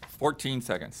 14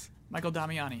 seconds. Michael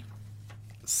Damiani.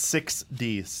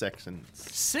 6D section.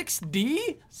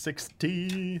 6D?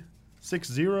 6T.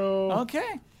 60.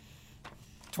 Okay.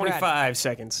 25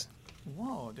 seconds.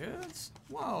 Whoa, dudes.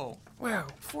 Whoa. Wow.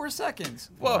 4 seconds.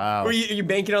 Whoa. Wow. Are you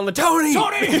banking on the Tony?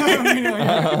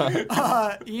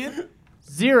 Ian?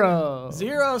 0.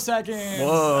 0 seconds. Whoa.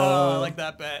 Oh, I like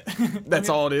that bet. That's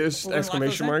all it is. We're gonna lock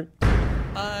Exclamation those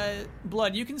mark.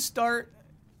 Blood, you can start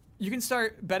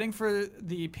betting for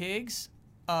the pigs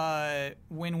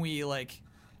when we like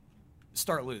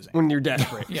start losing. When you're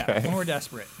desperate. Yeah, when we're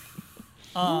desperate.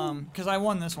 Because I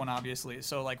won this one, obviously.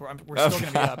 So like we're still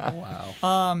gonna be up.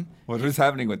 Wow. What is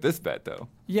happening with this bet, though?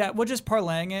 Yeah, we're just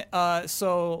parlaying it.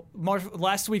 So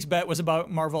last week's bet was about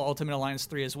Marvel Ultimate Alliance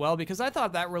 3 as well, because I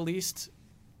thought that released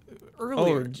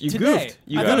earlier you today. goofed.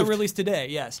 You I thought it goofed. released today.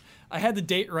 Yes, I had the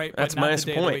date right, That's but not minus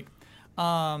the a day of the point. week.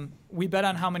 We bet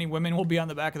on how many women will be on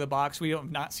the back of the box. We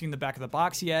have not seen the back of the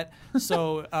box yet,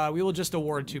 so we will just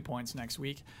award 2 points next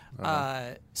week.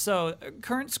 So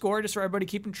current score, just for everybody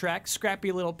keeping track: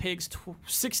 Scrappy Little Pigs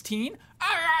 16,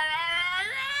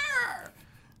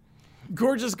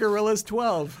 Gorgeous Gorillas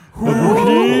 12.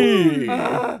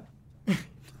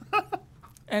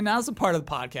 And now's the part of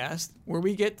the podcast where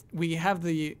we have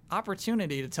the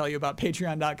opportunity to tell you about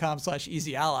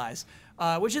patreon.com/easyallies,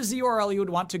 which is the URL you would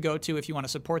want to go to if you want to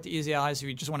support the Easy Allies, if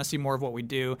you just want to see more of what we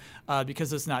do,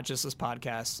 because it's not just this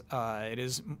podcast. It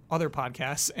is other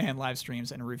podcasts and live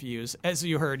streams and reviews. As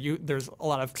you heard, there's a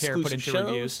lot of care put into Exclusive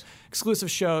reviews. Exclusive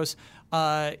shows.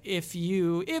 If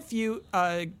you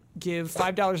give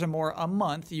 $5 or more a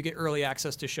month, you get early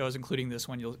access to shows, including this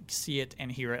one. You'll see it and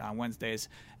hear it on Wednesdays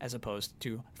as opposed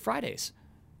to Fridays.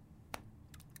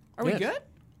 Are we good?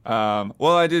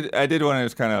 Well, I did want to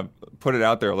just kind of put it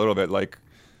out there a little bit. Like,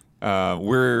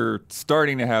 we're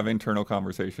starting to have internal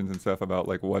conversations and stuff about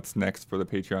like what's next for the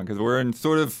Patreon, because we're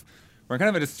kind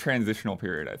of at this transitional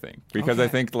period, I think, because I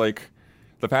Okay. think like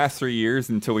the past 3 years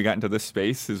until we got into this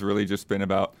space has really just been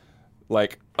about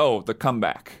like, oh, the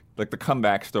comeback, like the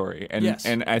comeback story. And Yes.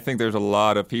 and I think there's a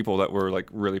lot of people that were like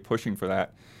really pushing for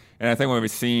that. And I think what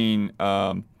we've seen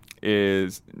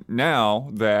is now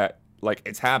that like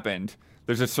it's happened,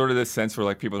 there's just sort of this sense where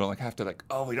like people don't like have to like,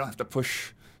 oh, we don't have to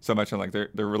push so much, and like they're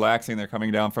relaxing, they're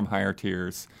coming down from higher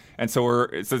tiers, and so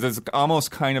there's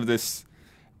almost kind of this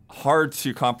hard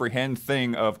to comprehend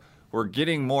thing of we're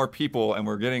getting more people and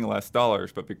we're getting less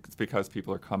dollars, but it's because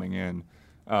people are coming in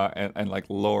and like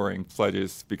lowering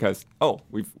pledges because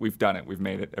we've done it, we've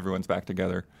made it, everyone's back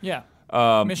together. Yeah.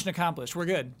 Mission accomplished. We're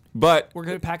good. But We're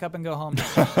going to pack up and go home.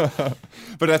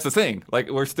 but that's the thing. Like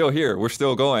we're still here. We're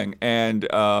still going. And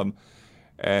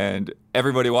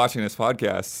everybody watching this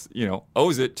podcast,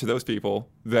 owes it to those people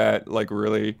that like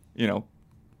really,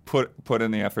 put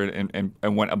in the effort and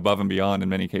went above and beyond in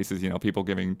many cases. People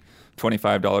giving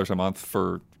 $25 a month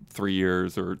for 3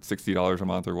 years or $60 a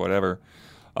month or whatever.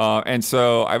 And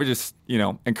so I would just,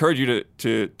 encourage you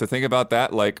to think about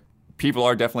that. Like people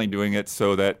are definitely doing it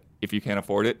so that if you can't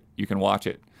afford it, you can watch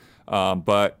it.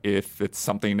 But if it's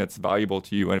something that's valuable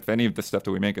to you, and if any of the stuff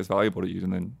that we make is valuable to you,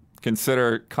 then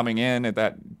consider coming in at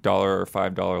that $1 or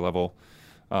 $5 level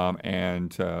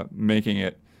and making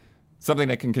it something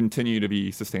that can continue to be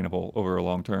sustainable over a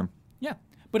long term. Yeah.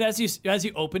 But as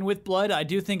you open with Blood, I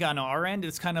do think on our end,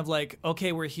 it's kind of like,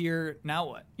 okay, we're here, now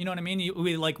what? You know what I mean?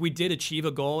 We did achieve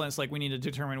a goal, and it's like we need to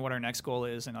determine what our next goal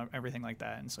is and everything like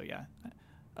that. And so,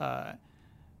 yeah.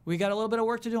 We got a little bit of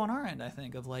work to do on our end, I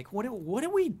think, of like, what are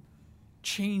we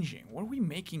changing? What are we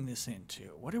making this into?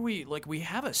 What are we, like, we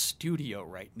have a studio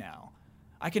right now.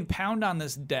 I can pound on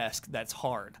this desk that's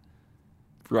hard.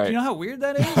 Right. Do you know how weird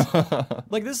that is?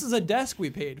 Like, this is a desk we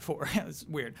paid for. It's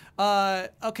weird.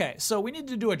 Okay, so we need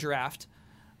to do a draft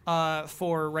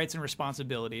for rights and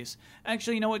responsibilities.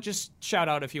 Actually, you know what? Just shout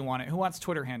out if you want it. Who wants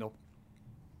Twitter handle?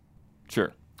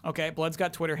 Sure. Okay, Blood's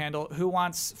got Twitter handle. Who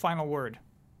wants final word?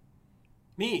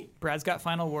 Me. Brad's got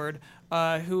final word.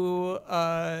 Who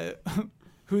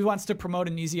wants to promote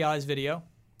an Easy Allies video?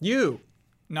 You.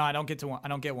 No, I don't get one. I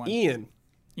don't get one. Ian.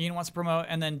 Ian wants to promote,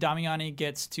 and then Damiani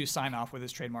gets to sign off with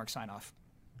his trademark sign off.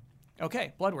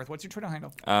 Okay, Bloodworth, what's your Twitter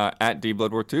handle? At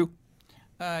DBloodworth2.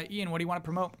 Ian, what do you want to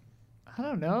promote? I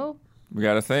don't know. We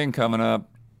got a thing coming up.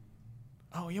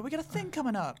 Oh yeah, we got a thing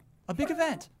coming up. A big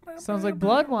event. Sounds like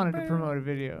Blood wanted to promote a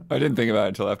video. I didn't think about it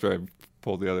until after I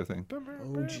pulled the other thing. Oh,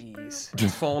 jeez.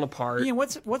 Just falling apart. Ian,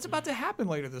 what's about to happen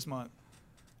later this month?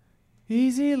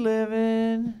 Easy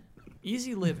living.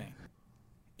 Easy Living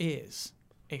is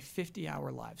a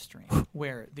 50-hour live stream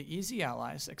where the Easy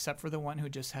Allies, except for the one who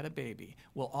just had a baby,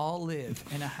 will all live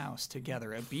in a house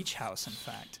together, a beach house, in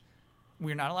fact.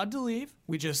 We're not allowed to leave.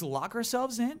 We just lock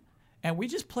ourselves in, and we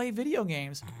just play video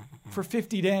games for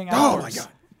 50 dang hours. Oh, my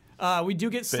God. We do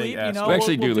get sleep, asterisk. We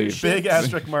actually do leave. Big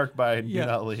asterisk mark by do Yeah.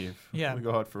 not leave. Yeah. We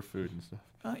go out for food and stuff.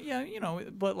 Yeah,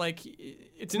 but like,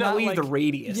 it's Do not leave like, the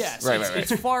radius. Yes, Right,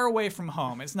 it's far away from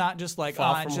home. It's not just like,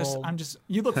 Far from home. I'm just.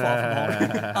 You look far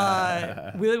from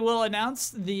home. We will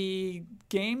announce the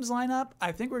games lineup.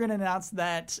 I think we're going to announce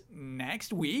that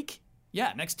next week.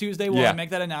 Yeah, next Tuesday we'll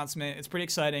make that announcement. It's pretty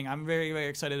exciting. I'm very, very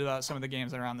excited about some of the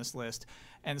games that are on this list.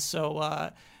 And so,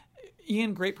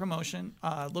 Ian, great promotion.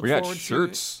 Look We forward got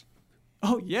shirts.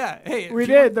 Oh yeah, hey, We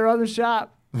did. They're on the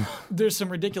shop. There's some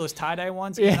ridiculous tie-dye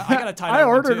ones. Yeah, I got a tie-dye I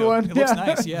one ordered too. one. It looks Yeah.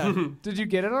 nice. Yeah. Did you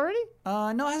get it already?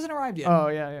 No, it hasn't arrived yet. Oh,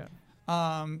 yeah.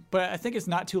 But I think it's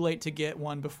not too late to get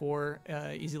one before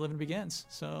Easy Living begins.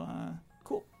 So,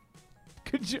 cool.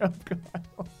 Good job,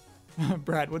 Kyle.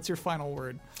 Brad, what's your final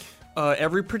word?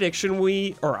 Every prediction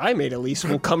I made at least,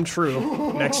 will come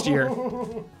true next year.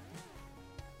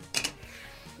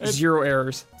 0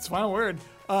 errors. It's final word.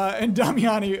 And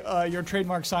Damiani, your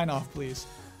trademark sign-off, please.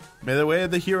 May the way of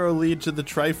the hero lead to the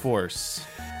Triforce.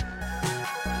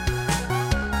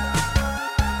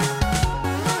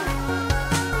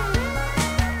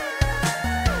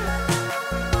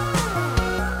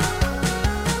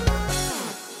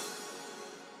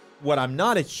 What I'm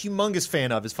not a humongous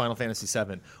fan of is Final Fantasy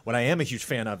VII. What I am a huge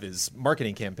fan of is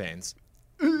marketing campaigns.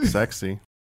 Sexy.